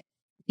that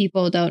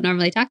people don't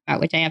normally talk about,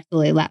 which I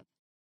absolutely love.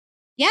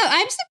 Yeah,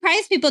 I'm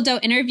surprised people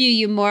don't interview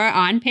you more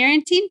on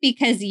parenting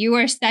because you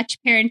are such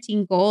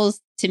parenting goals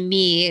to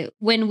me.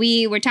 When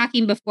we were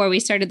talking before we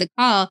started the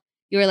call,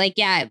 you were like,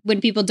 yeah, when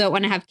people don't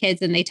want to have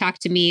kids and they talk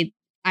to me,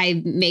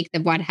 I make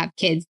them want to have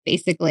kids,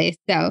 basically.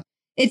 So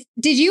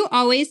did you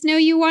always know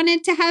you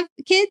wanted to have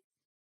kids?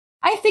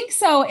 I think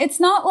so. It's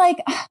not like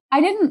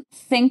I didn't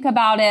think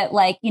about it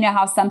like,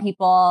 how some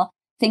people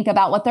think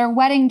about what their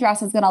wedding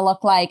dress is going to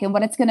look like and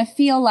what it's going to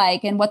feel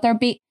like and what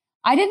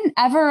I didn't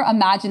ever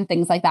imagine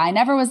things like that. I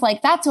never was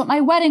like, that's what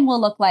my wedding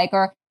will look like,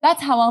 or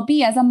that's how I'll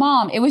be as a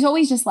mom. It was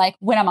always just like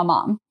when I'm a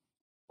mom,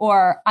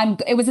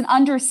 it was an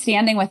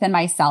understanding within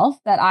myself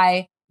that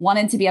I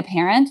wanted to be a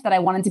parent, that I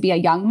wanted to be a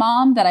young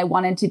mom, that I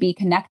wanted to be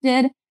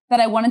connected, that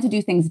I wanted to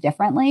do things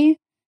differently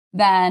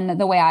than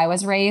the way I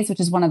was raised, which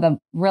is one of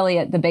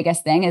the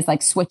biggest thing is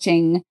like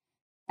switching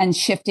and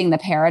shifting the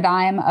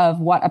paradigm of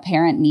what a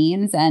parent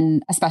means.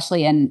 And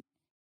especially in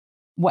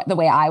the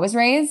way I was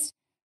raised.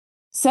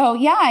 So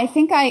yeah, I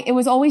think it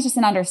was always just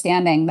an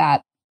understanding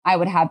that I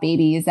would have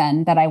babies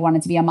and that I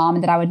wanted to be a mom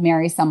and that I would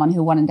marry someone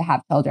who wanted to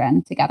have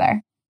children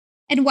together.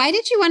 And why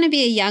did you want to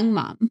be a young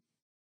mom?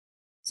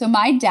 So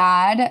my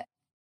dad,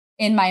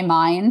 in my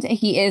mind,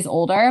 he is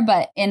older,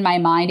 but in my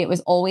mind, it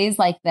was always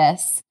like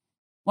this.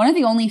 One of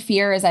the only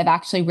fears I've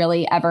actually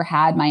really ever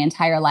had my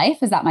entire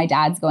life is that my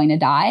dad's going to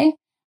die.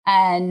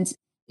 And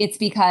it's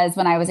because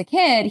when I was a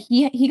kid,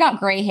 he got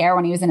gray hair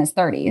when he was in his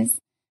 30s.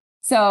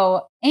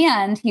 So,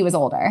 and he was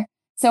older.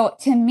 So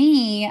to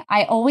me,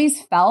 I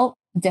always felt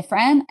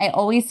different. I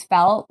always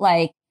felt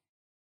like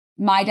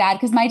my dad,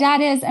 because my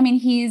dad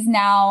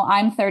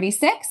I'm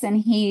 36 and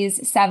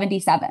he's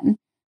 77.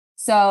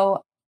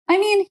 So,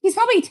 he's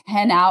probably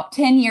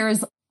 10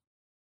 years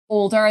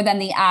older than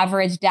the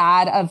average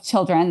dad of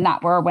children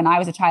that were when I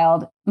was a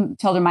child,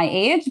 children my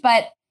age,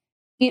 but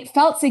it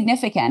felt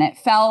significant. It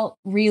felt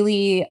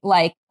really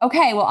like,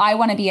 okay, well, I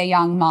want to be a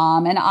young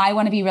mom and I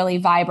want to be really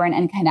vibrant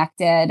and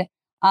connected.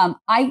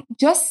 I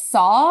just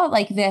saw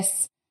like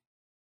this,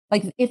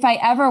 like if I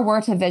ever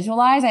were to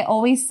visualize, I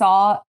always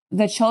saw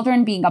the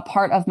children being a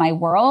part of my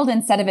world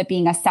instead of it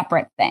being a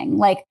separate thing.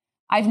 Like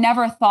I've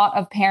never thought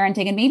of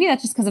parenting, and maybe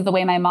that's just because of the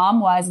way my mom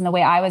was and the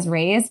way I was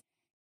raised.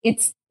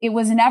 It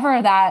was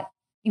never that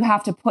you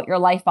have to put your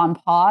life on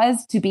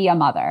pause to be a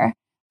mother.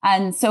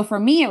 And so for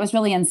me, it was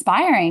really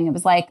inspiring. It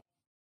was like,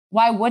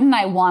 why wouldn't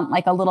I want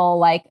like a little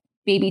like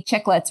baby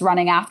chicklets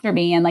running after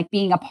me and like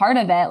being a part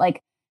of it?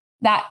 Like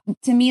that,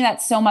 to me,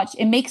 that's so much,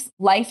 it makes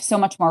life so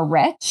much more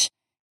rich.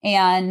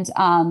 And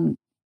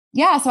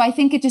so I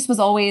think it just was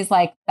always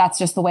like, that's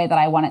just the way that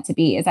I want it to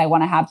be, is I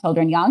want to have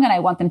children young and I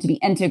want them to be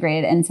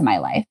integrated into my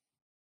life.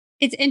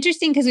 It's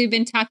interesting because we've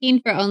been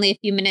talking for only a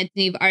few minutes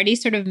and you've already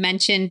sort of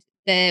mentioned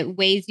the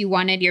ways you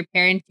wanted your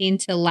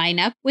parenting to line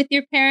up with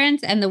your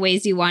parents and the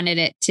ways you wanted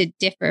it to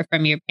differ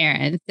from your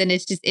parents. And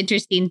it's just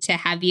interesting to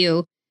have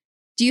do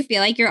you feel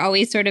like you're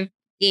always sort of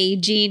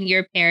gauging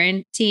your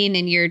parenting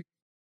and your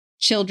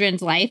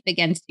children's life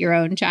against your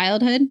own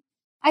childhood?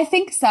 I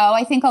think so.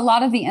 I think a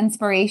lot of the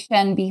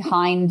inspiration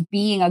behind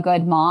being a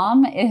good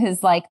mom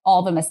is like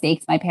all the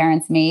mistakes my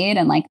parents made,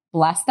 and like,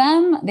 bless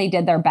them, they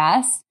did their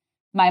best.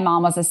 My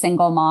mom was a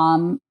single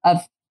mom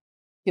of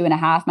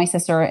 2.5. My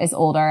sister is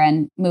older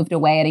and moved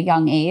away at a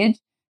young age.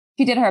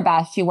 She did her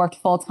best. She worked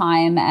full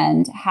time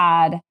and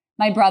had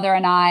my brother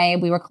and I,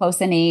 we were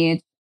close in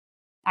age,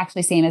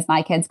 actually same as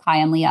my kids, Kai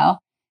and Leo.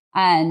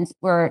 And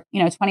we're,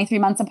 23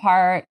 months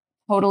apart,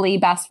 totally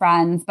best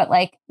friends. But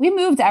like we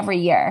moved every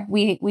year.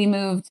 We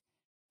moved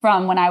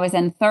from when I was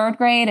in 3rd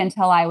grade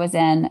until I was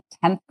in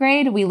 10th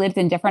grade. We lived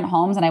in different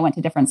homes and I went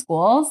to different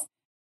schools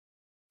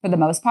for the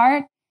most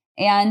part.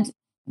 And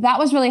that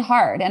was really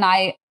hard. And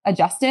I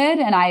adjusted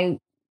and I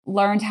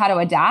learned how to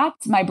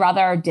adapt. My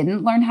brother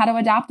didn't learn how to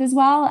adapt as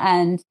well.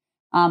 And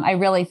I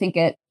really think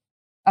it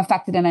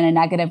affected him in a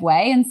negative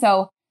way. And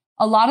so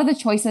a lot of the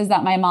choices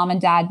that my mom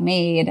and dad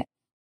made,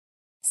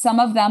 some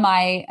of them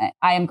I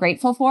am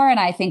grateful for. And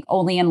I think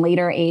only in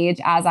later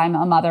age, as I'm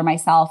a mother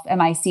myself,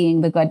 am I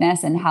seeing the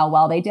goodness and how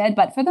well they did.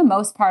 But for the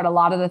most part, a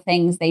lot of the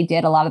things they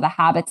did, a lot of the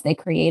habits they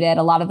created,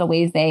 a lot of the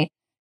ways they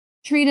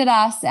treated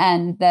us,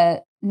 and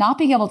the not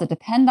being able to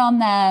depend on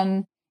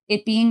them,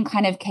 it being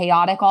kind of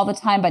chaotic all the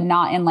time, but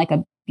not in like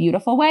a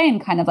beautiful way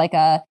and kind of like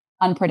a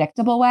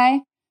unpredictable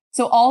way.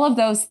 So all of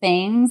those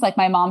things, like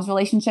my mom's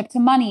relationship to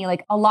money,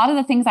 like a lot of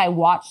the things I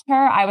watched her,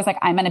 I was like,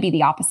 I'm going to be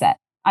the opposite.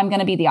 I'm going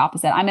to be the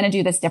opposite. I'm going to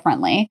do this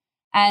differently.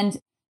 And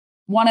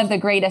one of the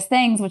greatest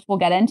things, which we'll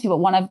get into, but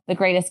one of the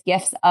greatest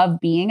gifts of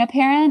being a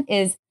parent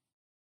is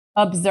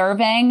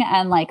observing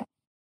and like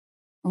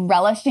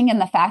relishing in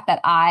the fact that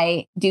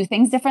I do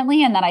things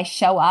differently and that I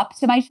show up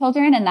to my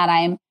children and that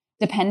I'm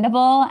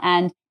dependable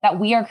and that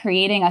we are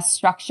creating a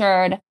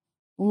structured,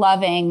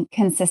 loving,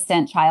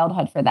 consistent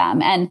childhood for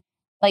them. And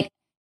like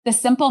the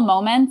simple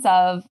moments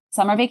of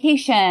summer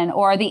vacation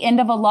or the end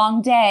of a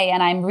long day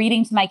and I'm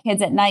reading to my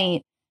kids at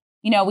night,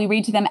 we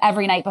read to them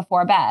every night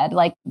before bed.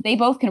 Like they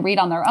both can read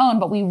on their own,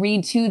 but we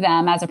read to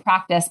them as a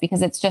practice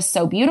because it's just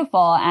so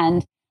beautiful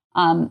and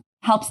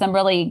helps them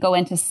really go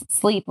into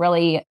sleep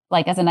really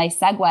like as a nice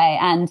segue.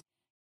 And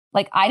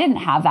like I didn't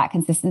have that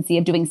consistency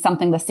of doing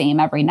something the same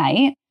every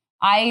night.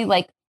 I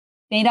like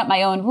made up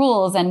my own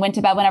rules and went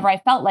to bed whenever I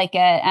felt like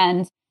it.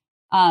 And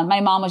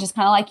my mom was just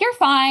kind of like, you're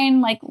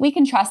fine. Like, we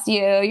can trust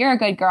you. You're a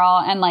good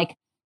girl. And like,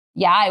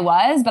 yeah, I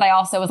was, but I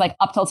also was like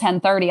up till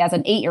 10:30 as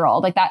an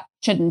 8-year-old. Like that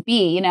shouldn't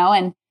be,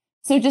 And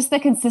so just the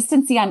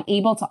consistency I'm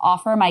able to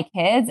offer my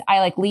kids, I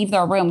like leave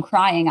their room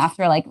crying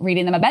after like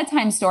reading them a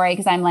bedtime story.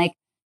 Cause I'm like,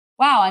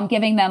 wow, I'm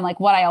giving them like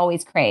what I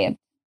always craved,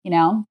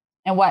 and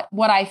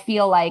what I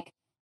feel like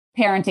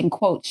parenting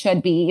quote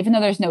should be, even though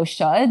there's no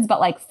shoulds, but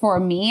like for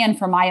me and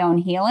for my own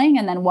healing.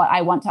 And then what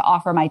I want to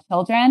offer my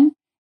children.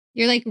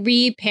 You're like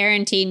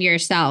re-parenting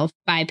yourself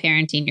by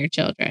parenting your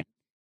children.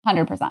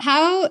 100%.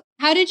 How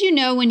did you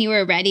know when you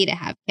were ready to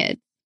have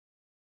kids?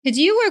 Because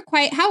you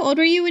were how old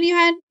were you when you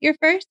had your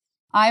first?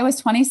 I was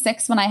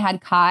 26 when I had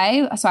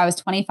Kai. So I was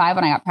 25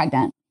 when I got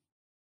pregnant.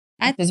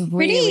 It was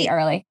really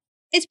early.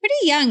 It's pretty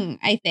young,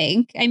 I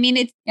think. I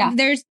mean,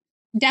 there's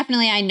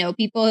definitely, I know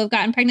people who've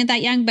gotten pregnant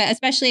that young, but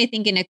especially I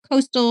think in a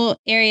coastal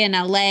area in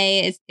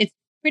LA, it's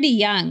pretty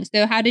young.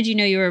 So how did you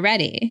know you were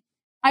ready?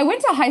 I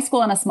went to high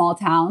school in a small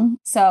town.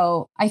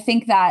 So I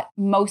think that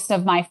most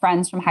of my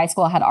friends from high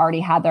school had already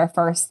had their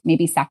first,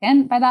 maybe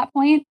second by that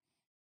point.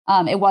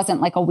 It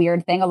wasn't like a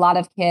weird thing. A lot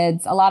of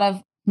kids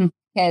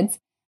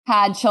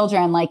had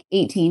children like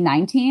 18,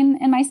 19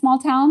 in my small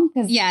town.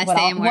 Because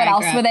what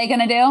else were they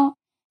going to do?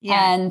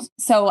 Yeah. And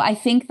so I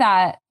think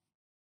that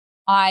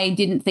I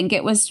didn't think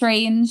it was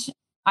strange.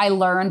 I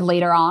learned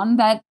later on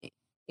that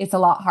it's a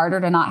lot harder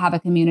to not have a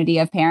community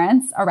of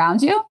parents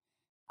around you.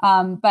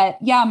 But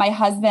yeah, my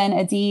husband,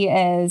 Adi,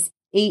 is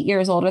 8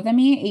 years older than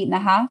me,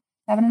 8.5,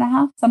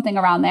 7.5, something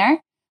around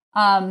there.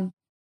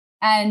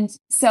 And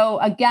so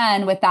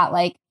again, with that,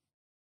 like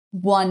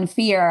one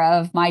fear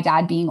of my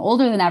dad being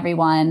older than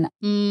everyone,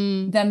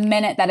 the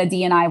minute that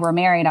Adi and I were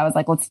married, I was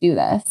like, let's do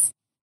this.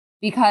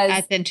 Because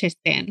that's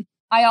interesting.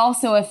 I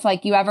also, if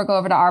like you ever go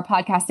over to our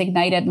podcast,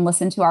 Ignited, and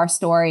listen to our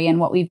story and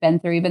what we've been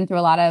through a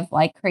lot of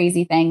like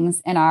crazy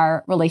things in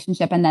our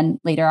relationship and then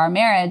later our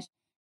marriage.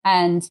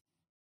 And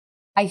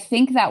I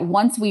think that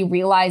once we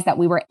realized that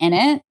we were in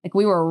it, like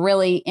we were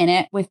really in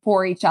it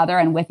for each other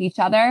and with each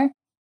other,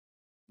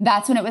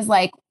 that's when it was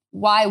like,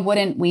 why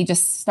wouldn't we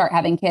just start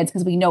having kids?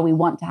 Because we know we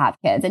want to have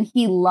kids. And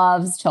he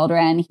loves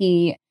children.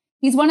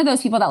 He's one of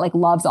those people that like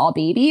loves all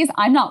babies.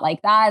 I'm not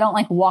like that. I don't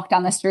like walk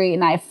down the street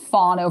and I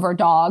fawn over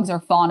dogs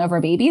or fawn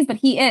over babies, but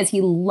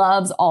he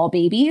loves all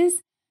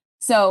babies.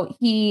 So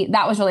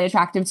that was really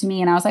attractive to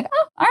me. And I was like,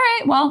 oh, all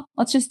right, well,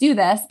 let's just do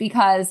this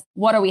because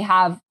what do we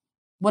have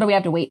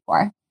to wait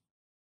for?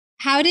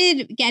 How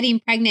did getting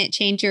pregnant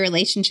change your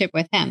relationship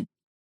with him?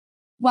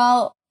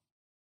 Well,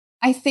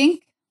 I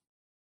think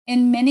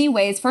in many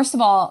ways, first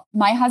of all,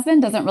 my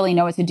husband doesn't really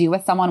know what to do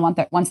with someone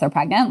once they're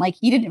pregnant. Like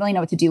he didn't really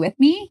know what to do with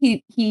me.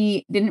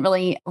 He didn't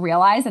really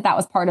realize that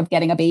was part of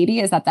getting a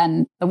baby, is that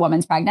then the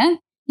woman's pregnant.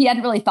 He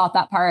hadn't really thought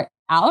that part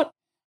out.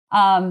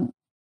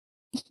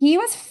 He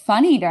was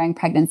funny during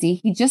pregnancy.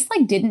 He just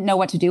like didn't know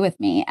what to do with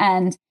me.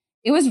 And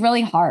it was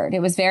really hard.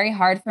 It was very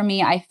hard for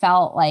me. I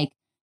felt like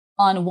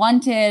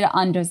unwanted,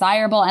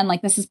 undesirable. And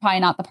like, this is probably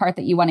not the part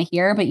that you want to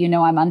hear, but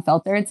I'm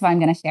unfiltered, so I'm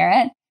going to share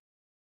it.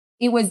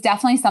 It was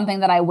definitely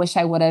something that I wish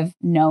I would have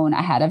known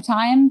ahead of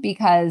time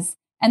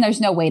and there's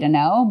no way to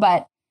know,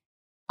 but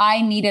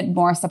I needed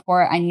more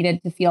support. I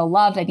needed to feel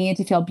loved. I needed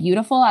to feel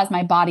beautiful as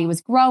my body was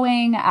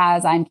growing,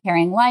 as I'm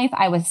carrying life.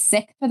 I was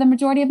sick for the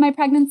majority of my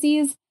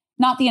pregnancies,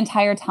 not the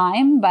entire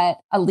time, but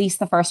at least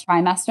the first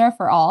trimester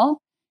for all.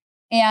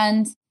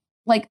 And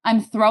like,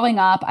 I'm throwing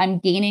up, I'm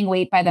gaining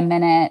weight by the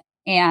minute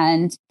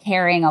and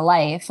carrying a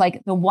life.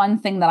 Like the one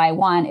thing that I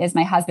want is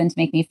my husband to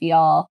make me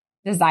feel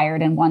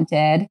desired and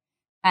wanted.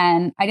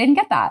 And I didn't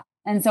get that.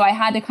 And so I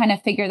had to kind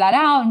of figure that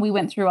out. And we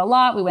went through a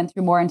lot. We went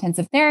through more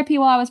intensive therapy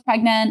while I was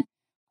pregnant.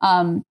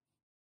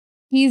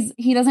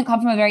 He doesn't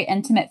come from a very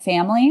intimate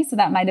family, so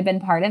that might have been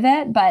part of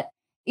it. But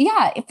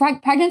yeah,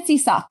 pregnancy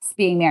sucks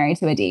being married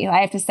to Adi.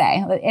 I have to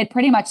say it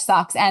pretty much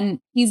sucks. And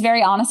he's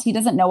very honest. He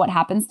doesn't know what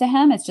happens to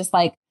him. It's just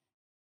like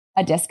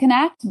a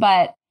disconnect.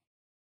 But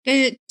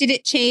did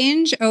it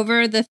change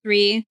over the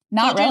 3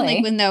 Not children? really.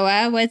 Like with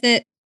Noah, was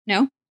it?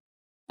 No,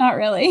 not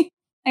really.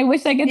 I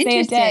wish I could say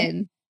it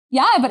did.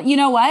 Yeah, but you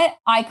know what?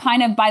 I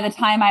kind of, by the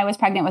time I was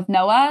pregnant with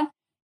Noah,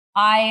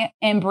 I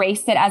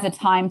embraced it as a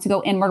time to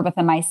go inward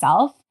within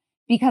myself,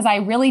 because I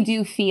really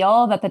do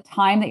feel that the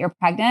time that you're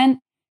pregnant,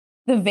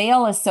 the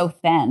veil is so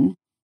thin.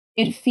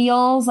 It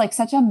feels like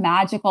such a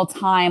magical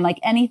time, like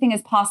anything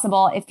is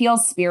possible. It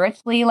feels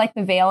spiritually like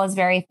the veil is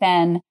very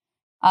thin.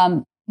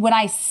 When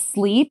I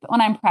sleep,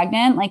 when I'm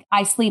pregnant, like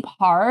I sleep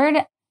hard.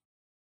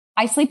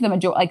 I sleep the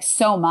majority, like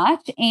so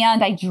much,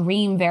 and I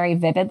dream very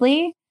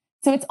vividly.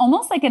 So it's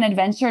almost like an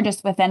adventure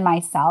just within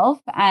myself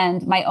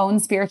and my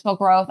own spiritual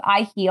growth.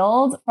 I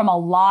healed from a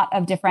lot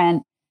of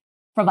different,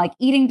 from like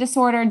eating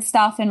disordered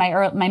stuff in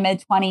my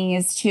mid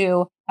 20s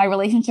to my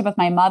relationship with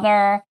my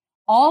mother,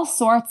 all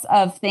sorts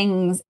of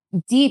things,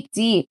 deep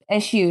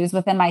issues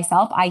within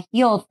myself I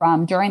healed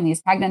from during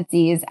these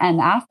pregnancies and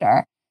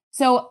after.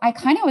 So I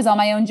kind of was on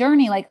my own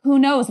journey. Like, who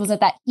knows? Was it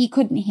that he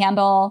couldn't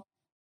handle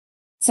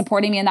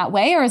supporting me in that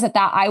way? Or is it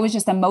that I was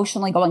just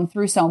emotionally going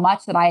through so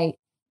much that I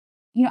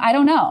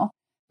don't know.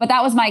 But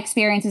that was my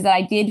experience, is that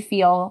I did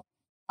feel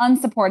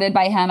unsupported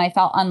by him. I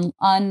felt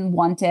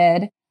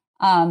unwanted.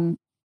 And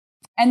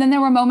then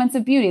there were moments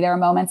of beauty. There were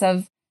moments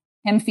of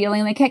him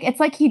feeling the kick. It's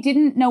like he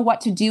didn't know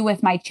what to do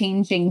with my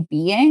changing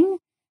being.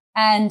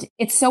 And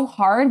it's so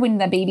hard when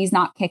the baby's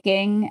not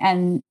kicking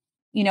and,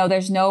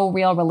 there's no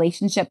real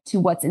relationship to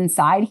what's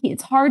inside.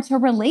 It's hard to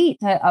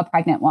relate to a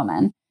pregnant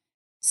woman.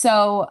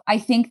 So I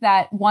think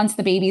that once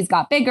the babies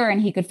got bigger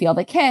and he could feel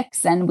the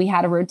kicks and we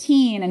had a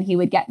routine and he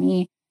would get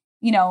me,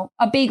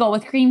 a bagel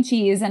with cream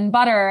cheese and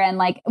butter.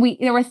 And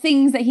there were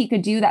things that he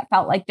could do that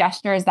felt like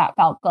gestures that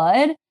felt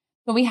good.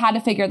 But we had to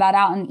figure that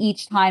out. And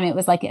each time it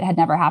was like it had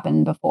never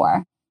happened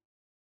before.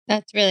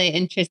 That's really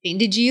interesting.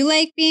 Did you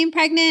like being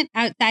pregnant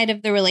outside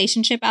of the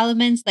relationship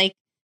elements? Like,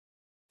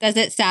 does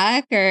it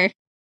suck or?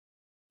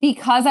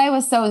 Because I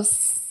was so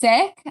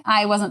sick,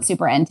 I wasn't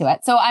super into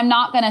it. So I'm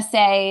not going to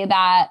say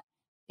that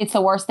it's the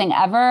worst thing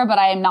ever, but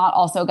I am not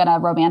also going to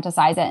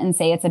romanticize it and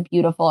say it's a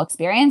beautiful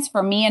experience.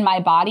 For me and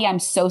my body, I'm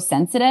so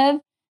sensitive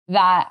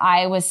that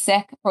I was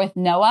sick with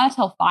Noah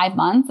till 5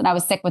 months, and I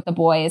was sick with the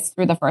boys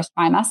through the first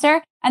trimester.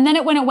 And then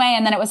it went away,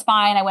 and then it was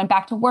fine. I went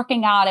back to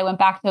working out. I went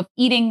back to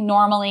eating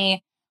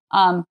normally.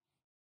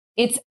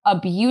 It's a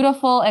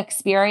beautiful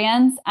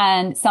experience.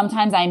 And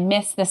sometimes I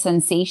miss the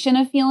sensation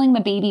of feeling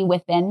the baby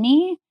within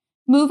me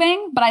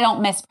moving, but I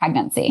don't miss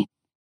pregnancy.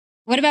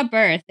 What about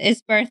birth?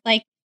 Is birth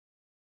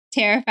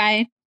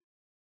terrifying?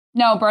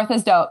 No, birth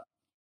is dope.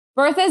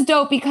 Birth is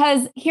dope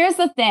because here's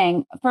the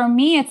thing. For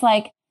me, it's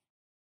like,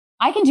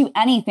 I can do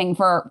anything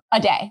for a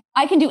day.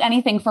 I can do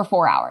anything for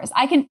 4 hours.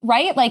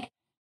 Right? Like,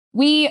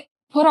 we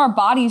put our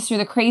bodies through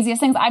the craziest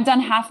things. I've done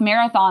half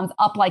marathons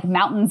up like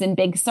mountains in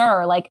Big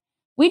Sur. Like,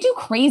 we do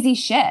crazy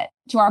shit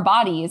to our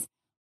bodies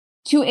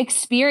to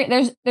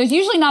experience. There's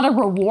usually not a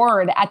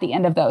reward at the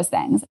end of those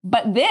things,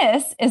 but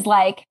this is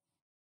like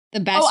the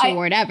best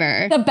reward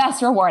ever. The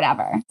best reward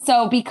ever.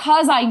 So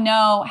because I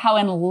know how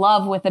in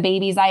love with the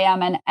babies I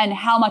am and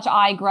how much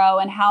I grow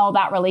and how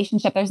that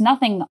relationship, there's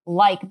nothing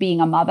like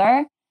being a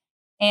mother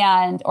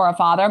or a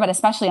father, but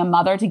especially a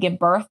mother, to give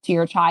birth to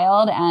your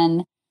child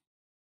and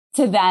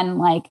to then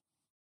like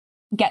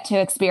get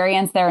to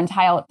experience their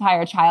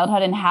entire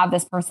childhood and have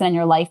this person in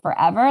your life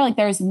forever. Like,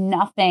 there's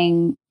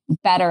nothing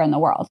better in the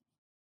world.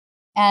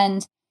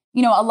 And,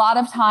 a lot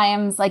of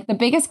times, like, the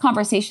biggest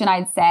conversation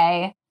I'd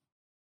say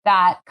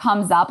that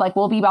comes up, like,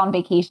 we'll be on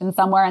vacation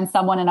somewhere and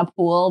someone in a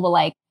pool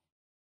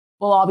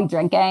we'll all be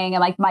drinking and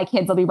like my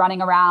kids will be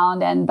running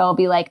around and they'll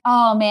be like,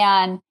 oh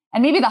man.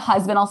 And maybe the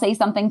husband will say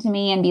something to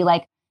me and be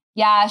like,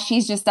 yeah,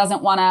 she's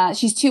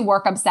too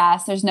work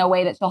obsessed. There's no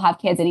way that she'll have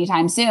kids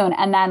anytime soon.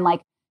 And then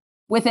like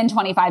within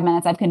 25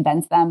 minutes, I've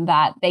convinced them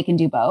that they can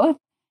do both.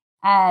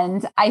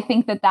 And I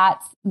think that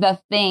that's the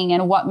thing.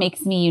 And what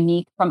makes me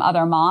unique from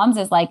other moms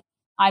is like,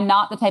 I'm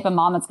not the type of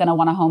mom that's going to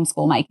want to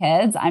homeschool my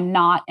kids. I'm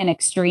not an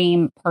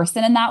extreme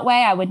person in that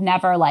way. I would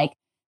never like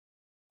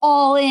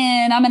all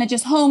in. I'm going to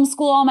just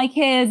homeschool all my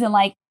kids and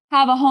like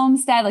have a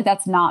homestead. Like,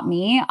 that's not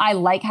me. I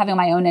like having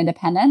my own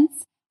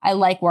independence. I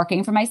like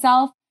working for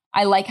myself.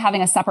 I like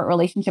having a separate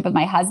relationship with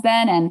my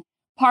husband and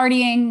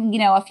partying,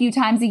 a few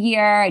times a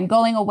year and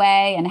going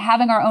away and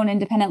having our own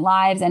independent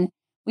lives. And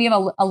we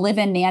have a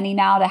live-in nanny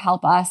now to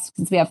help us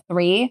since we have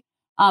 3.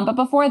 But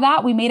before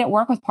that, we made it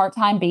work with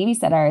part-time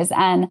babysitters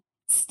and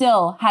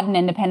still had an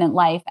independent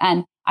life.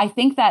 And I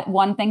think that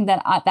one thing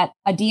that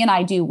Adi and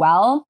I do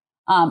well,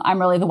 I'm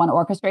really the one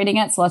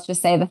orchestrating it. So let's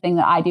just say the thing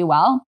that I do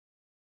well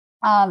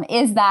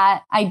is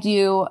that I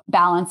do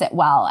balance it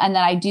well. And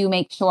that I do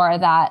make sure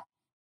that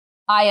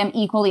I am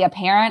equally a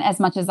parent as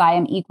much as I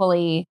am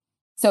equally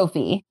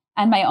Sophie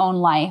and my own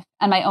life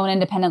and my own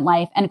independent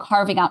life, and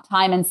carving out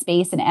time and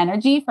space and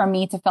energy for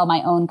me to fill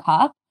my own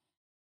cup.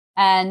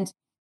 And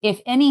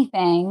if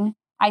anything,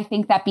 I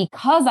think that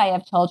because I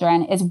have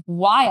children is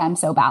why I'm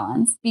so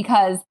balanced,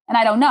 and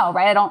I don't know,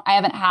 right? I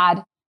haven't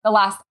had the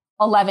last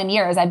 11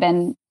 years I've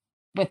been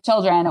with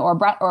children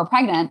or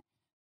pregnant.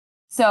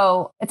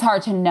 So it's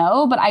hard to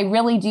know, but I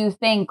really do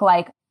think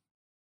like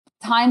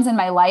times in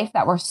my life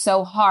that were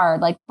so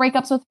hard, like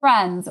breakups with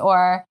friends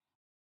or,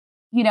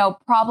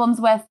 problems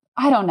with,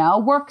 I don't know,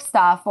 work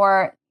stuff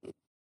or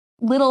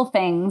little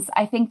things.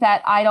 I think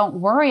that I don't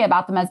worry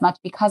about them as much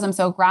because I'm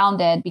so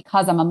grounded,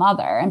 because I'm a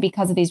mother and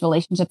because of these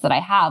relationships that I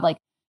have. Like,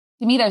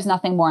 to me, there's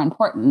nothing more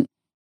important.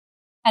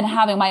 And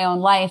having my own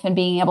life and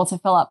being able to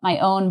fill up my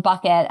own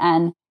bucket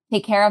and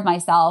take care of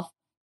myself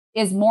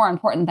is more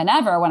important than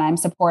ever when I'm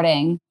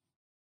supporting,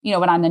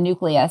 when I'm the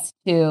nucleus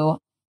to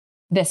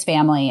this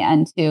family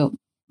and to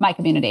my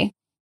community.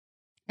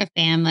 A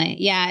family.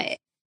 Yeah.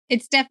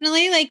 It's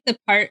definitely like the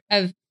part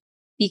of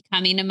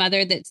becoming a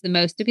mother that's the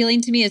most appealing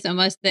to me is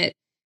almost that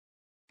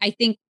I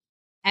think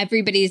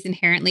everybody's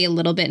inherently a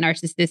little bit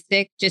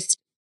narcissistic. Just,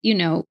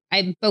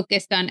 I'm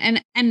focused on,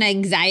 and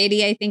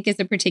anxiety, I think,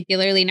 is a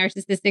particularly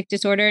narcissistic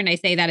disorder. And I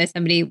say that as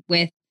somebody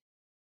with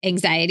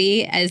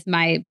anxiety as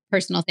my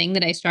personal thing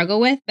that I struggle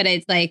with, but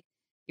it's like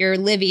you're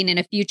living in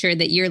a future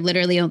that you're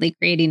literally only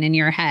creating in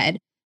your head.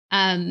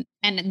 And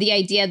the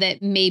idea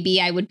that maybe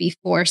I would be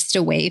forced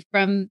away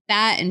from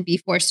that and be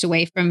forced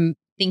away from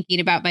thinking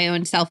about my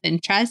own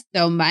self-interest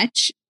so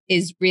much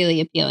is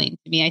really appealing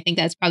to me. I think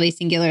that's probably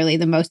singularly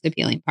the most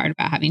appealing part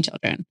about having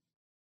children.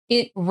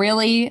 It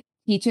really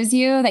teaches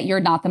you that you're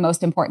not the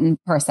most important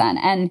person.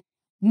 And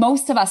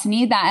most of us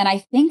need that. And I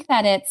think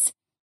that it's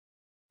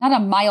not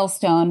a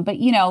milestone, but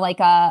like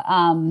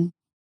a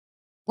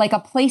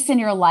place in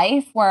your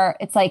life where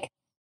it's like,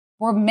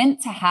 we're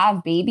meant to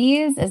have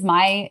babies is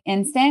my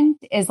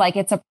instinct, is like,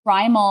 it's a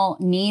primal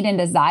need and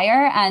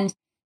desire. And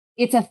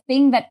it's a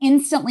thing that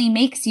instantly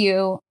makes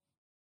you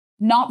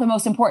not the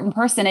most important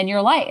person in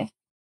your life.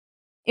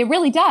 It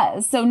really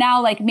does. So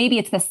now, like, maybe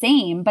it's the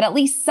same, but at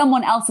least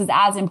someone else is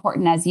as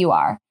important as you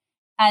are.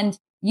 And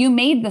you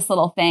made this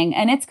little thing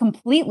and it's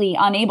completely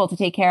unable to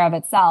take care of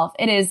itself.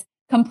 It is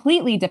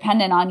completely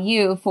dependent on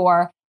you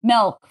for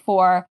milk,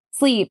 for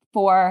sleep,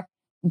 for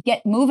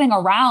moving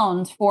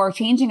around, for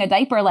changing a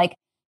diaper. Like,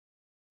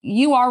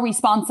 you are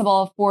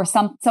responsible for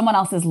someone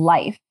else's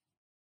life,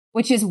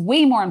 which is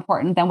way more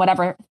important than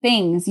whatever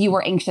things you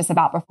were anxious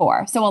about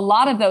before. So a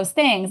lot of those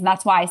things, and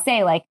that's why I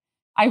say, like,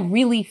 I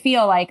really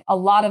feel like a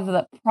lot of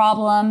the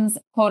problems,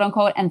 quote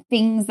unquote, and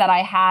things that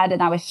I had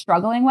and I was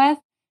struggling with,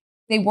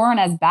 they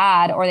weren't as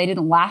bad or they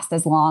didn't last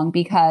as long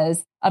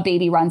because a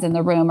baby runs in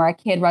the room or a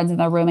kid runs in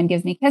the room and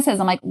gives me kisses.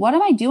 I'm like, what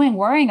am I doing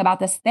worrying about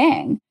this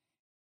thing?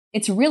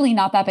 It's really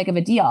not that big of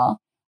a deal.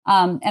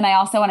 And I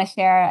also want to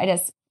share, it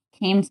just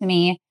came to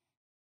me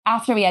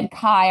after we had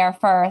Kai, our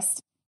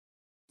first,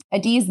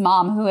 Adi's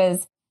mom, who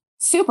is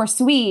super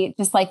sweet,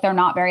 just like they're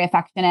not very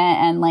affectionate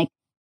and like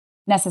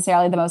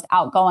necessarily the most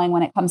outgoing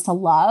when it comes to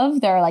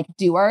love. They're like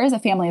doers, a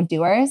family of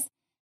doers.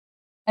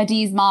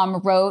 Adi's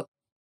mom wrote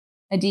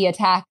Adi a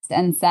text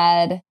and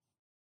said,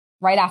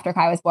 right after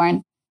Kai was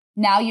born,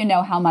 "Now you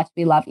know how much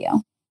we love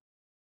you."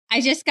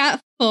 I just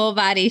got full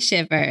body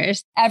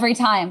shivers. Every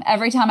time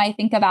I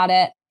think about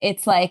it,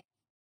 it's like,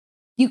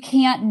 you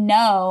can't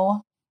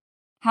know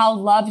how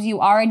loved you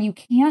are and you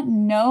can't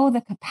know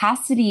the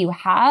capacity you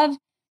have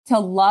to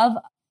love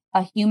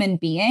a human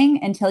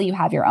being until you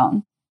have your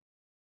own.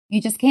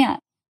 You just can't.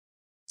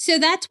 So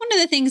that's one of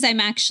the things I'm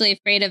actually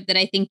afraid of that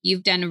I think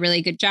you've done a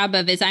really good job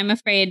of is I'm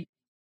afraid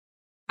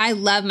I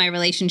love my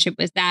relationship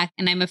with Zach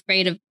and I'm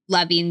afraid of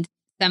loving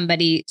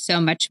somebody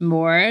so much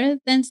more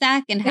than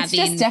Zach and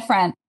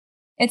having...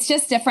 It's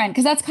just different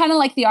because that's kind of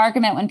like the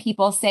argument when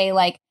people say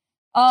like,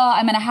 oh,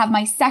 I'm going to have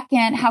my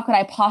second. How could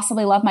I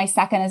possibly love my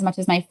second as much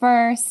as my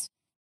first?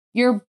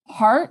 Your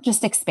heart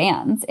just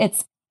expands.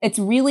 It's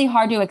really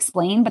hard to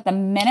explain, but the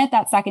minute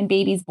that second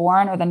baby's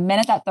born or the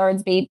minute that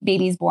third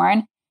baby's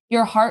born,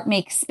 your heart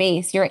makes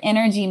space. Your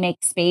energy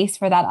makes space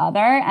for that other.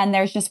 And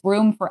there's just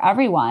room for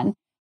everyone.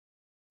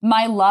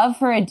 My love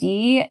for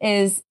Adi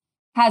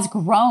has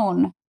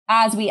grown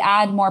as we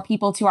add more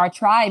people to our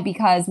tribe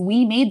because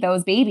we made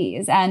those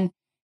babies. And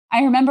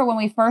I remember when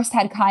we first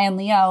had Kai and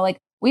Leo, like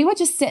we would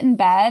just sit in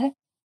bed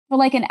for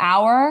like an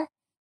hour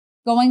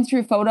going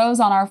through photos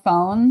on our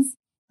phones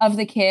of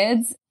the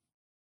kids,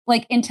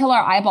 like until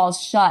our eyeballs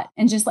shut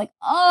and just like,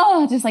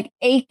 oh, just like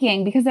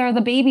aching because they're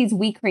the babies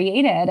we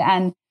created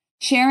and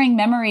sharing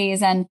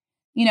memories and,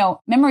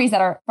 memories that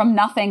are from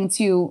nothing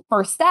to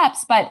first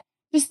steps, but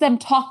just them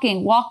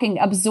talking, walking,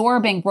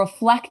 absorbing,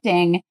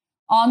 reflecting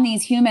on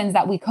these humans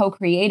that we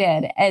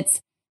co-created. It's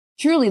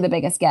truly the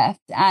biggest gift.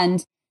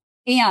 And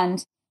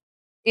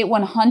it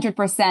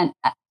 100%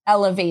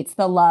 elevates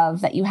the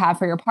love that you have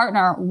for your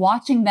partner,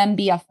 watching them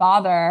be a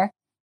father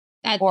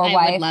or wife.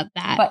 I would love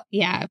that. But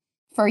yeah,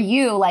 for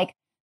you, like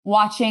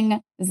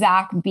watching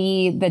Zach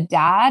be the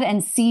dad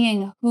and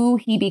seeing who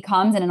he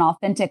becomes in an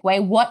authentic way,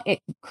 what it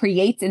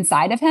creates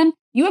inside of him.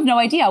 You have no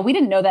idea. We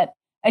didn't know that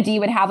Adi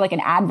would have like an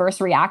adverse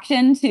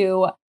reaction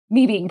to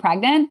me being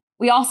pregnant.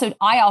 I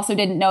also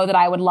didn't know that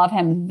I would love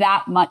him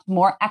that much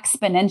more,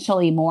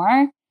 exponentially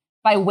more,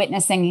 by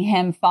witnessing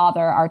him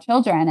father our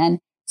children. And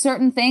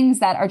certain things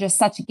that are just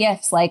such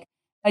gifts, like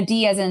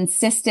Adi has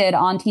insisted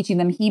on teaching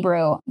them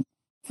Hebrew.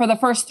 For the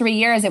first 3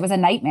 years, it was a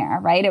nightmare,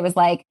 right? It was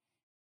like,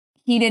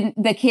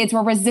 the kids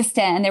were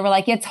resistant and they were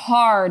like, it's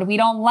hard. We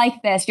don't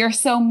like this. You're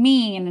so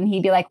mean. And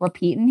he'd be like,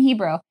 repeat in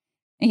Hebrew.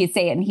 And he'd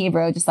say it in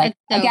Hebrew, just like,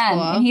 so again,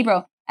 cool. In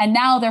Hebrew. And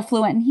now they're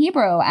fluent in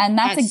Hebrew. And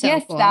that's a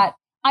gift cool. that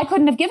I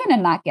couldn't have given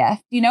him that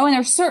gift, and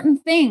there's certain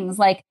things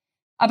like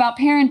about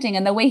parenting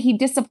and the way he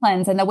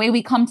disciplines and the way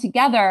we come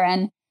together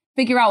and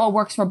figure out what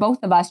works for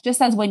both of us.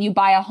 Just as when you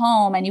buy a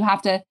home and you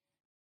have to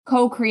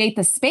co-create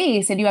the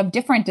space and you have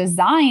different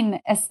design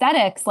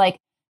aesthetics, like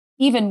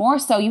even more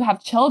so you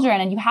have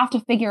children and you have to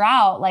figure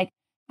out like,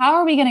 how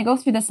are we going to go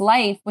through this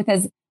life with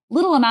as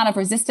little amount of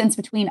resistance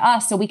between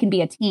us so we can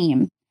be a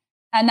team?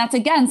 And that's,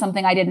 again,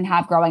 something I didn't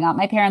have growing up.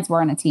 My parents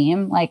weren't a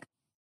team. Like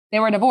they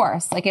were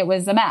divorced. Like it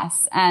was a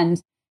mess. And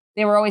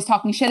they were always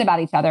talking shit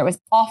about each other. It was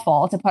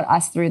awful to put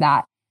us through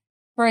that.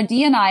 For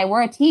Adi and I,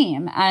 we're a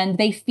team and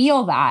they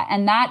feel that.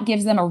 And that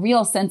gives them a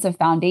real sense of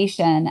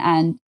foundation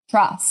and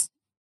trust.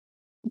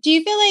 Do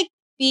you feel like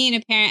being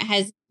a parent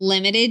has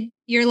limited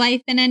your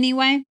life in any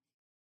way?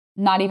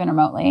 Not even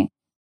remotely.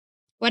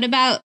 What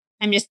about,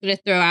 I'm just going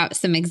to throw out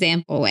some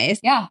example ways.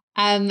 Yeah.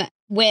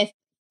 With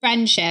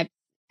friendship,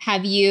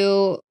 have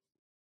you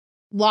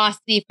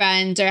lost any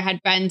friends or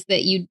had friends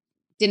that you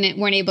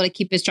weren't able to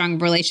keep a strong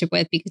relationship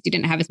with because you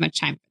didn't have as much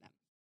time for them?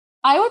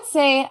 I would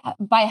say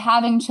by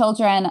having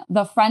children,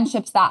 the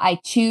friendships that I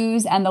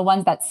choose and the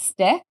ones that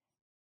stick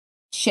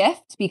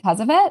shift because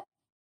of it.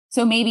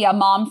 So maybe a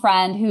mom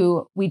friend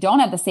who we don't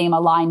have the same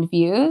aligned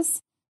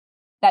views,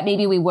 that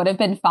maybe we would have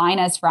been fine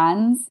as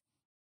friends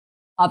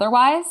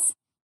otherwise.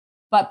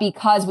 But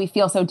because we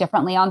feel so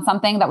differently on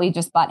something that we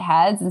just butt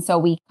heads. And so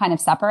we kind of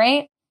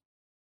separate,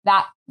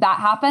 that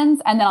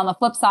happens. And then on the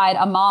flip side,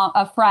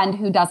 a friend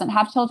who doesn't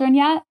have children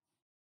yet,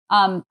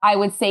 I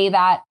would say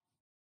that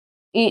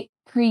it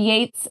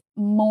creates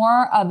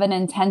more of an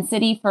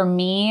intensity for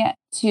me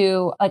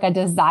to like a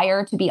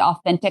desire to be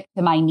authentic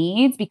to my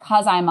needs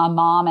because I'm a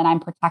mom and I'm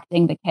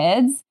protecting the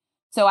kids.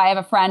 So I have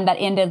a friend that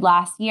ended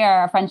last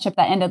year, a friendship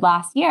that ended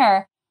last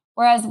year.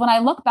 Whereas when I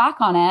look back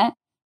on it,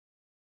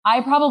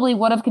 I probably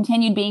would have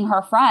continued being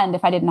her friend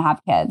if I didn't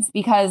have kids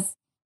because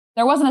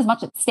there wasn't as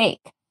much at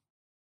stake.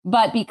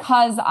 But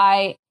because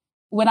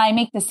when I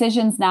make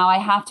decisions now, I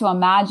have to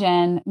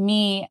imagine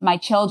me, my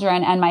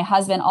children, and my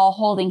husband all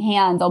holding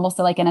hands almost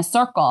like in a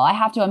circle. I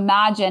have to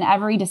imagine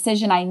every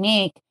decision I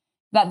make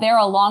that they're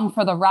along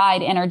for the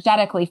ride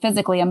energetically,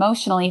 physically,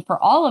 emotionally,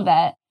 for all of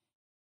it.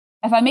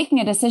 If I'm making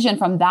a decision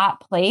from that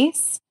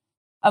place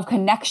of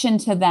connection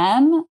to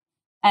them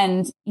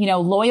and,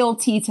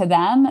 loyalty to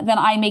them, then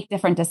I make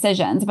different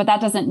decisions. But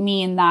that doesn't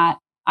mean that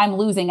I'm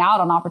losing out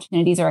on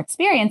opportunities or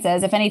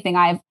experiences. If anything,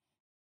 I've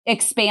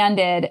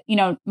expanded,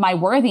 my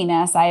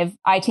worthiness.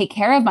 I take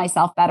care of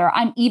myself better.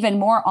 I'm even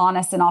more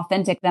honest and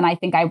authentic than I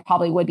think I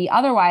probably would be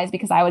otherwise,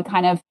 because I would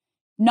kind of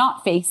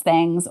not face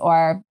things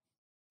or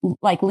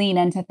like lean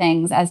into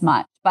things as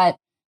much. But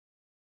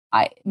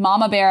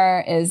Mama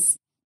Bear is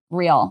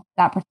real.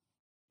 That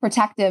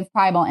protective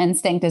primal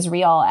instinct is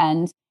real.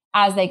 And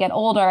as they get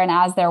older and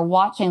as they're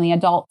watching the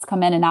adults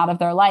come in and out of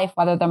their life,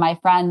 whether they're my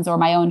friends or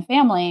my own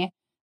family,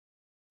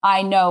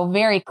 I know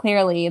very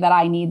clearly that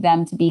I need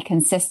them to be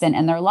consistent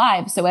in their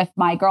lives. So if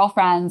my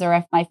girlfriends or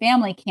if my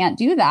family can't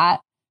do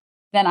that,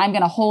 then I'm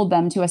going to hold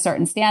them to a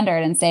certain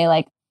standard and say,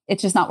 like,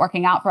 it's just not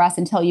working out for us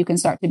until you can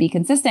start to be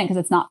consistent, because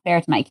it's not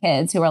fair to my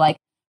kids who are like,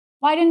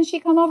 why didn't she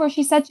come over?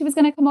 She said she was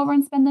going to come over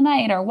and spend the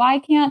night. Or why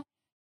can't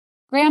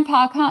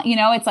grandpa come?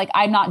 It's like,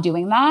 I'm not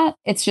doing that.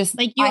 It's just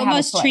like you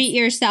almost treat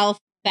yourself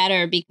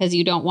better because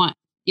you don't want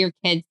your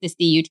kids to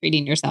see you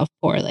treating yourself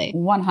poorly.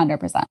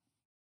 100%.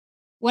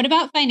 What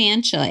about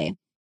financially?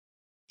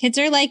 Kids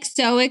are like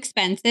so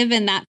expensive,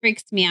 and that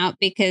freaks me out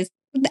because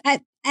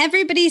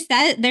everybody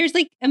says there's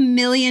like a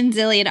million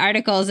zillion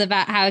articles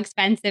about how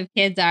expensive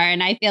kids are.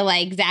 And I feel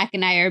like Zach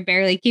and I are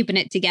barely keeping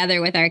it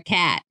together with our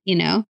cat,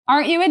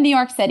 Aren't you in New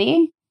York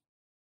City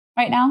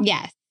right now?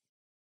 Yes.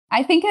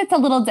 I think it's a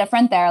little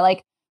different there.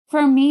 Like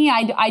for me,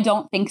 I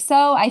don't think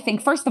so. I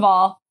think, first of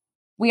all,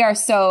 we are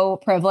so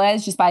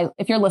privileged just by,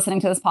 if you're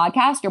listening to this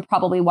podcast, you're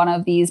probably one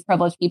of these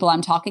privileged people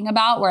I'm talking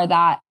about, where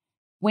that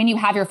when you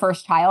have your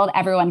first child,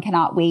 everyone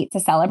cannot wait to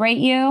celebrate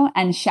you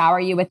and shower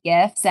you with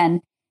gifts,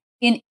 and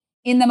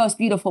in the most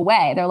beautiful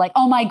way. They're like,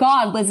 oh my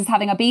God, Liz is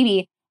having a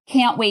baby.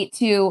 Can't wait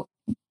to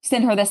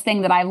send her this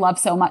thing that I love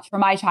so much for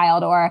my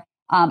child. Or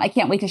I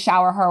can't wait to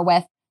shower her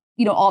with,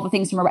 all the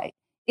things from her.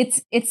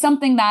 It's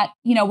something that,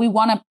 we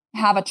want to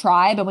have a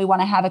tribe and we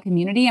want to have a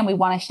community and we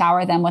want to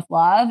shower them with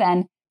love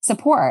and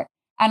support.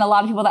 And a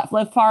lot of people that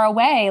live far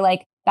away,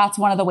 like that's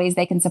one of the ways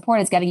they can support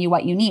is getting you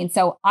what you need.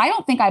 So I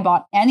don't think I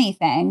bought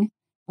anything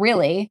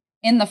really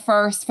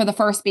for the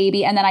first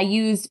baby. And then I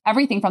used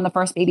everything from the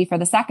first baby for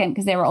the second,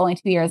 because they were only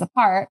 2 years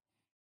apart.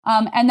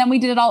 And then we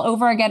did it all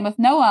over again with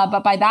Noah.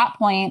 But by that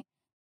point,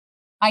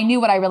 I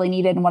knew what I really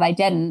needed and what I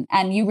didn't.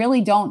 And you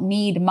really don't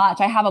need much.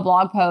 I have a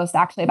blog post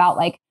actually about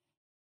like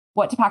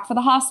what to pack for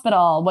the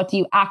hospital. What do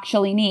you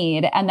actually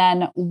need? And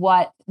then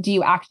what do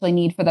you actually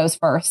need for those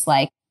first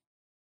like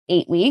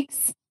 8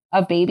 weeks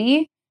of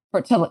baby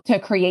to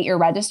create your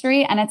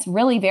registry? And it's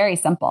really very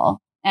simple.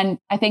 And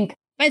I think,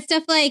 but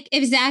stuff like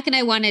if Zach and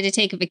I wanted to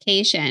take a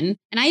vacation,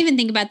 and I even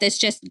think about this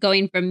just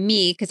going from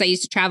me, because I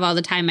used to travel all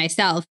the time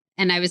myself.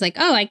 And I was like,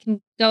 oh, I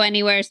can go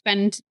anywhere,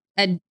 spend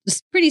a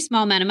pretty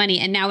small amount of money.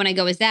 And now when I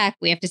go with Zach,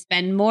 we have to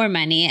spend more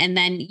money. And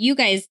then you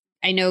guys,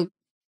 I know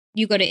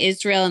you go to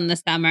Israel in the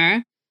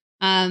summer.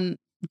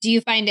 Do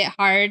you find it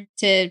hard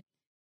to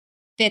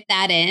fit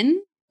that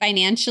in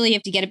financially? You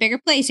have to get a bigger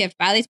place. You have to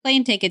buy these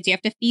plane tickets. You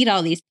have to feed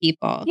all these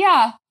people.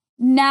 Yeah.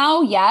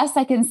 Now, yes,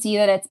 I can see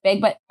that it's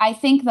big, but I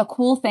think the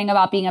cool thing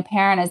about being a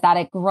parent is that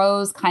it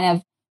grows kind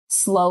of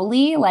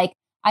slowly. Like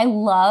I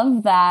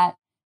love that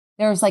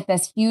there's like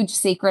this huge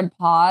sacred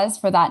pause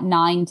for that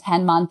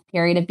 9-10 month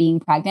period of being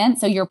pregnant.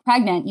 So you're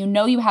pregnant,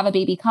 you have a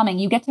baby coming,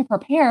 you get to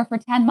prepare for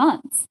 10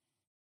 months.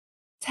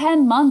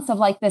 10 months of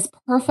like this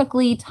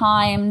perfectly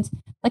timed,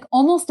 like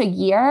almost a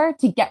year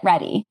to get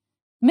ready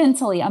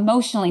mentally,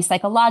 emotionally,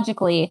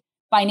 psychologically,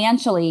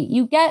 financially.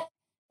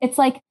 it's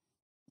like,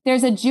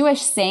 there's a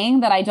Jewish saying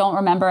that I don't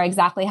remember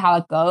exactly how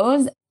it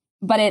goes,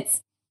 but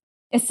it's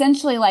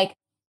essentially like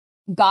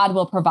God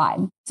will provide.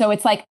 So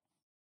it's like,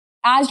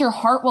 as your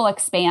heart will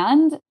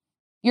expand,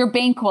 your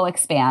bank will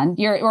expand,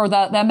 or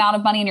the amount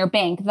of money in your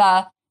bank,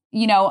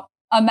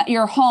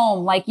 your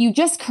home, like you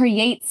just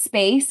create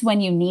space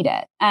when you need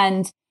it.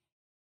 And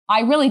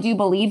I really do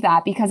believe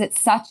that, because it's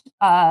such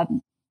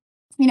and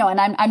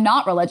I'm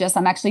not religious.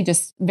 I'm actually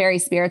just very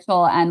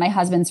spiritual, and my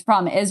husband's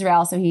from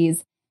Israel. So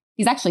he's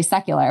actually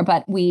secular,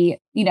 but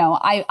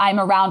I'm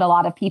around a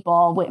lot of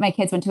people. My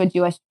kids went to a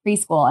Jewish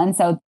preschool. And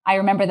so I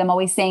remember them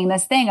always saying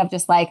this thing of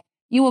just like,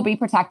 you will be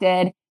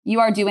protected. You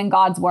are doing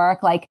God's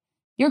work. Like,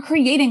 you're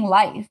creating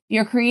life.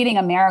 You're creating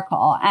a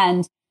miracle.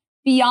 And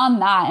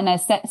beyond that, in a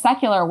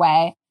secular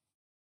way,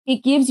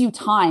 it gives you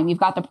time. You've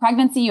got the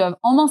pregnancy. You have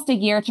almost a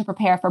year to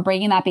prepare for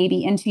bringing that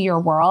baby into your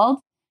world.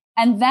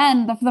 And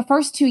then the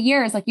first 2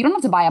 years, like, you don't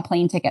have to buy a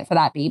plane ticket for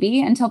that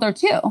baby until they're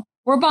 2.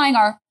 We're buying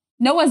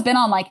Noah's been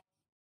on like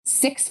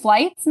 6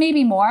 flights,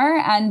 maybe more.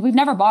 And we've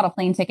never bought a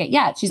plane ticket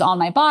yet. She's on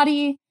my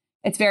body.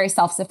 It's very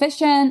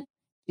self-sufficient.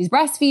 She's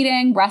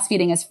breastfeeding.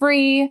 Breastfeeding is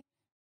free.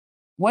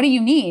 What do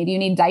you need? You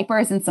need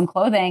diapers and some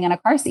clothing and a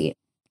car seat.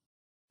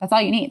 That's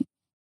all you need.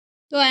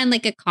 Well, and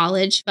like a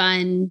college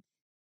fund.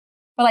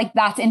 But like,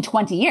 that's in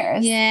 20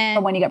 years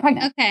from when you get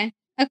pregnant.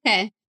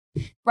 Okay.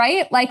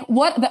 Right? Like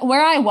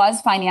where I was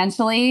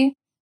financially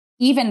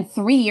even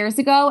 3 years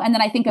ago. And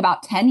then I think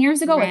about 10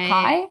 years ago with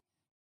Kai.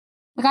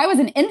 Like, I was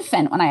an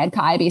infant when I had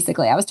Kai,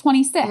 basically. I was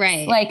 26.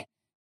 Right. Like,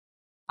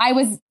 I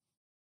was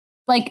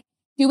like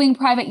doing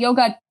private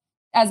yoga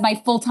as my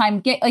full-time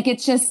gig. Like,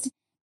 it's just,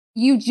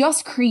 you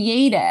just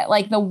create it.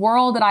 Like, the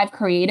world that I've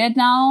created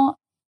now,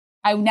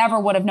 I never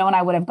would have known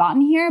I would have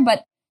gotten here.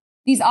 But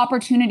these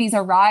opportunities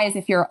arise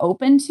if you're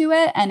open to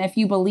it, and if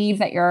you believe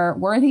that you're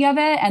worthy of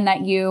it, and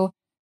that you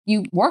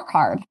work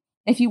hard.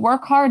 If you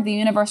work hard, the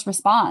universe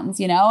responds,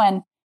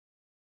 and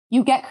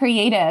you get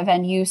creative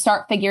and you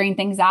start figuring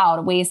things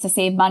out, ways to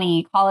save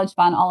money, college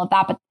fund, all of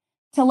that. But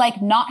to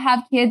like not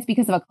have kids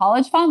because of a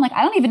college fund, like,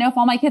 I don't even know if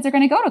all my kids are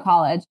going to go to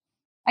college.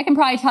 I can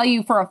probably tell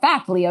you for a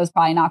fact, Leo's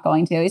probably not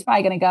going to. He's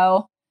probably going to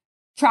go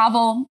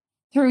travel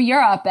through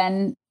Europe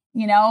and,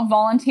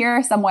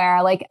 volunteer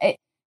somewhere. Like,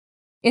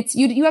 it's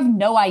you have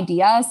no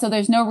idea. So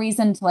there's no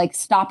reason to like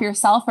stop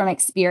yourself from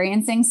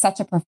experiencing such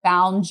a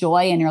profound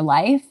joy in your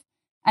life,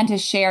 and to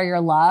share your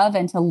love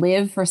and to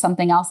live for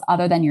something else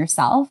other than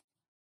yourself.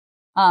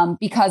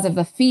 Because of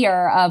the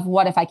fear of,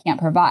 what if I can't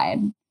provide?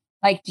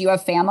 Like, do you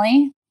have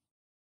family?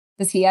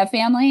 Does he have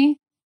family?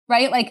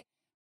 Right? Like,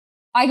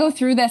 I go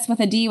through this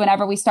with Adi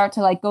whenever we start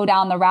to like go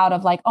down the route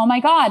of like, oh my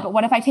God, but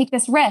what if I take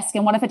this risk?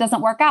 And what if it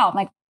doesn't work out?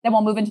 Like, then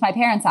we'll move into my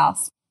parents'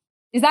 house.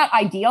 Is that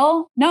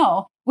ideal?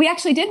 No. We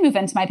actually did move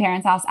into my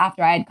parents' house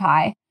after I had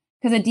Kai,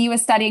 because Adi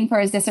was studying for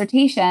his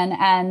dissertation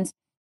and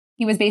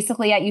he was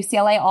basically at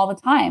UCLA all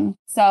the time.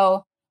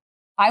 So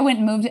I went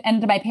and moved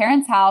into my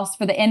parents' house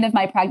for the end of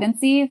my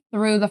pregnancy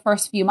through the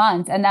first few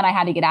months. And then I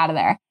had to get out of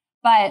there.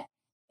 But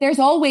there's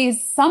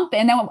always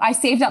something. Then I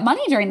saved up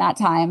money during that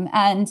time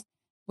and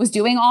was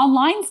doing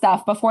online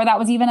stuff before that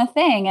was even a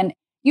thing. And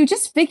you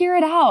just figure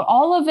it out.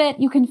 All of it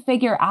you can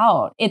figure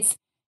out.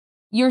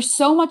 You're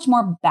so much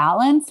more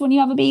balanced when you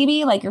have a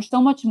baby. Like, you're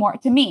so much more,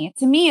 to me,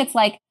 it's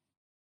like,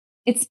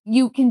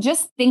 you can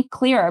just think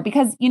clearer,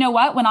 because you know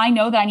what? When I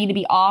know that I need to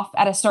be off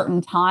at a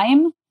certain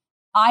time,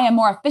 I am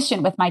more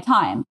efficient with my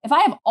time. If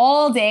I have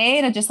all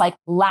day to just like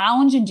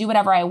lounge and do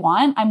whatever I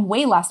want, I'm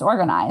way less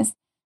organized.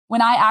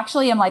 When I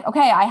actually am like,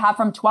 okay, I have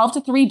from 12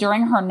 to 3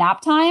 during her nap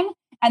time,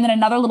 and then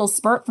another little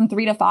spurt from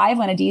 3 to 5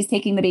 when Adi's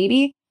taking the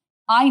baby,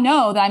 I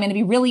know that I'm going to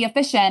be really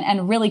efficient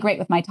and really great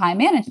with my time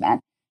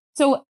management.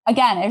 So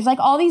again, there's like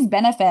all these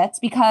benefits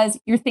because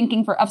you're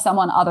thinking of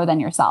someone other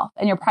than yourself,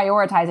 and you're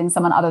prioritizing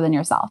someone other than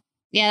yourself.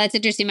 Yeah, that's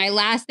interesting. My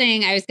last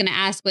thing I was going to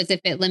ask was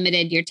if it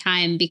limited your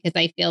time, because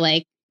I feel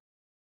like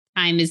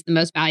time is the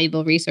most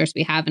valuable resource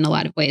we have in a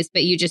lot of ways,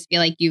 but you just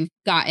feel like you've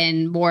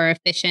gotten more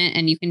efficient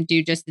and you can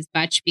do just as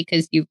much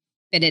because you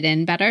fit it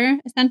in better,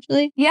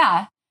 essentially.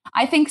 Yeah,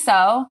 I think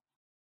so.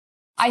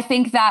 I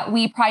think that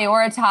we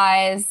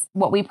prioritize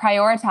what we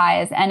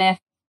prioritize. And if,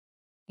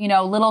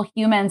 little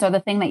humans are the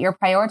thing that you're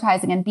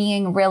prioritizing, and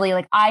being really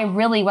like, I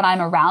really, when I'm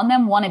around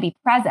them, want to be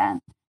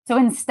present. So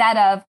instead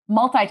of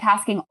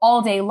multitasking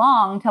all day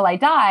long till I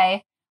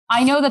die,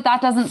 I know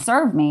that doesn't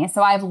serve me.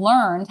 So I've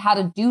learned how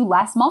to do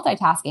less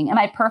multitasking. Am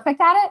I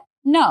perfect at it?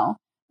 No.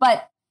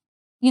 But,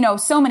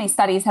 so many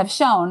studies have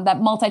shown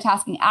that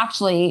multitasking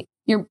actually,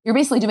 you're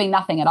basically doing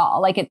nothing at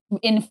all, like it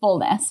in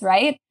fullness,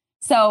 right?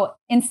 So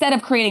instead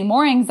of creating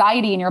more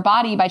anxiety in your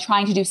body by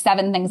trying to do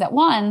 7 things at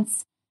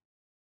once,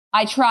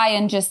 I try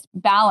and just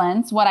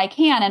balance what I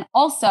can. And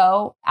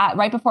also,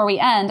 right before we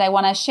end, I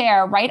want to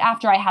share, right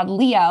after I had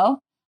Leo,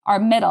 our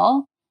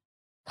middle,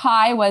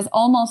 Kai was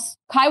almost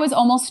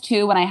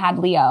 2 when I had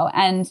Leo,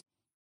 and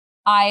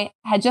I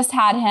had just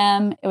had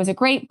him. It was a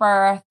great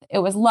birth. It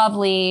was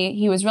lovely.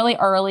 He was really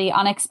early,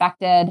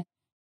 unexpected.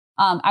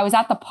 I was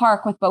at the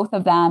park with both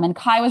of them, and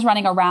Kai was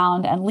running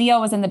around and Leo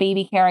was in the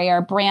baby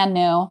carrier, brand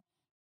new.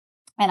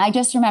 And I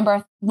just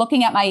remember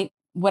looking at my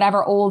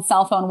whatever old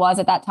cell phone was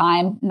at that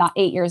time, not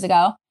 8 years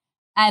ago.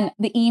 And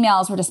the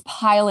emails were just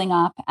piling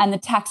up and the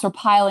texts were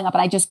piling up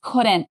and I just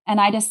couldn't. And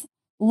I just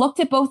looked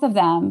at both of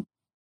them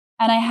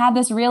and I had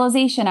this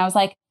realization. I was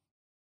like,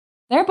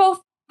 they're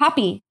both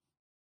happy.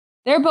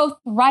 They're both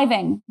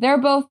thriving. They're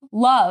both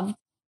loved.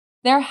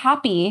 They're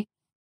happy.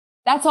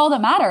 That's all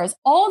that matters.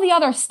 All the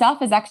other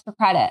stuff is extra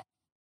credit.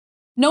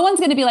 No one's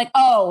going to be like,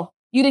 oh,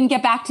 you didn't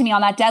get back to me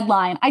on that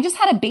deadline. I just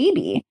had a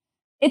baby.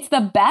 It's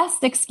the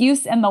best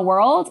excuse in the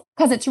world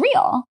because it's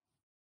real.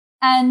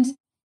 And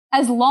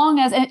as long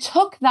as it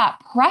took that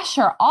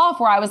pressure off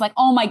where I was like,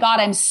 oh my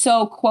God, I'm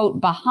so quote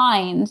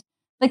behind.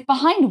 Like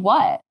behind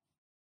what?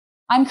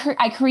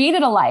 I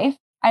created a life.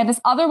 I have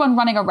this other one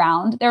running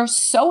around. They're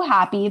so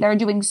happy. They're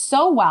doing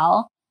so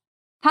well.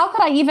 How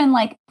could I even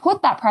like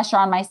put that pressure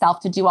on myself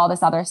to do all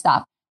this other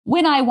stuff?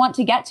 When I want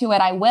to get to it,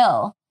 I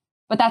will,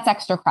 but that's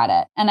extra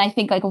credit. And I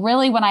think like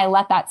really when I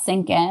let that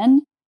sink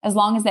in, as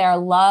long as they are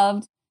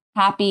loved,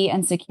 happy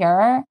and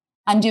secure,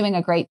 I'm doing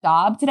a great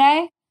job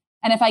today.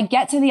 And if I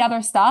get to the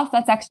other stuff,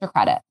 that's extra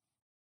credit.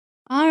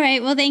 All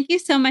right. Well, thank you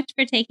so much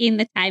for taking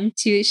the time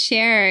to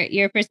share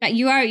your perspective.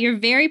 You're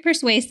very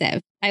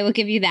persuasive. I will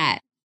give you that.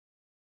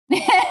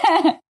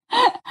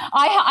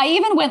 I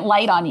even went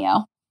light on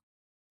you.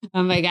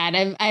 Oh my God.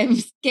 I'm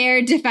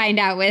scared to find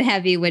out what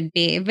heavy would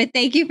be, but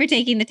thank you for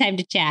taking the time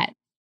to chat.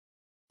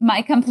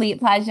 My complete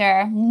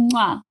pleasure.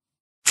 Mwah.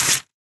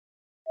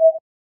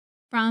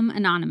 From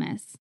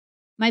Anonymous.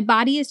 My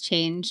body has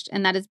changed,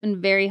 and that has been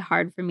very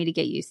hard for me to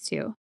get used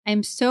to. I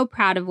am so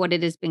proud of what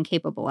it has been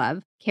capable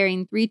of,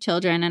 carrying 3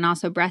 children and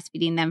also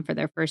breastfeeding them for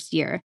their first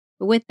year.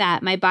 But with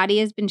that, my body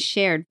has been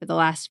shared for the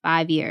last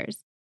 5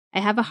 years. I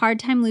have a hard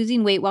time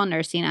losing weight while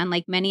nursing,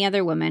 unlike many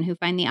other women who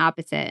find the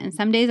opposite, and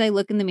some days I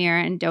look in the mirror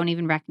and don't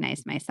even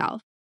recognize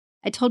myself.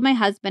 I told my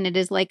husband it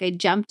is like I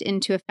jumped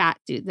into a fat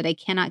suit that I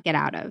cannot get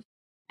out of.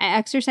 I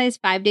exercise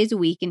 5 days a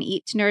week and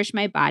eat to nourish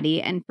my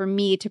body and for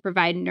me to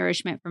provide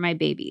nourishment for my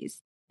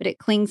babies, but it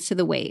clings to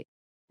the weight.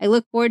 I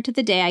look forward to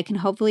the day I can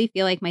hopefully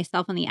feel like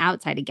myself on the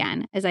outside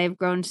again, as I have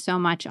grown so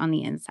much on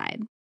the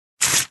inside.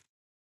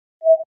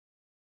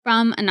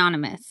 From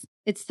Anonymous.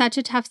 It's such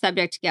a tough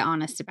subject to get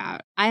honest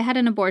about. I had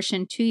an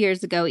abortion 2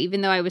 years ago,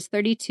 even though I was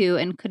 32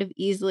 and could have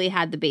easily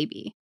had the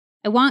baby.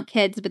 I want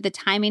kids, but the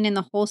timing and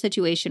the whole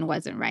situation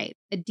wasn't right.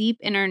 A deep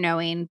inner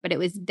knowing, but it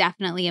was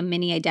definitely a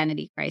mini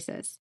identity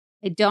crisis.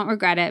 I don't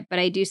regret it, but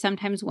I do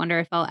sometimes wonder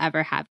if I'll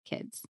ever have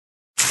kids.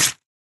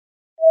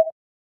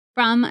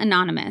 From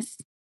Anonymous.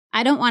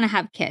 I don't want to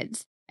have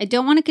kids. I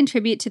don't want to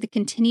contribute to the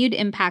continued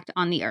impact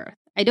on the earth.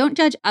 I don't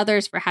judge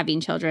others for having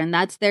children.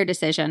 That's their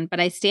decision, but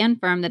I stand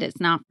firm that it's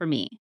not for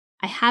me.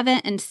 I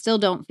haven't and still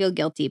don't feel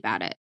guilty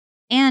about it.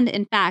 And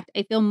in fact,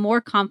 I feel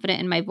more confident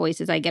in my voice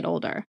as I get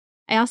older.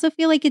 I also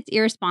feel like it's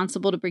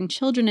irresponsible to bring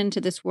children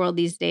into this world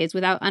these days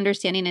without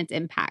understanding its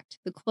impact.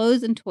 The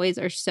clothes and toys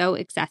are so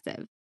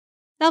excessive.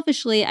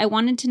 Selfishly, I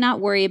wanted to not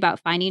worry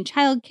about finding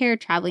childcare,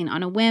 traveling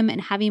on a whim,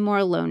 and having more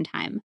alone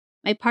time.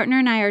 My partner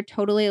and I are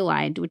totally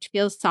aligned, which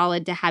feels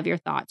solid to have your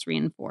thoughts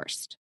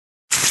reinforced.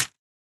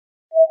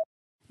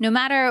 No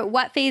matter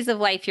what phase of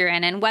life you're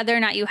in and whether or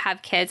not you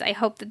have kids, I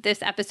hope that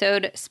this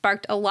episode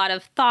sparked a lot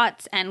of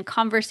thoughts and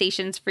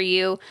conversations for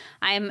you.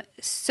 I'm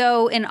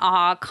so in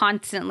awe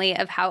constantly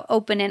of how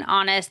open and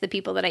honest the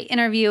people that I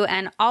interview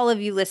and all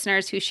of you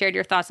listeners who shared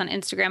your thoughts on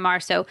Instagram are.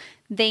 So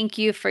thank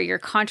you for your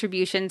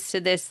contributions to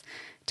this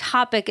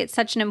topic. It's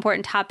such an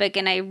important topic,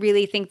 and I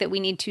really think that we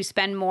need to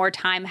spend more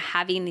time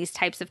having these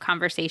types of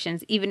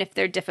conversations, even if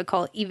they're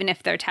difficult, even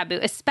if they're taboo,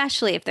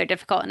 especially if they're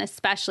difficult and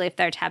especially if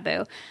they're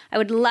taboo. I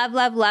would love,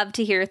 love, love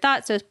to hear your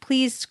thoughts, so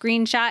please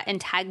screenshot and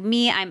tag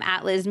me. I'm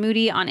at Liz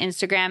Moody on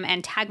Instagram,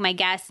 and tag my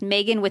guest,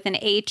 Megan with an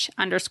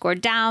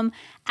H_Daum,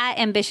 at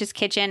Ambitious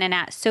Kitchen and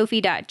at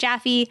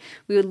Sophie.Jaffe.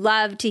 We would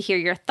love to hear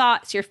your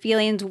thoughts, your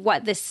feelings,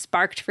 what this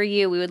sparked for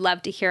you. We would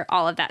love to hear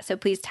all of that. So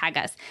please tag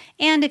us.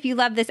 And if you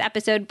love this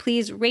episode,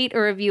 please rate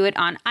or review it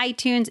on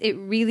iTunes. It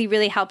really,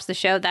 really helps the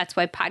show. That's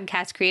why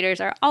podcast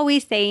creators are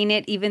always saying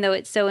it, even though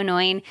it's so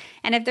annoying.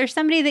 And if there's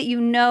somebody that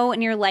you know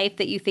in your life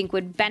that you think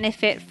would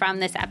benefit from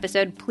this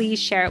episode, please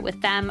share it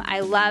with them. I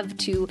love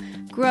to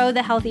grow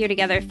the Healthier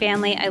Together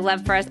family. I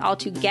love for us all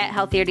to get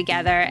healthier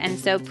together. And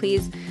so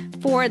please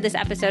forward this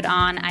episode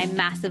on. I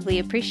massively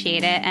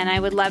appreciate it. And I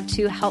would love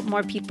to help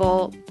more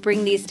people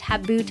bring these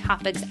taboo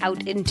topics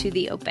out into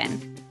the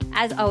open.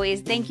 As always,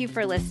 thank you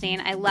for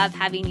listening. I love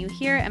having you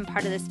here and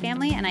part of this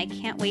family, and I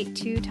can't wait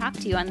to talk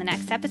to you on the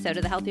next episode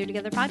of the Healthier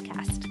Together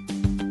podcast.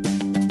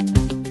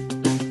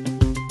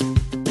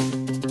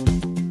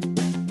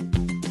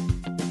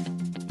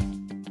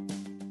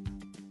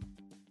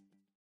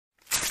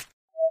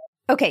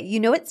 Okay, you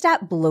know what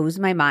stat blows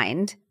my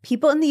mind?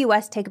 People in the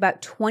US take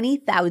about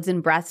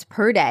 20,000 breaths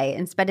per day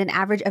and spend an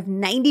average of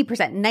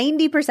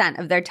 90%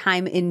 of their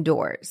time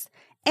indoors.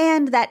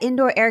 And that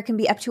indoor air can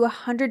be up to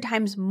 100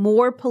 times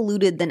more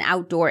polluted than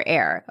outdoor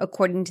air,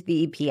 according to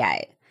the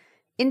EPA.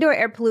 Indoor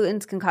air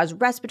pollutants can cause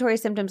respiratory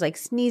symptoms like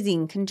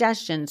sneezing,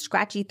 congestion,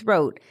 scratchy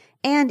throat,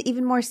 and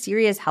even more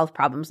serious health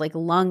problems like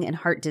lung and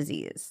heart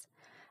disease.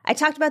 I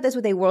talked about this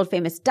with a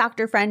world-famous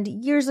doctor friend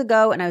years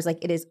ago, and I was like,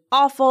 it is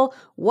awful.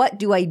 What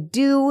do I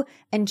do?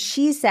 And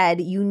she said,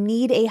 you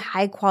need a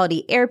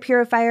high-quality air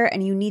purifier,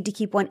 and you need to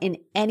keep one in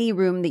any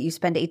room that you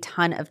spend a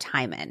ton of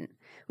time in,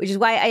 which is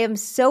why I am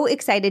so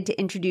excited to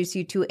introduce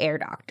you to Air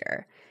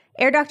Doctor.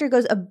 Air Doctor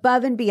goes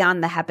above and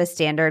beyond the HEPA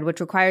standard, which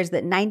requires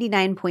that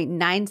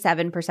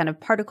 99.97%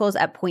 of particles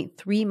at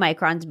 0.3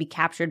 microns be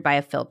captured by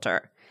a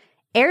filter.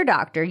 Air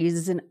Doctor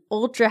uses an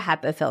ultra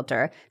HEPA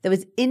filter that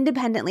was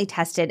independently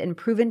tested and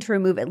proven to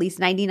remove at least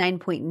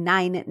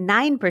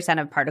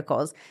 99.99% of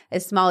particles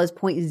as small as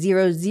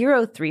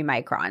 0.003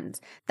 microns.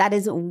 That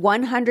is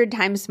 100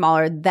 times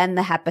smaller than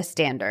the HEPA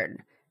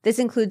standard. This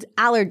includes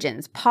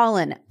allergens,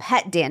 pollen,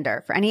 pet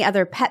dander. For any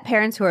other pet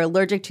parents who are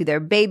allergic to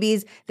their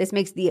babies, this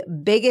makes the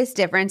biggest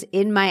difference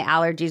in my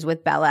allergies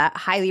with Bella.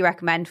 Highly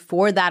recommend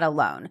for that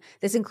alone.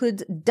 This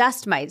includes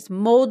dust mites,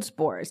 mold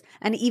spores,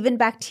 and even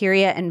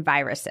bacteria and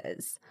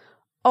viruses.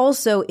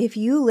 Also, if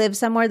you live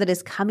somewhere that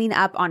is coming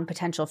up on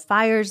potential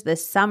fires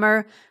this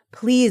summer,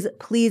 please,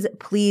 please,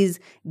 please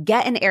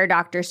get an Air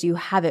Doctor so you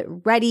have it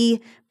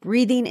ready.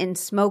 Breathing in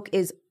smoke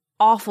is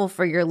awful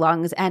for your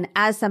lungs. And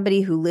as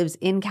somebody who lives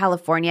in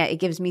California,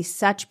 it gives me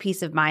such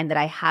peace of mind that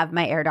I have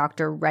my Air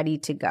Doctor ready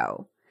to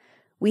go.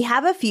 We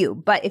have a few,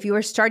 but if you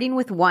are starting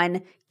with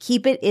one,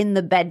 keep it in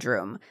the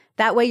bedroom.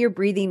 That way you're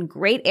breathing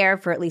great air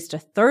for at least a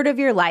third of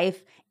your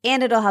life,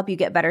 and it'll help you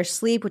get better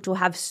sleep, which will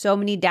have so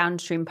many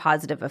downstream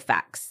positive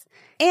effects.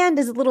 And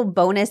as a little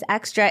bonus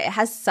extra, it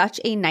has such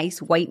a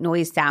nice white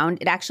noise sound.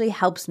 It actually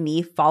helps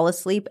me fall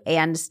asleep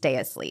and stay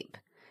asleep.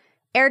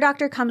 Air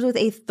Doctor comes with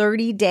a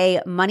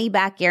 30-day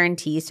money-back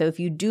guarantee, so if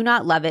you do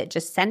not love it,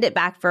 just send it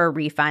back for a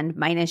refund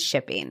minus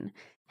shipping.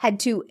 Head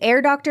to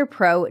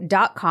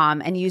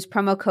airdoctorpro.com and use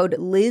promo code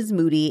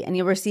LizMoody, and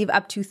you'll receive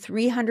up to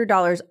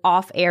 $300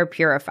 off air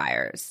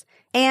purifiers.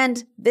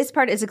 And this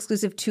part is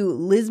exclusive to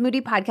Liz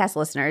Moody podcast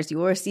listeners. You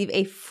will receive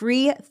a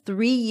free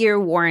 3-year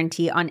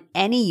warranty on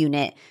any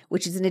unit,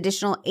 which is an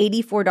additional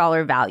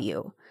 $84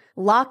 value.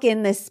 Lock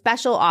in this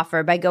special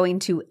offer by going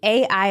to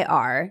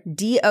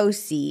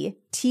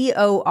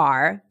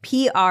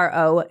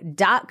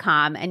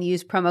AIRDOCTORPRO.com and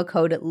use promo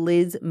code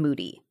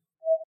LizMoody.